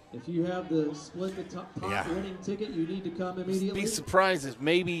 If you have the split the top winning ticket, you need to come immediately. Be surprised if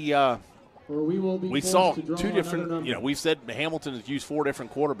maybe or we will be. We saw 2 different. We've said Hamilton has used 4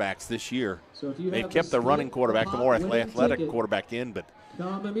 different quarterbacks this year. So if you they've kept the running quarterback, the more athletic quarterback in, but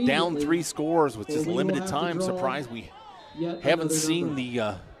down 3 scores with just limited time. Surprised we haven't seen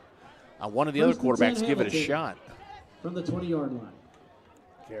the one of the other quarterbacks give it a shot. From the 20-yard line.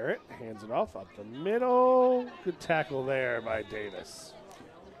 Garrett hands it off up the middle. Good tackle there by Davis.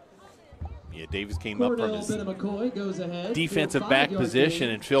 Yeah, Davis came up from his goes ahead defensive back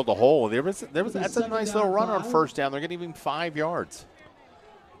position and filled a hole. That's a nice little run on 1st down. They're getting even 5 yards.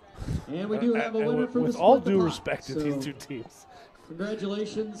 And we do have a winner for with all due respect to these 2 teams.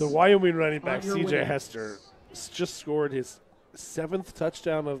 Congratulations. The Wyoming running back, C.J. Hester, just scored his 7th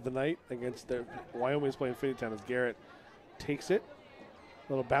touchdown of the night against their Wyoming's playing Finneytown as Garrett takes it.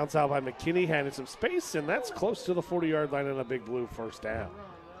 A little bounce out by McKinney, handed some space, and that's close to the 40-yard line on a Big Blue 1st down.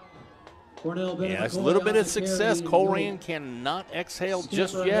 Yeah, it's a little bit of success. Colerain cannot exhale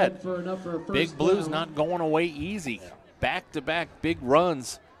just yet. Big Blue's not going away easy. Back-to-back big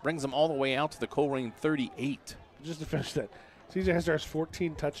runs brings them all the way out to the Colerain 38. Just to finish that, C.J. Hester has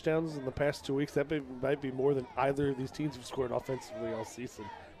 14 touchdowns in the past 2 weeks. That might be more than either of these teams have scored offensively all season.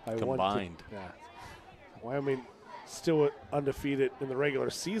 Combined. Yeah. Wyoming still undefeated in the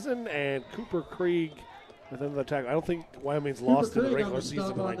regular season, and Cooper Krieg with another tackle. I don't think Wyoming's lost in the regular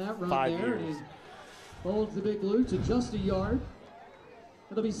season in like 5 years. Holds the Big Blue to just a yard.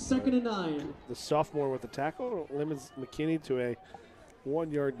 It'll be 2nd and 9. The sophomore with the tackle limits McKinney to a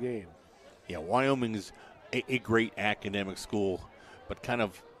 1-yard gain. Yeah, Wyoming is a great academic school, but kind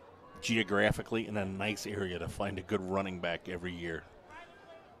of geographically in a nice area to find a good running back every year.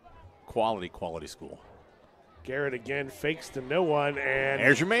 Quality school. Garrett again fakes to no one, and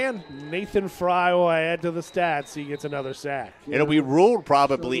there's your man. Nathan Fry will add to the stats. He gets another sack. It'll be ruled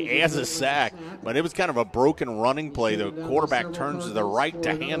probably as a sack, but it was kind of a broken running play. The quarterback turns to the right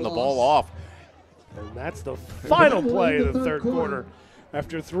to hand the ball off. And that's the final play of the 3rd quarter.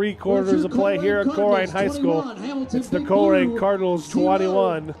 After 3 quarters of play here at Colerain High School, it's the Colerain Cardinals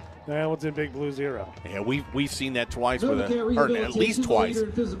 21. Hamilton Big Blue 0. Yeah, we've seen that twice, or at least twice.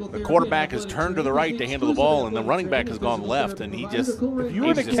 The quarterback has turned to the right to handle the ball, and the running back has gone left, and he just if you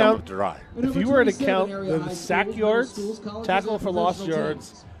were to count the sack yards, tackle for lost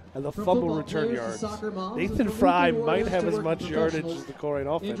yards, and the fumble return yards, Nathan Fry might have as much yardage as the Colerain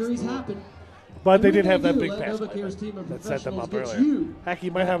offense. But they did have that big pass that set them up earlier. Heck,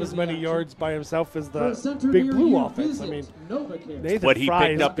 he might have as many yards by himself as the Big Blue offense. I mean,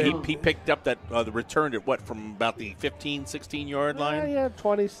 Nathan he picked up that the return at what, from about the 15, 16-yard line? Yeah,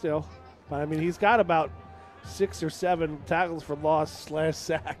 20 still. But I mean, he's got about 6 or 7 tackles for loss /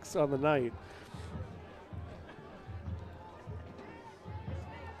 sacks on the night.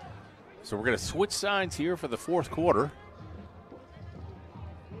 So we're going to switch sides here for the 4th quarter.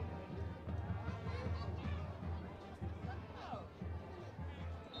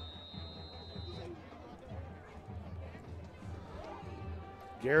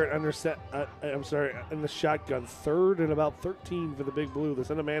 Garrett in the shotgun, third and about 13 for the Big Blue. They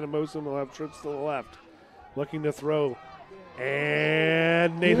send a man to Mosen. They'll have trips to the left. Looking to throw.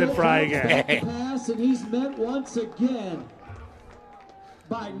 And Nathan Fry again. Pass, and he's met once again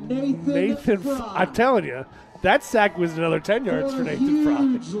by Nathan Fry. I'm telling you, that sack was another 10 yards for Nathan Fry.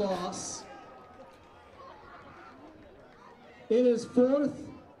 Huge loss. It is fourth.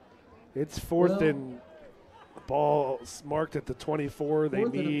 It's fourth and ball's marked at the 24. They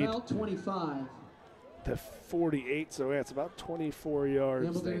need about 25. The 48, so it's about 24 yards.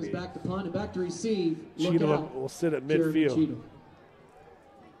 Hamilton is back to punt and back to receive. Cheatham will sit at midfield.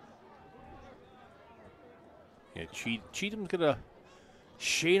 Yeah, Cheatham's going to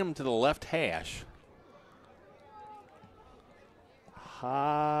shade him to the left hash.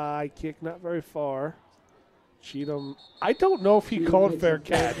 High kick, not very far. Cheatham, I don't know if he called fair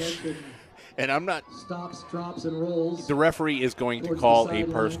catch. And I'm not. Stops, drops, and rolls. The referee is going to call a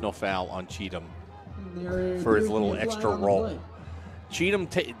personal foul on Cheatham for his little extra roll. Cheatham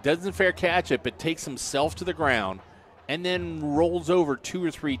doesn't fair catch it, but takes himself to the ground and then rolls over 2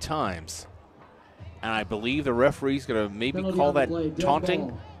 or 3 times. And I believe the referee's going to maybe call that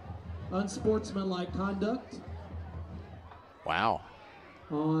taunting. Unsportsmanlike conduct. Wow.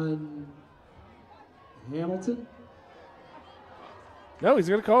 On Hamilton. No, he's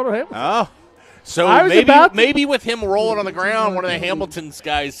going to call it on Hamilton. Oh. So maybe with him rolling on the ground, one of the Hamilton's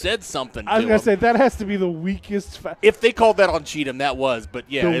guys said something to him. I was going to say, that has to be the weakest. If they called that on Cheatham, that was. But,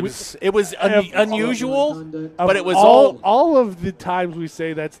 yeah, it was unusual, but it was all of the times we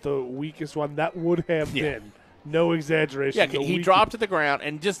say that's the weakest one, that would have been. No exaggeration. Yeah, he dropped to the ground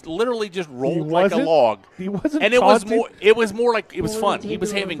and literally rolled like a log. He wasn't. And it was more like it was fun. He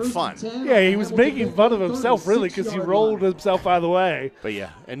was having fun. Yeah, he was making fun of himself really because he rolled himself out of the way. But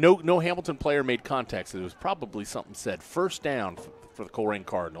yeah, and no Hamilton player made contact. So there was probably something said. First down for the Colerain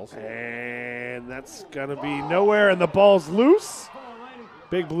Cardinals. And that's gonna be nowhere, and the ball's loose.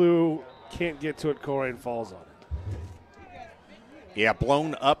 Big Blue can't get to it. Colerain falls on it. Yeah,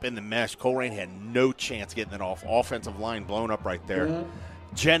 blown up in the mesh. Colerain had no chance getting it off. Offensive line blown up right there. Yeah.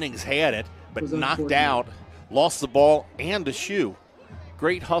 Jennings had it, but knocked out, lost the ball and the shoe.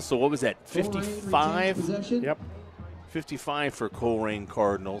 Great hustle. What was that, 55? Yep. 55 for Colerain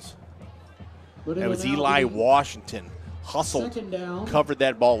Cardinals. That was Eli Washington. Hustled, covered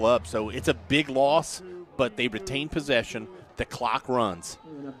that ball up. So it's a big loss, but they retain possession. The clock runs.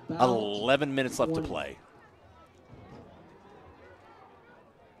 11 minutes left to play.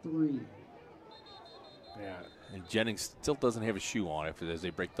 3. Yeah, and Jennings still doesn't have a shoe on as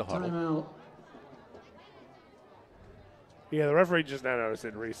they break the huddle. Timeout. Yeah, the referee just now noticed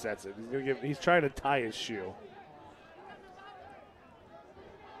it and resets it. He's trying to tie his shoe.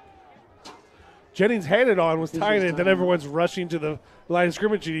 Jennings had it on, was tying it, then everyone's rushing to the line of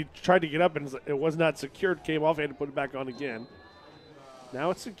scrimmage. He tried to get up, and it was not secured. Came off, had to put it back on again.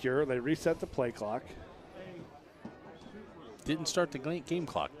 Now it's secure. They reset the play clock. Didn't start the game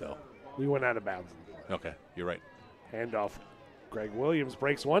clock, though. We went out of bounds. Okay, you're right. Handoff. Greg Williams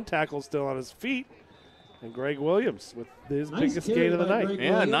breaks one tackle, still on his feet. And Greg Williams with his biggest gain of the night.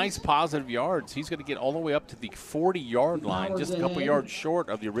 Yeah, nice positive yards. He's going to get all the way up to the 40-yard line, just a couple yards short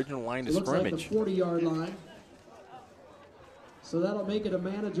of the original line of scrimmage. Like the 40-yard line. So that'll make it a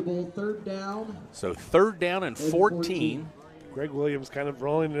manageable third down. So third down and 14. Greg Williams kind of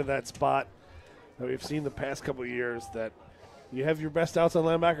rolling into that spot that we've seen the past couple of years, that you have your best outside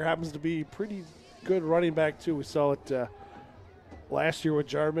linebacker, happens to be pretty good running back, too. We saw it last year with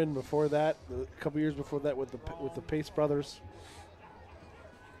Jarman, before that, a couple years before that with the Pace brothers.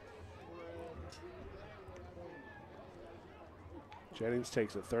 Jennings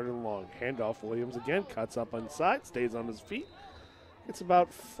takes it third and long. Handoff. Williams again cuts up inside, stays on his feet. It's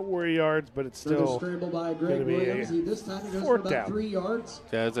about 4 yards, but it's still scramble by Greg Williams. This time he goes for about 3 yards.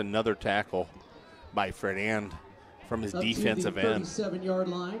 There's another tackle by Fred And from his defensive end. 37-yard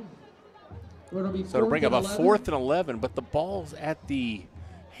line. So to bring up a 4th and 11, but the ball's at the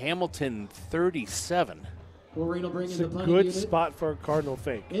Hamilton 37. It's a good spot for a Cardinal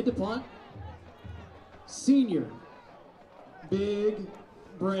fake. Into punt. Senior, Big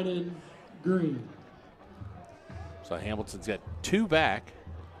Brennan Green. So Hamilton's got 2 back.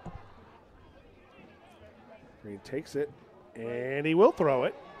 Green takes it, and he will throw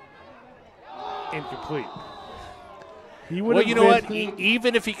it. Incomplete. Well, you know what?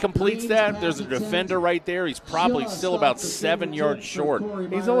 Even if he completes that, there's a defender right there. He's probably still about 7 yards short.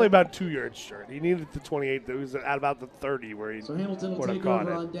 He's only about 2 yards short. He needed the 28. He was at about the 30 where he would have caught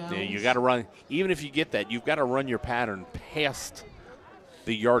it. Yeah, you got to run. Even if you get that, you've got to run your pattern past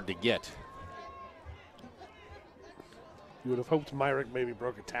the yard to get. You would have hoped Myrick maybe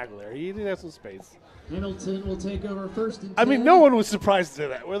broke a tackle there. He did have some space. Hamilton will take over first and 10. I mean, no one was surprised at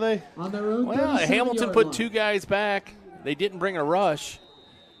that, were they? On their own. Well, Hamilton put line. 2 guys back. They didn't bring a rush.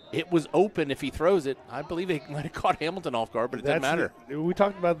 It was open if he throws it. I believe they might have caught Hamilton off guard, but it doesn't matter. We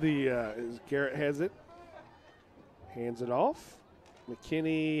talked about Garrett has it. Hands it off.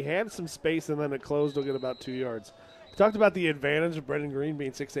 McKinney had some space, and then it closed. He'll get about 2 yards. We talked about the advantage of Brendan Green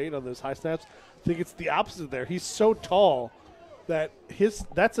being 6'8" on those high snaps. I think it's the opposite there. He's so tall that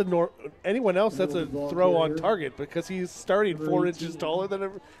anyone else that's a throw on target because he's starting 4 inches taller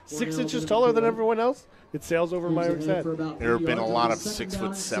than 6 inches taller than everyone else. It sails over Myrick's head. There have been a lot of 6'7",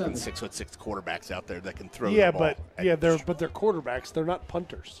 6'6" quarterbacks out there that can throw. Yeah, the ball. but they're quarterbacks. They're not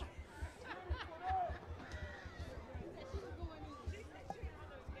punters.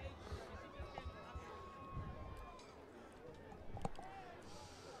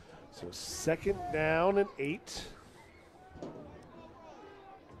 So 2nd down and 8.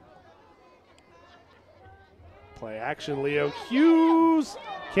 Play action, Leo Hughes.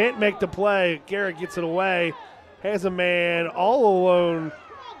 Can't make the play. Garrett gets it away. Has a man all alone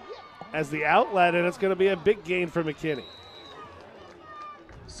as the outlet, and it's going to be a big gain for McKinney.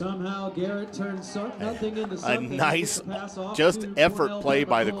 Somehow Garrett turns nothing into something. A nice, just effort play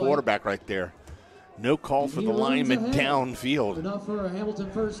by the quarterback right there. No call for the lineman downfield. Enough for a Hamilton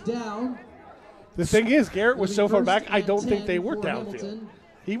first down. The thing is, Garrett was so far back, I don't think they were downfield.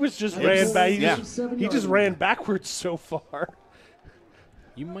 He was just ran back. He just ran backwards so far.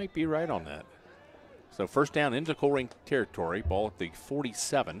 You might be right on that. So first down into Colerain territory. Ball at the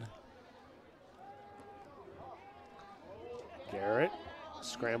 47. Garrett,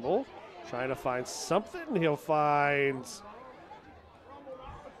 scramble, trying to find something. He'll find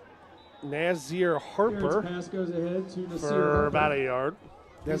Nazir Harper Pass goes ahead to for about a yard.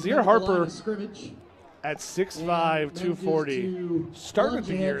 Nazir Harper at 6'5", 240, started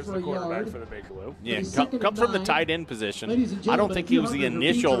the year as the quarterback for the Bakerloo. Yeah, comes from the tight end position. I don't think he was the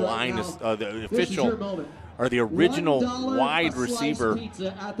initial line, the official or the original wide receiver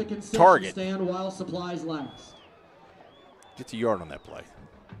target. Gets a yard on that play.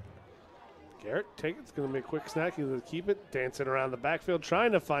 Garrett, take it. It's going to be a quick snack. He's going to keep it, dancing around the backfield,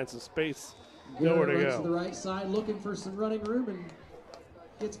 trying to find some space. Nowhere to go. To the right side, looking for some running room, and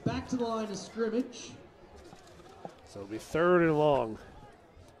gets back to the line of scrimmage. So it'll be 3rd and long.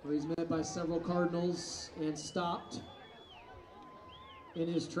 Where he's met by several Cardinals and stopped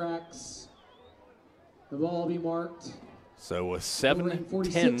in his tracks. The ball will be marked. So with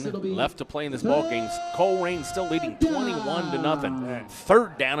 7:10 left to play in this ball game, Colerain still leading 21-0.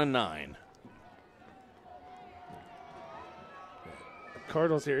 3rd down and 9.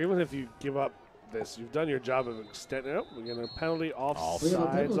 Cardinals here, even if you give up this, you've done your job of extending. Oh, we're getting a penalty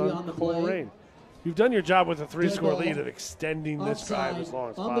offsides on Colerain. You've done your job with a 3-score lead of extending this drive as long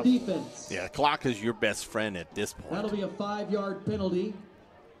as possible. Yeah, the clock is your best friend at this point. That'll be a 5-yard penalty.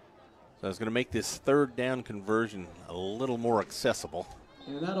 So it's going to make this 3rd down conversion a little more accessible.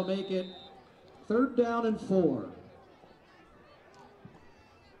 And that'll make it 3rd down and 4.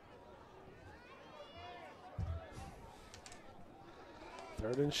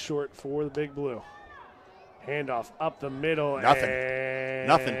 Third and short for the Big Blue. Handoff up the middle. Nothing.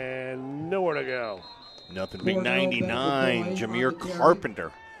 And nowhere to go. Nothing. Big 99, Jameer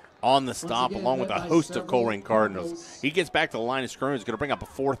Carpenter on the stop along with a host of Colerain Cardinals. He gets back to the line of scrimmage, going to bring up a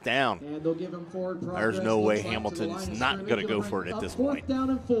 4th down. And they'll give him forward progress. There's no way Hamilton's not going to go for it at this point. 4th down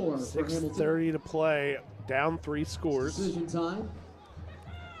and 4. 6:30 to play. Down 3 scores. Decision time.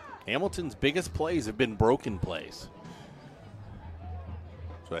 Hamilton's biggest plays have been broken plays.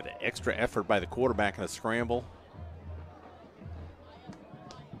 So an extra effort by the quarterback in a scramble.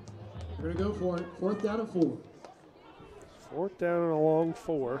 They're going to go for it. 4th down and 4. 4th down and a long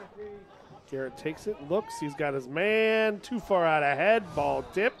 4. Garrett takes it, looks, he's got his man, too far out ahead, ball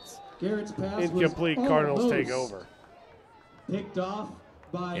tipped. Garrett's pass incomplete, was Cardinals take over. Picked off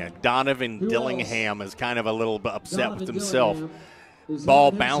by Donovan Dillingham is kind of a little bit upset with himself.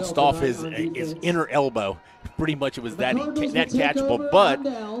 Ball bounced off his inner elbow. Pretty much it was that catchable, but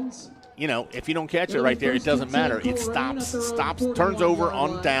you know, if you don't catch it right there, it doesn't matter. It stops, turns over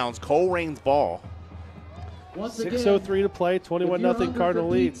on downs. Colerain's ball. 6:03 to play, 21-0 Cardinal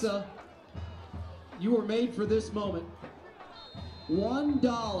leads. You were made for this moment.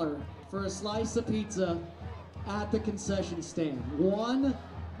 $1 for a slice of pizza at the concession stand. $1.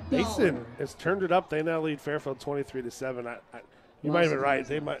 Mason has turned it up. They now lead Fairfield 23-7. You might have been right.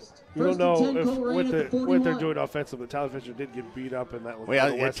 They might. You don't know if what they're doing offensively. Tyler Fisher did get beat up in that one.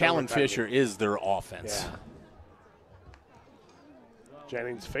 Well, Talon Fisher is their offense. Yeah.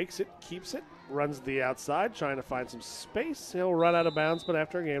 Jennings fakes it, keeps it, runs the outside, trying to find some space. He'll run out of bounds, but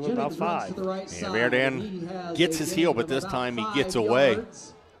after a game of about 5. Verdun gets his heel, but this time he gets away.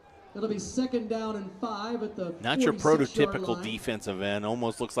 It'll be 2nd down and 5 at the not your prototypical defensive end.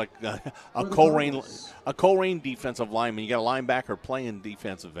 Almost looks like a Colerain defensive lineman. You got a linebacker playing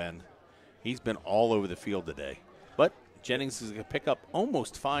defensive end. He's been all over the field today. But Jennings is going to pick up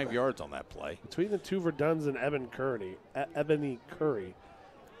almost 5 yards on that play. Between the two Verduns and Ebony Curry,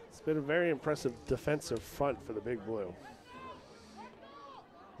 it's been a very impressive defensive front for the Big Blue.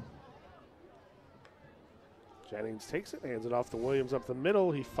 Jennings takes it, hands it off to Williams up the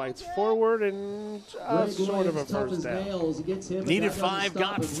middle. He fights forward and sort of a first down. Needed 5,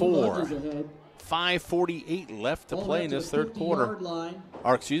 got 4. 5:48 left to play in this third quarter.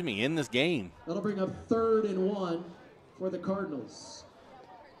 Or excuse me, in this game. That'll bring up 3rd and 1 for the Cardinals.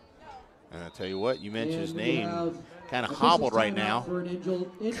 And I'll tell you what, you mentioned his name. Kind of hobbled right now.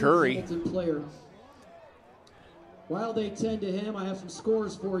 Curry. While they tend to him, I have some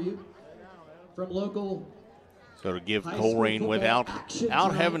scores for you from local. So to give Colerain, without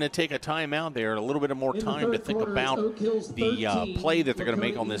having to take a timeout there, a little bit of more time to think about the play that they're going to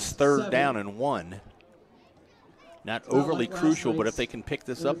make on this 3rd down and 1. Not overly crucial, but if they can pick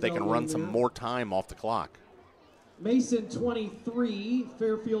this up, they can run some more time off the clock. Mason 23,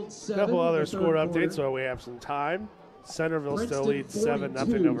 Fairfield 7. A couple other score updates while we have some time. Centerville still leads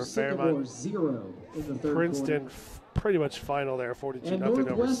 7-0 over Fairmont. 0 in the third Princeton pretty much final there, 42-0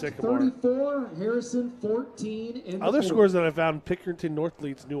 over Sycamore. 34, Harrison 14 in other the scores that I found: Pickerington North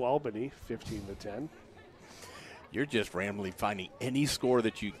leads New Albany 15-10. You're just randomly finding any score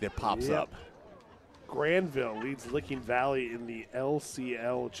that pops up. Granville leads Licking Valley in the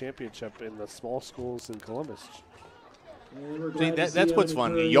LCL championship in the small schools in Columbus. See, that's what's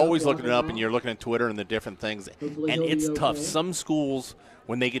fun. You always looking it up, and you're looking at Twitter and the different things, and it's tough. Some schools,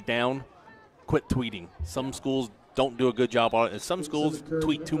 when they get down, quit tweeting. Some schools don't do a good job on it. Some schools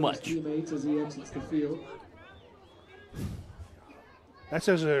tweet too much. That's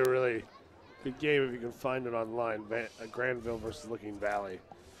actually a really good game if you can find it online. Granville versus Licking Valley.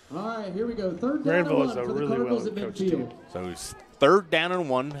 All right, here we go. 3rd down Granville and 1 is a for the really Cardinals at well-coached midfield. team. So it's 3rd down and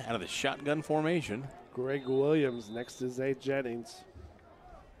 1 out of the shotgun formation. Greg Williams next to Zay Jennings.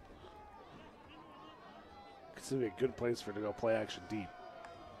 This would be a good place for to go play action deep.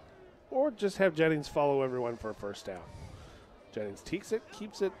 Or just have Jennings follow everyone for a first down. Jennings takes it,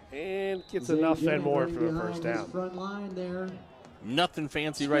 keeps it, and gets enough and more for a first down. Front line there. Nothing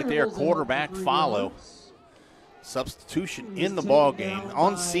fancy right there. Quarterback follow. Substitution in the ball game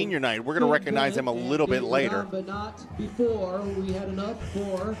on senior night. We're going to recognize him a little bit later. But not before we had enough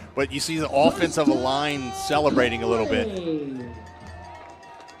for. But you see the offensive line celebrating a little bit.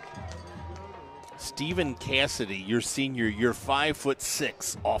 Stephen Cassidy, your senior, your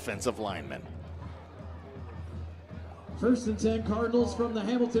 5'6" offensive lineman. 1st and 10 Cardinals from the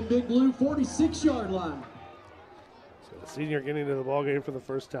Hamilton Big Blue 46-yard line. So the senior getting into the ball game for the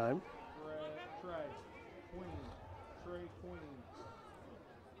first time.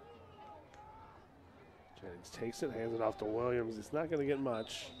 Jennings takes it, hands it off to Williams. It's not going to get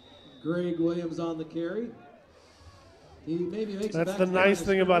much. Greg Williams on the carry. He maybe makes That's the nice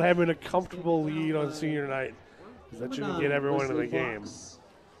thing about having a comfortable lead on senior night, is that you can get everyone in the game.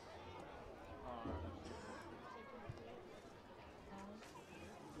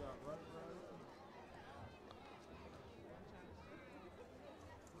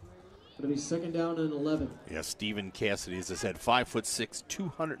 It'll be 2nd down and 11. Yeah, Stephen Cassidy, as I said, 5'6",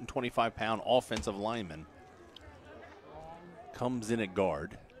 225-pound offensive lineman. Comes in at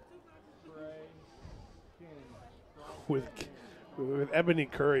guard. With Ebony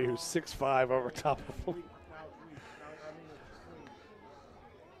Curry, who's 6'5", over top of him.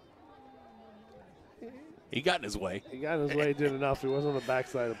 He got in his way. He got in his way, did enough. He was on the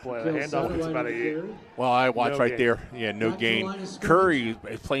backside of the play. The handoff was about a. Well, I watched right there. Yeah, no gain. Curry,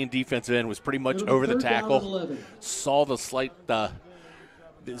 playing defensive end, was pretty much over the tackle. Saw the slight,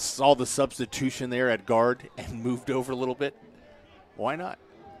 saw the substitution there at guard and moved over a little bit. Why not?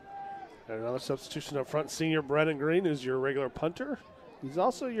 And another substitution up front. Senior Brennan Green is your regular punter. He's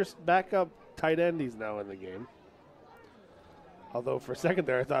also your backup tight end. He's now in the game. Although for a second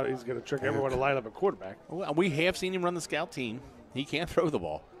there, I thought he was going to trick everyone to line up a quarterback. Well, we have seen him run the scout team. He can't throw the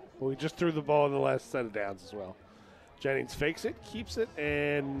ball. Well, he just threw the ball in the last set of downs as well. Jennings fakes it, keeps it,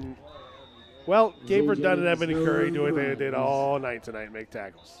 and, well, Gabe Verdun and Ebony Curry do what they did all night tonight, make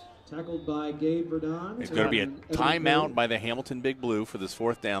tackles. Tackled by Gabe Verdun. It's going to be a timeout by the Hamilton Big Blue for this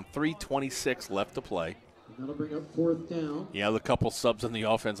 4th down. 3:26 left to play. That'll bring up 4th down. Yeah, a couple subs on the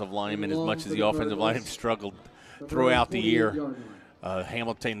offensive lineman, as much as the offensive lineman struggled throughout the year.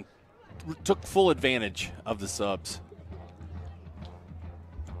 Hamilton took full advantage of the subs.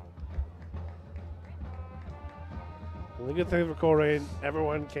 The good thing for Colerain,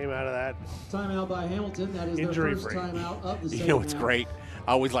 everyone came out of that. Timeout by Hamilton. That is their first timeout of the second You know, it's half. great.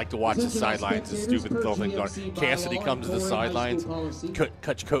 I always like to watch the sidelines. The stupid little thing going. Cassidy comes to the sidelines.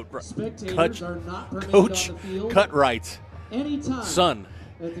 Coach Cutright, son,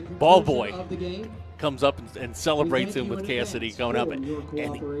 ball boy, comes up and celebrates him with Cassidy going up, and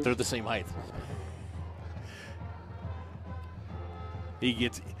they're the same height. He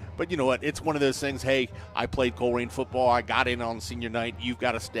gets. But you know what? It's one of those things. Hey, I played Colerain football. I got in on senior night. You've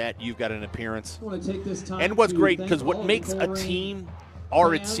got a stat. You've got an appearance. I want to take this time and what's great, because what makes a team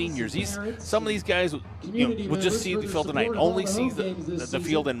are its seniors. Some of these guys, will just see the field tonight, only see the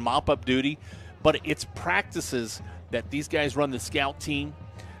field in mop-up duty. But it's practices that these guys run the scout team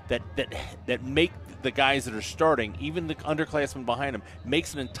that make the guys that are starting, even the underclassmen behind them,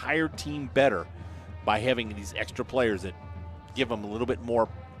 makes an entire team better by having these extra players that give them a little bit more.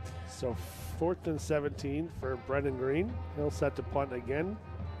 So 4th and 17 for Brendan Green. He'll set to punt again.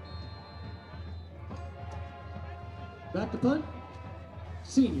 Back to punt.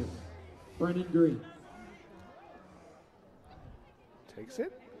 Senior Brendan Green. Takes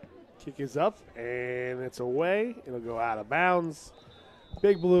it. Kick is up, and it's away. It'll go out of bounds.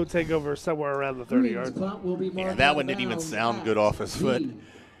 Big Blue take over somewhere around the 30-yard line. Yeah, that one didn't even sound good off his foot.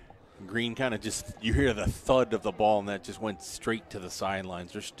 Green kind of just, you hear the thud of the ball, and that just went straight to the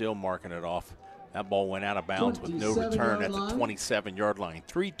sidelines. They're still marking it off. That ball went out of bounds with no return at the 27-yard line.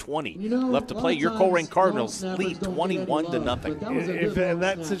 3:20 left to play. Your Colerain Cardinals lead 21-0. If in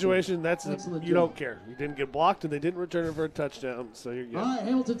that situation, you don't care. You didn't get blocked, and they didn't return it for a touchdown, so you're good. All right,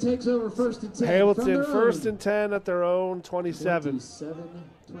 Hamilton takes over 1st and 10. Hamilton 1st and 10 at their own 27.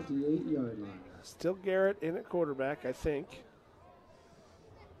 28-yard line. Still Garrett in at quarterback, I think.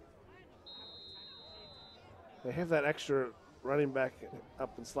 They have that extra running back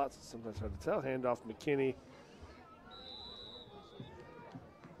up in slots. It's sometimes hard to tell. Handoff McKinney.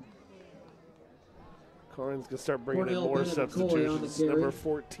 Colerain's going to start bringing in more substitutions. Number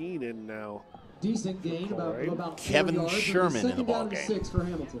 14 in now. Decent gain, about Kevin Sherman in the ball game. 6 for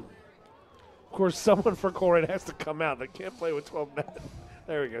Hamilton. Of course, someone for Colerain has to come out. They can't play with 12 men.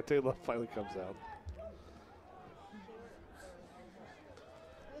 There we go. Taylor finally comes out.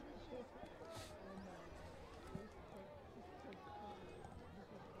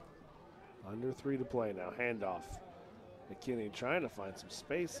 Under 3 to play now. Handoff. McKinney trying to find some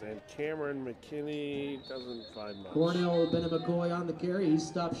space, and Cameron McKinney doesn't find much. Cornell Benna-McCoy on the carry. He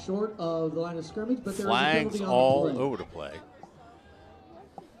stopped short of the line of scrimmage, but there flags is a all on the play. over the play.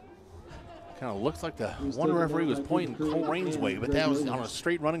 Kind of looks like the one referee was pointing Colerain's way, but that was on a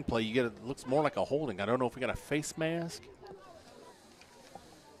straight running play. You get it looks more like a holding. I don't know if we got a face mask.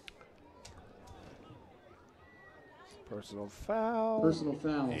 Personal foul. Personal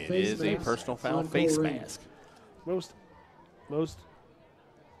foul. It is a personal foul. Face mask. Most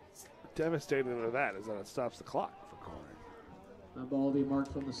devastating of that is that it stops the clock for Colerain. That ball will be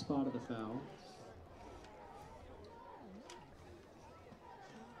marked from the spot of the foul.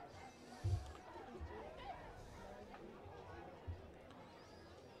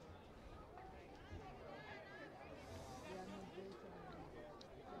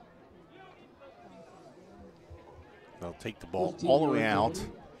 They'll take the ball all the way out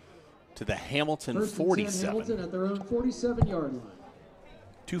to the Hamilton 47. Hamilton at their own 47-yard line.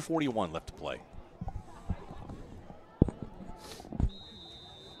 2:41 left to play.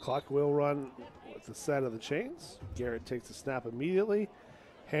 Clock will run with the set of the chains. Garrett takes the snap immediately.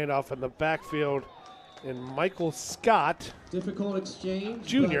 Handoff in the backfield, and Michael Scott, difficult exchange.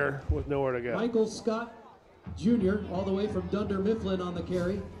 Jr. with nowhere to go. Michael Scott, Jr. all the way from Dunder Mifflin on the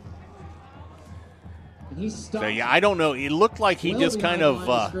carry. And he stopped. So, yeah, I don't know. It looked like he just kind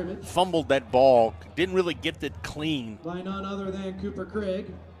of fumbled that ball. Didn't really get it clean. By none other than Cooper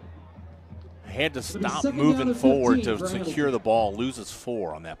Craig. Had to stop moving forward to secure the ball. Loses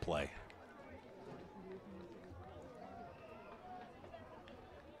 4 on that play.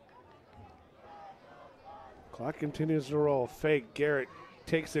 Clock continues to roll. Fake. Garrett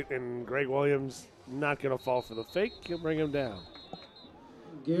takes it, and Greg Williams not going to fall for the fake. He'll bring him down.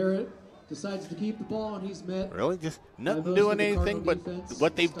 Garrett decides to keep the ball, and he's met. Really? Just nothing doing anything but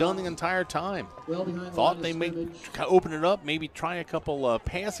what they've done the entire time. Well behind Thought they may open it up, maybe try a couple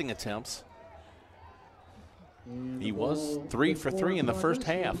passing attempts. And he was 3 for 3 in the first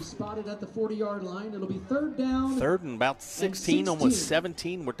half. Spotted at the 40-yard line. It'll be third down. Third and about 16, almost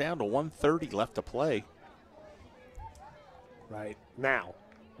 17. We're down to 1:30 left to play. Right now,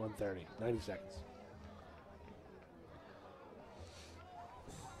 1:30, 90 seconds.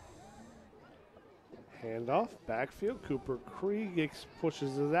 Handoff, backfield. Cooper Krieg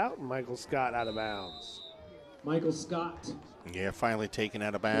pushes it out. Michael Scott out of bounds. Michael Scott. Yeah, finally taken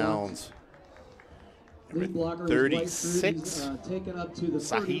out of bounds. Lead blocker 36. Taken up to the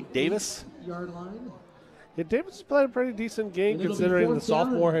Sahid Davis. Yard line. Yeah, Davis played a pretty decent game considering the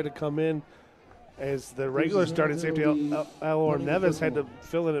sophomore had to come in as the regular starting safety. Elor Nevis had to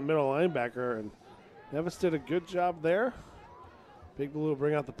fill in at middle linebacker, and Nevis did a good job there. Big Blue will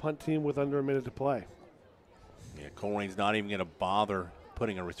bring out the punt team with under a minute to play. Yeah, Colerain's not even going to bother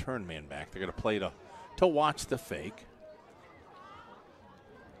putting a return man back. They're going to play to watch the fake.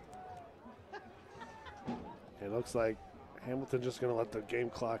 It looks like Hamilton just going to let the game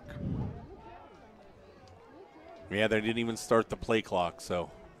clock. Yeah, they didn't even start the play clock, so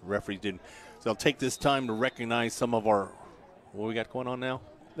referees didn't. So I'll take this time to recognize some of our, what we got going on now?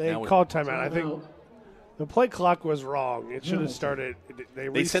 They called timeout. I think the play clock was wrong. It should have started.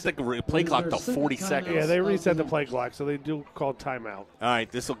 They set the play clock to 40 seconds. Yeah, they reset the play clock, so they do call timeout. All right,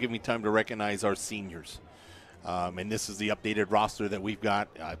 this will give me time to recognize our seniors. And this is the updated roster that we've got.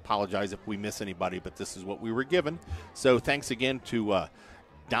 I apologize if we miss anybody, but this is what we were given. So thanks again to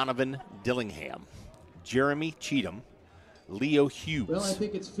Donovan Dillingham, Jeremy Cheatham, Leo Hughes,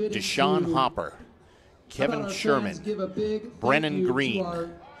 Deshaun Hopper, Kevin Sherman, Brennan Green,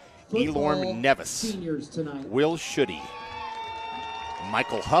 Elorm Nevis, Will Schutte,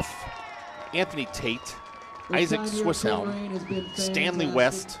 Michael Huff, Anthony Tate, Isaac Swisshelm, Stanley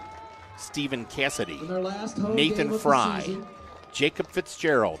West, Stephen Cassidy, Nathan Fry, Jacob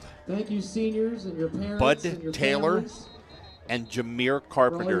Fitzgerald, thank you, seniors and your parents, Bud and your Taylor, families. and Jameer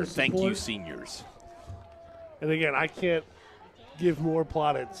Carpenter. Thank you, seniors. And again, I can't give more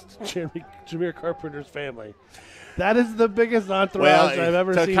plaudits to Jameer Carpenter's family. That is the biggest entourage I've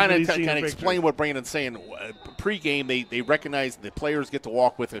ever seen. To kind of explain what Brandon's saying, pre-game they recognize the players get to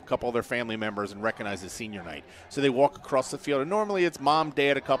walk with a couple of their family members and recognize the senior night. So they walk across the field, and normally it's mom,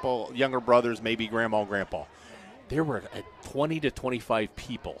 dad, a couple younger brothers, maybe grandma, grandpa. There were 20 to 25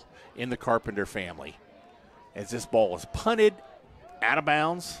 people in the Carpenter family as this ball was punted out of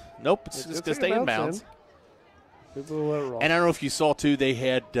bounds. Nope, it's just to stay in bounds. And I don't know if you saw too, they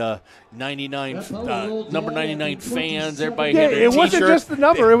had 99 number 99 fans. Everybody had a T-shirt. It wasn't just the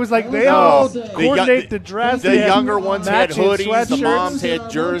number; it was like they all coordinate the dress. The younger ones had hoodies, sweatshirts. The moms had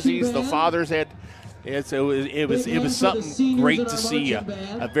jerseys, the fathers had. So it was something great to see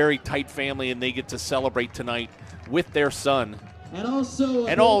a very tight family, and they get to celebrate tonight with their son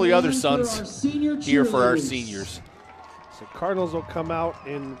and all the other sons here for our seniors. So Cardinals will come out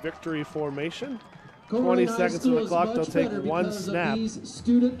in victory formation. 20 seconds on the clock. They'll take one snap. These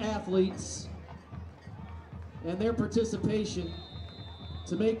student athletes and their participation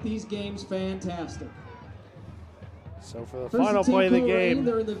to make these games fantastic. So for the final play of the game,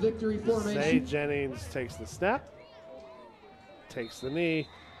 they're in the victory formation. Zay Jennings takes the snap, takes the knee,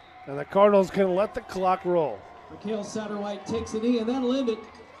 and the Cardinals can let the clock roll. Mikhail Satterwhite takes the knee, and that'll end it.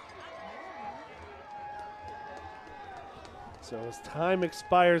 So as time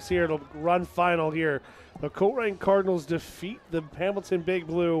expires here, it'll run final here. The Colerain Cardinals defeat the Hamilton Big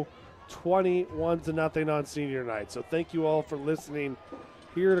Blue 21-0 on senior night. So thank you all for listening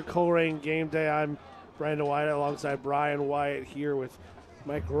here to Colerain Game Day. I'm Brandon Wyatt alongside Brian Wyatt here with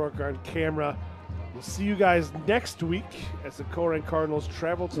Mike Rourke on camera. We'll see you guys next week as the Colerain Cardinals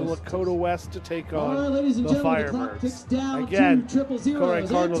travel to Lakota West to take on the Firebirds. Again, Colerain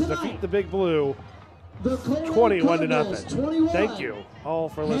Cardinals defeat the Big Blue 21-0. Thank you all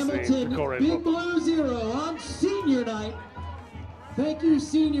for listening to Colerain Big Blue 0 on senior night. Thank you,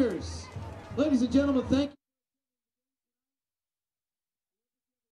 seniors. Ladies and gentlemen, thank you.